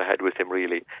engagements I had with him,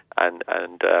 really, and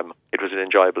it was an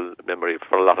enjoyable memory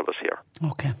for a lot of us here.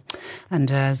 Okay. And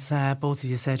as both of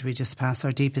you said, we just pass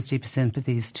our deepest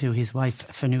sympathies to his wife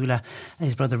Fionnuala,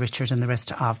 his brother Richard and the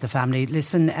rest of the family.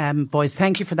 Listen, boys,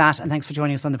 thank you for that, and thanks for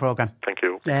joining us on the programme. Thank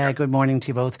you. Good morning to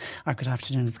you both, or good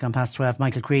afternoon. It's gone past 12.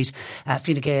 Michael Creed,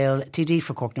 Fine Gael TD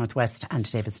for Cork North West, and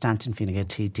David Stanton, Fine Gael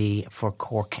TD for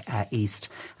Cork East,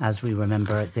 as we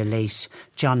remember the late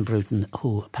John Bruton,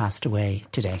 who passed away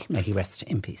today. May he rest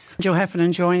in peace. Joe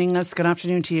Heffernan joining us. Good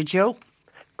afternoon to you, Joe.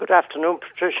 Good afternoon,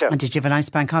 Patricia. And did you have a nice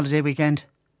bank holiday weekend?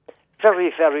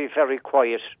 Very, very, very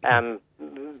quiet.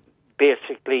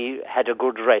 Basically had a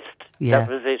good rest. Yeah. That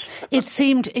was it. It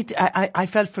seemed, I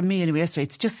felt for me anyway yesterday,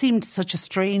 it just seemed such a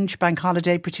strange bank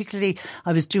holiday. Particularly,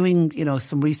 I was doing,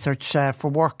 some research for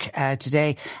work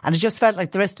today, and it just felt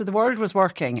like the rest of the world was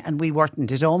working and we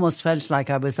weren't. It almost felt like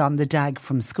I was on the dag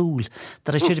from school,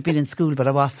 that I should have been in school, but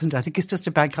I wasn't. I think it's just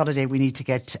a bank holiday we need to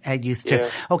get used to. Yeah.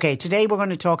 Okay, today we're going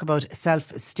to talk about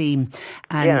self-esteem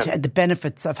and the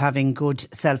benefits of having good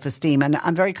self-esteem. And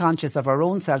I'm very conscious of our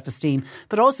own self-esteem,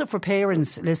 but also for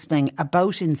parents listening,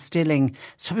 about instilling,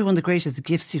 it's probably one of the greatest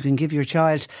gifts you can give your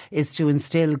child, is to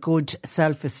instill good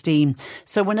self-esteem.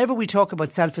 So whenever we talk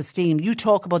about self-esteem, you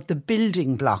talk about the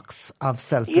building blocks of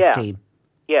self-esteem.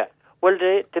 Yeah. Well,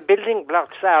 the building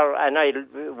blocks are, and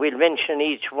we'll mention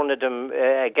each one of them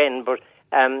again, but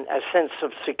a sense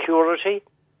of security,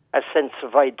 a sense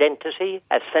of identity,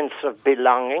 a sense of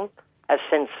belonging, a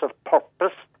sense of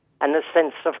purpose, and a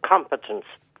sense of competence.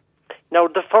 Now,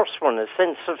 the first one, a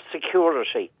sense of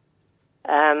security.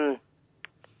 I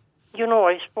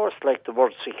suppose like the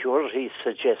word security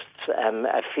suggests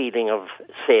a feeling of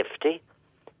safety.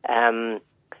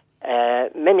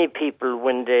 Many people,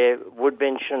 when they would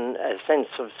mention a sense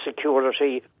of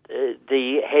security,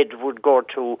 the head would go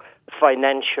to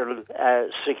financial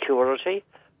security.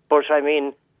 But I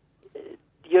mean,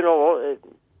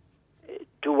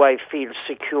 do I feel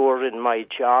secure in my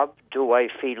job? Do I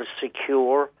feel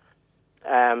secure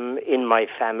in my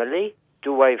family?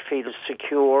 Do I feel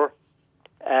secure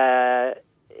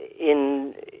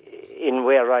in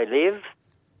where I live?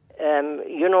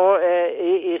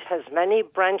 It has many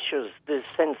branches, this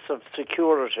sense of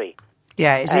security.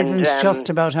 Yeah, it isn't just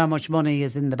about how much money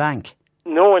is in the bank.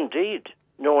 No, indeed.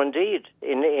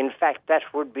 In fact, that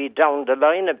would be down the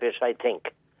line a bit, I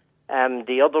think.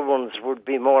 The other ones would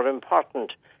be more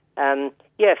important.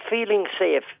 Feeling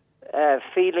safe,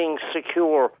 feeling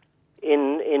secure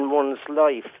in one's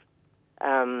life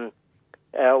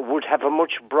would have a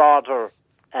much broader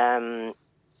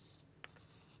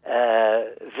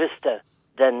vista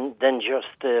than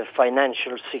just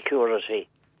financial security.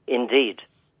 Indeed,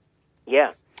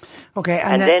 yeah. Okay,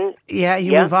 and then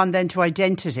move on then to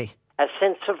identity. A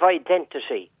sense of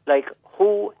identity, like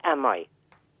who am I?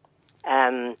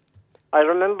 I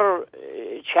remember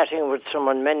chatting with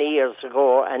someone many years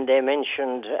ago, and they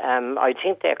mentioned, I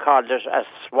think they called it a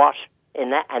SWOT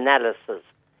analysis.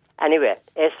 Anyway,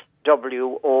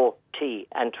 SWOT,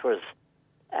 and it was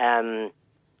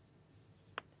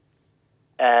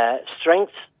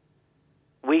strengths,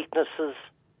 weaknesses,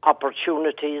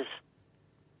 opportunities,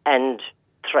 and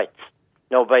threats.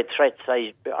 Now, by threats,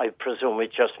 I presume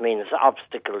it just means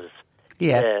obstacles.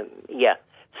 Yeah.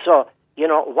 So,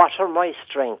 what are my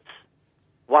strengths?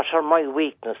 What are my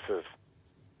weaknesses?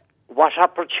 What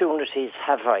opportunities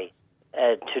have I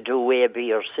to do A,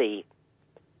 B, or C?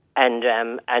 And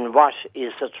what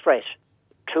is a threat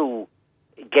to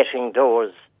getting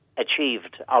those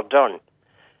achieved or done?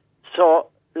 So,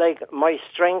 like, my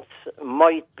strengths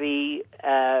might be,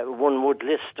 one would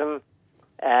list them,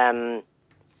 I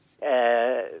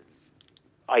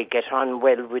get on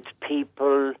well with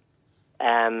people,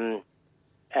 I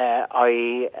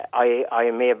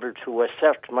am able to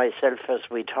assert myself, as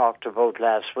we talked about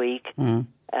last week. I'm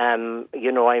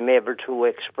able to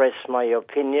express my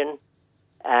opinion.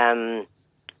 I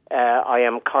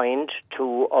am kind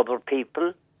to other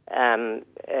people.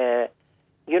 That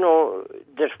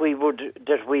we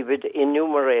would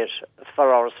enumerate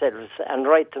for ourselves and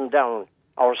write them down,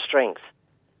 our strengths.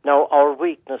 Now, our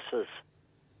weaknesses.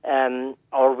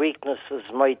 our weaknesses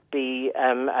might be,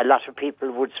 a lot of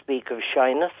people would speak of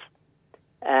shyness.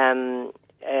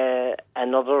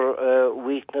 Another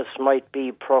weakness might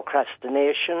be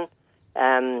procrastination,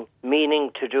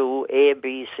 meaning to do A,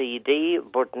 B, C, D,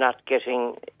 but not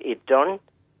getting it done.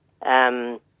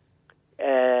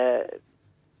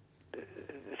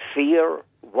 Fear,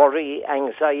 worry,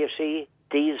 anxiety,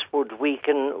 these would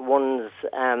weaken one's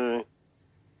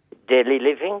daily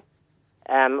living.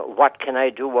 What can I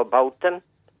do about them?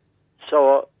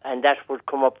 So, and that would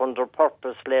come up under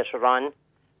purpose later on.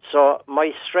 So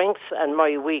my strengths and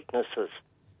my weaknesses,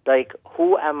 like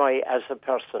who am I as a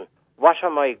person? What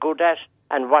am I good at?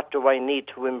 And what do I need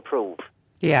to improve?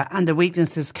 Yeah, and the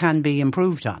weaknesses can be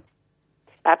improved on.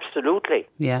 Absolutely,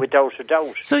 yeah, without a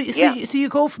doubt. So you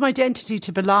go from identity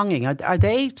to belonging. Are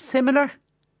they similar?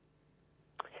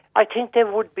 I think they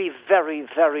would be very,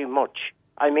 very much.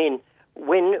 I mean,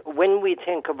 when we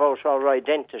think about our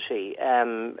identity,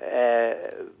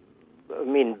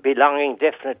 belonging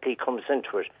definitely comes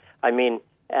into it. I mean,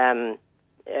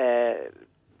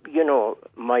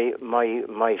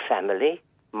 my family,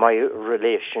 my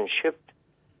relationship,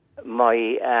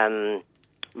 my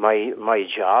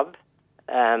job,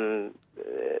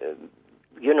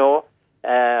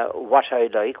 what I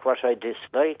like, what I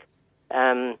dislike.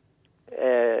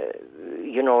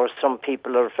 Some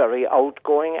people are very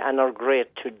outgoing and are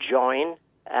great to join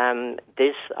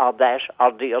this or that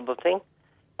or the other thing.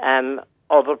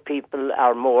 Other people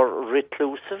are more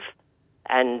reclusive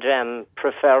and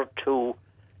prefer to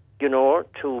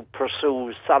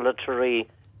pursue solitary,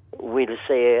 we'll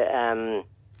say,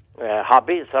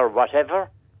 hobbies or whatever.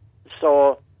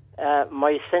 So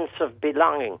my sense of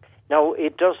belonging. Now,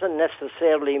 it doesn't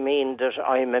necessarily mean that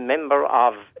I'm a member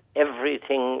of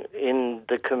everything in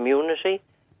the community.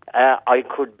 I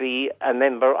could be a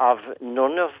member of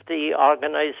none of the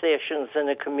organisations in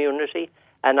a community,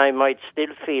 and I might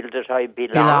still feel that I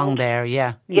belong there.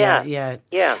 Yeah.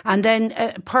 And then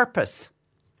purpose.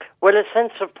 Well, a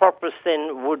sense of purpose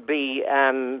then would be: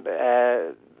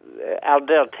 are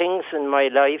there things in my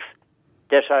life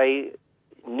that I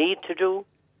need to do,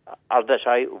 or that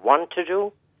I want to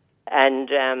do, and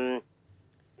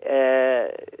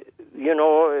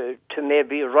to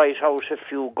maybe write out a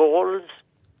few goals.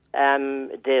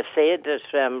 They say that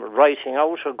writing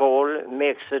out a goal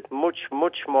makes it much,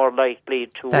 much more likely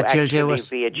to that actually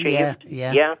be achieved.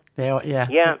 Yeah.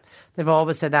 They've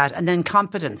always said that. And then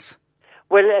competence.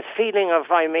 Well, a feeling of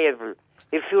I'm able.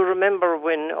 If you remember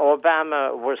when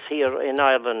Obama was here in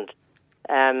Ireland,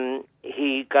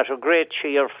 he got a great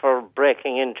cheer for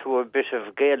breaking into a bit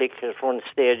of Gaelic at one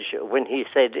stage when he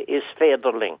said, "Is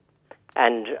féidirling."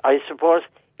 And I suppose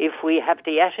if we have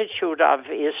the attitude of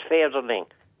 "is féidirling,"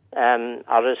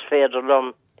 or "is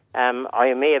féidirlum," I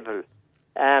am able.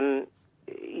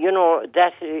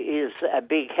 That is a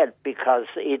big help because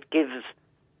it gives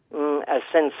a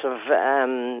sense of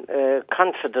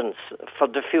confidence for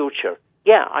the future.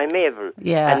 Yeah, I'm able.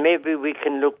 Yeah. And maybe we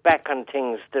can look back on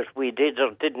things that we did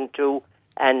or didn't do,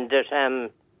 and that,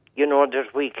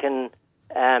 that we can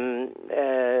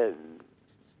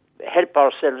help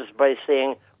ourselves by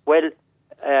saying, well,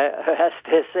 as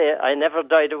they say, I never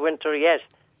died of winter yet,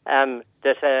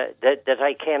 that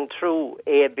I came through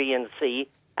A, B, and C,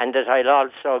 and that I'll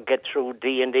also get through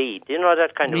D and E. Do you know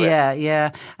that kind of way?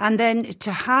 Yeah. And then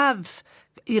to have...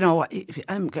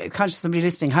 I'm conscious of somebody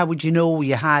listening, how would you know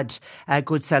you had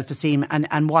good self-esteem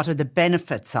and what are the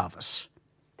benefits of it?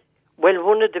 Well,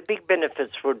 one of the big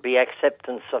benefits would be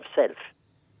acceptance of self.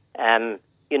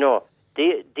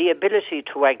 The ability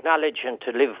to acknowledge and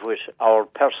to live with our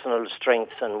personal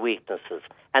strengths and weaknesses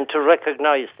and to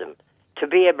recognise them. To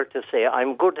be able to say,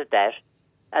 I'm good at that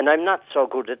and I'm not so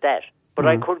good at that, but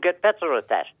I could get better at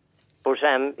that. But,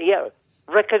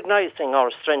 recognising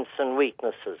our strengths and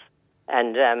weaknesses.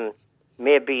 And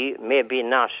maybe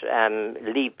not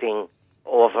leaping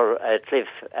over a cliff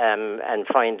and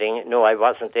finding, no, I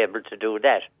wasn't able to do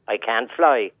that. I can't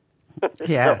fly.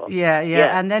 Yeah.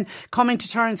 And then coming to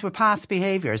terms with past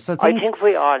behaviours. So I think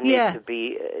we all need to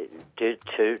be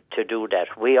to do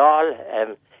that. We all.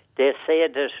 They say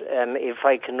that if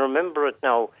I can remember it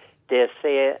now, they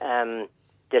say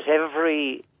that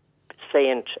every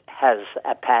saint has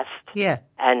a past. Yeah.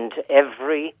 And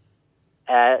every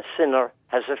sinner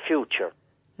has a future.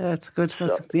 That's good.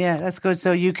 That's good.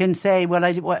 So you can say, well,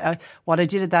 what I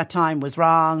did at that time was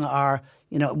wrong, or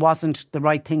it wasn't the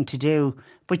right thing to do.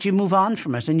 But you move on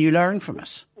from it and you learn from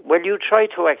it. Well, you try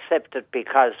to accept it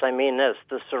because, as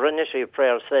the Serenity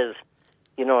Prayer says,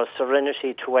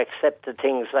 serenity to accept the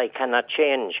things I cannot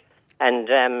change, And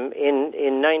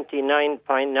in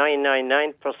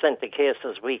 99.999% of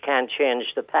cases, we can't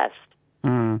change the past.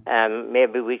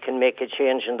 Maybe we can make a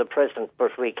change in the present,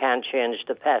 but we can't change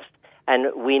the past.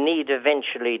 And we need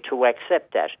eventually to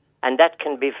accept that. And that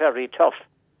can be very tough.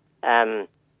 It's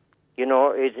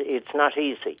not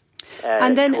easy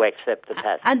to accept the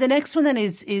past. And the next one then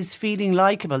is feeling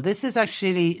likeable. This is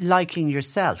actually liking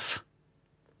yourself.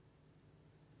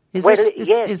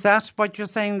 Is that what you're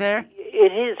saying there?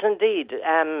 It is indeed.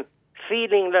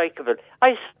 Feeling likeable.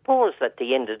 I suppose at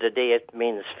the end of the day it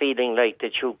means feeling like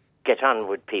that you get on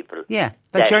with people. Yeah,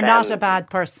 that you're not a bad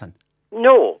person.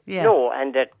 No,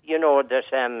 and that,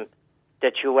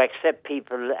 that you accept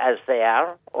people as they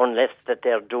are, unless that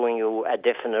they're doing you a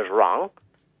definite wrong,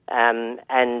 and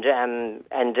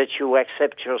that you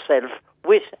accept yourself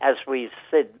with, as we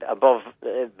said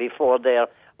before there,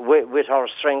 with our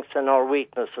strengths and our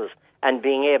weaknesses, and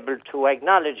being able to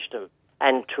acknowledge them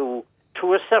and to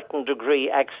a certain degree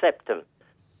accept them.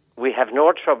 We have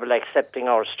no trouble accepting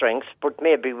our strengths, but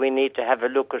maybe we need to have a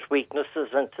look at weaknesses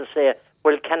and to say,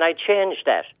 well, can I change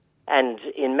that? And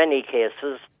in many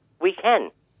cases, we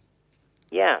can.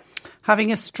 Yeah.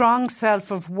 Having a strong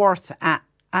self of worth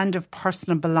and of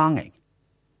personal belonging.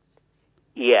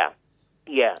 Yeah.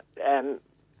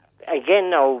 Again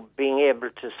now, being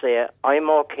able to say, I'm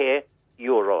okay,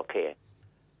 you're okay.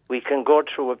 We can go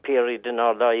through a period in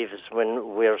our lives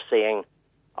when we're saying,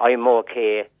 I'm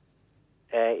okay,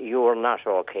 you're not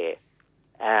okay.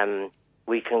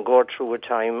 We can go through a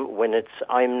time when it's,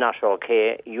 I'm not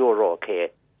okay, you're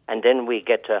okay. And then we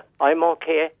get to, I'm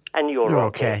okay and you're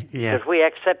okay. Yeah. But we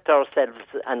accept ourselves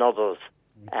and others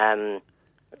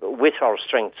with our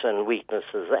strengths and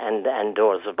weaknesses and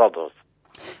those of others.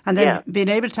 And then being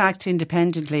able to act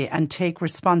independently and take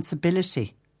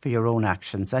responsibility for your own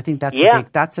actions. I think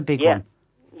that's a big one.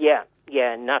 Yeah,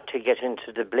 not to get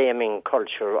into the blaming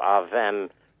culture of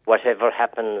whatever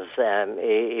happens,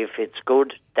 if it's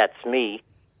good, that's me,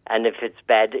 and if it's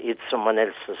bad, it's someone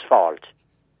else's fault,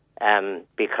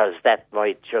 because that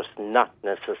might just not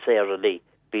necessarily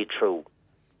be true.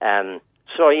 To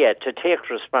take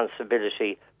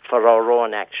responsibility for our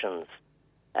own actions,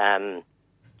 and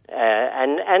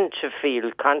to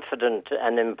feel confident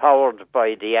and empowered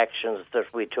by the actions that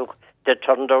we took that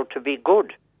turned out to be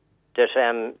good. That,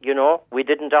 we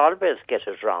didn't always get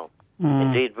it wrong.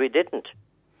 Indeed, we didn't.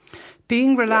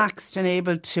 Being relaxed and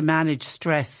able to manage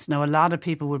stress. Now, a lot of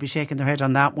people will be shaking their head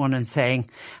on that one and saying,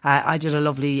 I did a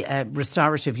lovely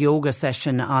restorative yoga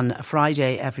session on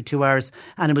Friday for 2 hours,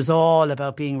 and it was all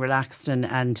about being relaxed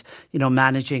and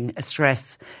managing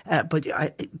stress. But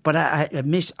I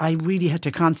admit I really had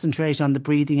to concentrate on the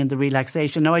breathing and the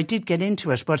relaxation. Now, I did get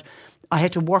into it, but I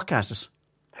had to work at it.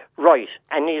 Right,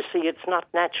 and you see, it's not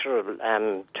natural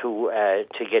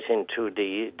to get into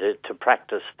to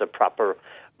practice the proper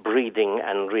breathing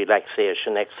and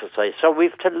relaxation exercise. So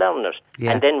we've to learn it,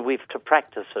 and then we've to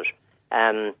practice it.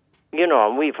 And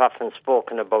we've often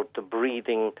spoken about the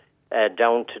breathing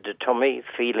down to the tummy,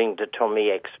 feeling the tummy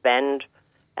expand,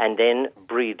 and then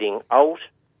breathing out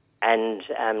and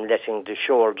letting the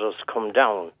shoulders come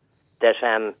down.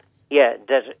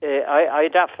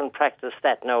 I'd often practice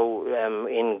that now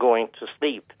in going to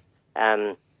sleep.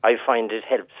 I find it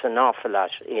helps an awful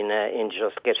lot in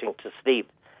just getting to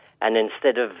sleep. And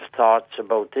instead of thoughts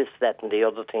about this, that and the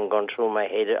other thing going through my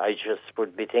head, I just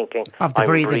would be thinking, of the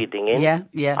breathing in,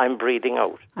 yeah. I'm breathing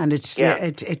out. And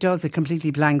it does, it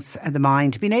completely blanks the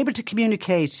mind. Being able to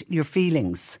communicate your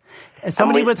feelings.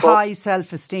 Somebody with high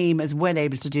self-esteem is well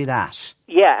able to do that.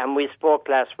 Yeah, and we spoke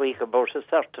last week about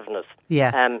assertiveness.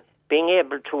 Yeah. Being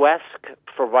able to ask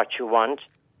for what you want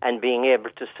and being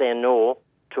able to say no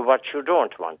to what you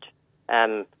don't want.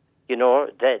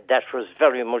 That was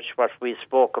very much what we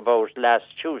spoke about last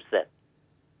Tuesday.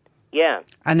 Yeah.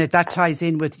 And that ties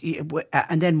in with,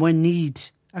 and then when need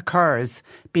occurs,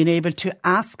 being able to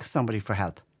ask somebody for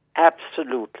help.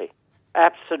 Absolutely.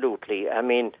 I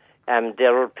mean,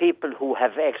 there are people who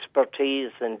have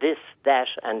expertise in this, that,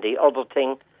 and the other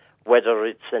thing, whether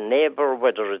it's a neighbour,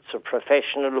 whether it's a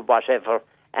professional, whatever,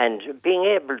 and being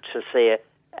able to say,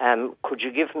 could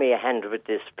you give me a hand with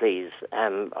this, please?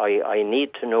 I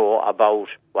need to know about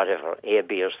whatever, A,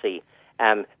 B, or C.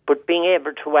 But being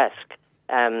able to ask,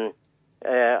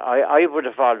 I would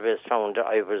have always found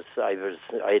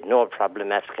I had no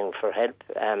problem asking for help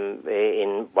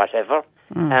in whatever.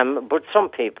 But some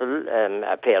people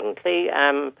apparently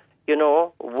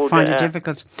would find it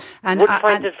difficult, would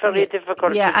find it very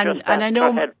difficult. Yeah, to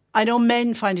and I know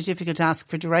men find it difficult to ask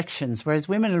for directions, whereas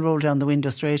women will roll down the window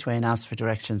straight away and ask for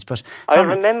directions. But I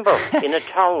remember in a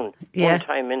town one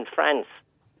time in France,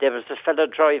 there was a fellow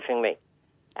driving me,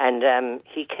 And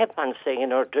he kept on saying,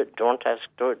 don't ask,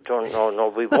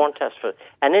 no, we won't ask for it.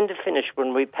 And in the finish,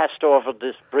 when we passed over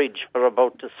this bridge for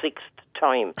about the 6th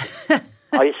time,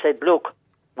 I said, look,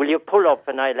 will you pull up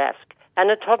and I'll ask? And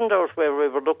it turned out where we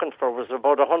were looking for was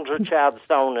about 100 yards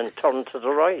down and turned to the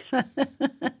right.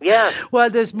 Yeah. Well,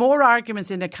 there's more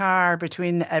arguments in a car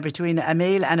between a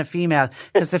male and a female,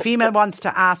 because the female wants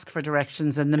to ask for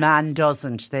directions and the man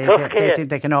doesn't. They think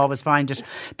they can always find it.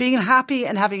 Being happy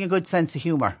and having a good sense of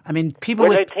humour. I mean, people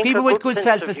with good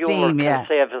self-esteem, can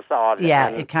save us all. Yeah,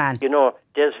 it can. You know,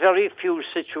 there's very few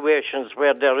situations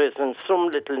where there isn't some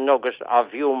little nugget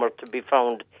of humour to be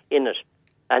found in it.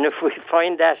 And if we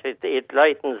find that, it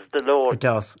lightens the load.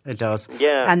 It does.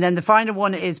 Yeah. And then the final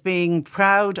one is being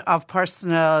proud of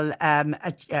personal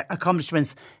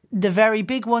accomplishments, the very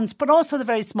big ones, but also the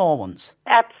very small ones.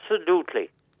 Absolutely.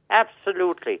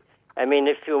 I mean,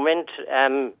 if you meant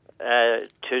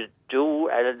to do,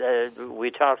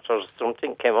 we talked, or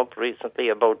something came up recently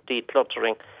about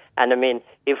decluttering. And I mean,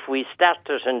 if we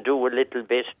started and do a little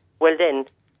bit, well then,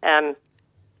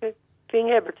 being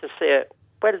able to say,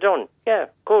 well done, yeah,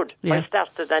 good, Yeah. I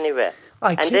started anyway.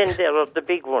 Then there are the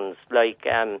big ones, like,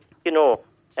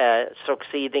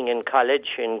 succeeding in college,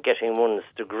 in getting one's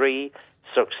degree,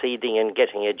 succeeding in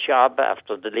getting a job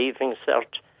after the leaving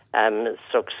cert,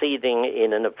 succeeding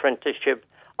in an apprenticeship.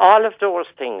 All of those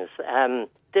things,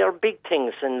 they're big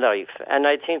things in life, and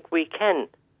I think we can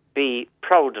be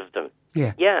proud of them.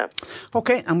 Yeah.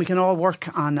 Okay, and we can all work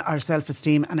on our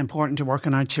self-esteem, and important to work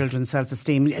on our children's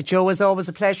self-esteem. Joe, as always,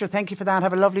 a pleasure. Thank you for that.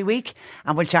 Have a lovely week,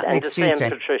 and we'll chat next Tuesday.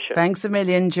 Patricia. Thanks a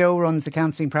million. Joe runs a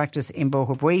counselling practice in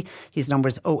Boherbue. His number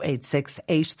is 086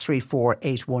 834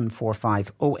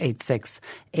 8145. 086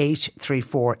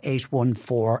 834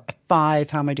 8145.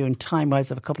 How am I doing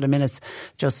time-wise? I have a couple of minutes.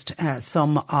 Just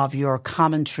some of your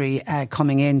commentary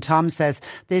coming in. Tom says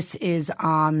this is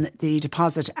on the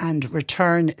deposit and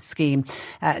return scheme.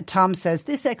 Tom says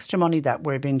this extra money that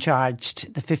we're being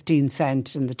charged, the 15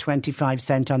 cent and the 25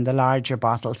 cent on the larger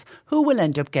bottles, who will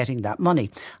end up getting that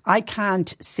money? I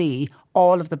can't see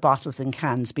all of the bottles and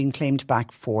cans being claimed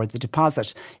back for the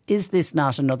deposit. Is this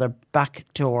not another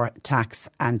backdoor tax?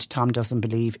 And Tom doesn't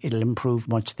believe it'll improve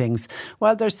much things.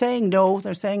 Well, they're saying no.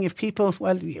 They're saying if people,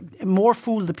 more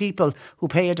fool the people who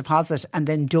pay a deposit and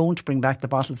then don't bring back the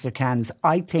bottles or cans.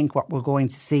 I think what we're going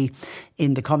to see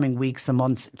in the coming weeks and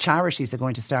months, charities are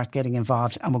going to start getting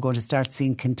involved, and we're going to start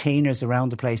seeing containers around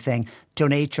the place saying,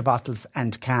 donate your bottles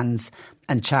and cans,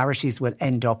 and charities will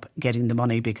end up getting the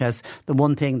money, because the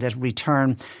one thing that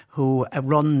Return, who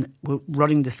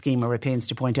running the scheme, are pains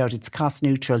to point out, it's cost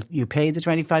neutral. You pay the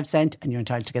 25 cent and you're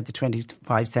entitled to get the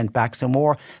 25 cent back. So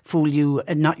more fool you,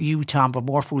 not you, Tom, but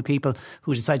more fool people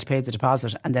who decide to pay the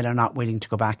deposit and then are not willing to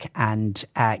go back and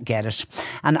get it.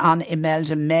 And on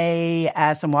Imelda May,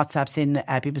 some WhatsApps in,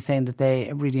 people saying that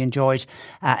they really enjoyed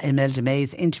Imelda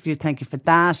May's interview. Thank you for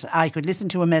that. I could listen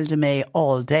to Imelda May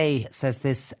all day, says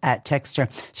this texter.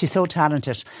 She's so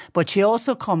talented, but she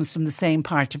also comes from the same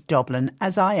part of Dublin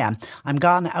as I am. I'm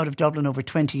gone out of Dublin over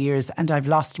 20 years and I've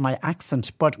lost my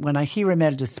accent, but when I hear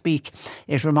Imelda speak,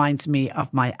 it reminds me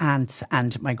of my aunts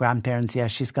and my grandparents. Yeah,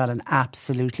 she's got an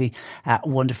absolutely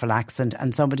wonderful accent.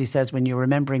 And somebody says, when you're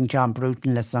remembering John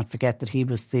Bruton, let's not forget that he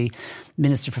was the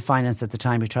Minister for Finance at the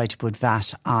time who tried to put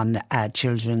VAT on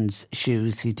children's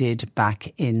shoes. He did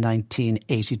back in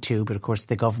 1982, but of course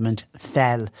the government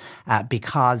fell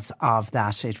because of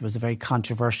that. It was a very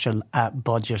controversial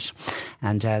budget,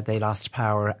 and they lost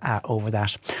power over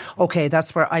that. Okay,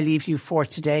 that's where I leave you for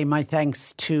today. My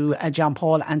thanks to John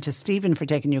Paul and to Stephen for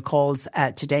taking your calls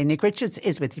today. Nick Richards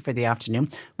is with you for the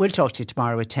afternoon. We'll talk to you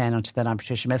tomorrow at 10. Until then, I'm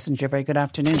Patricia Messenger. Very good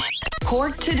afternoon.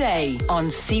 Cork Today on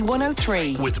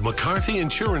C103. With McCarthy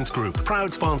Insurance Group,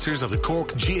 proud sponsors of the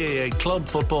Cork GAA Club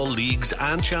Football Leagues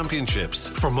and Championships.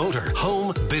 For motor,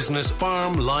 home, business,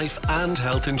 farm, life and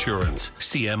health insurance.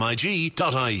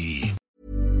 CMIG.ie.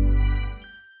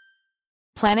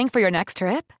 Planning for your next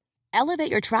trip?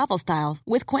 Elevate your travel style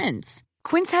with Quince.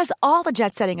 Quince has all the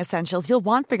jet-setting essentials you'll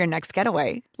want for your next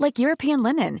getaway, like European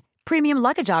linen, premium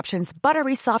luggage options,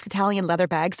 buttery soft Italian leather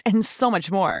bags, and so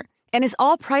much more. And is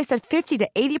all priced at 50 to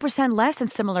 80% less than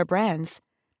similar brands.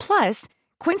 Plus,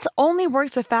 Quince only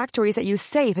works with factories that use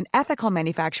safe and ethical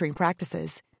manufacturing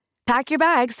practices. Pack your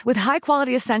bags with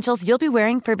high-quality essentials you'll be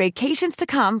wearing for vacations to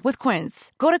come with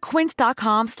Quince. Go to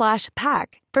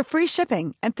quince.com/pack for free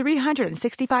shipping and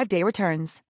 365-day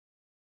returns.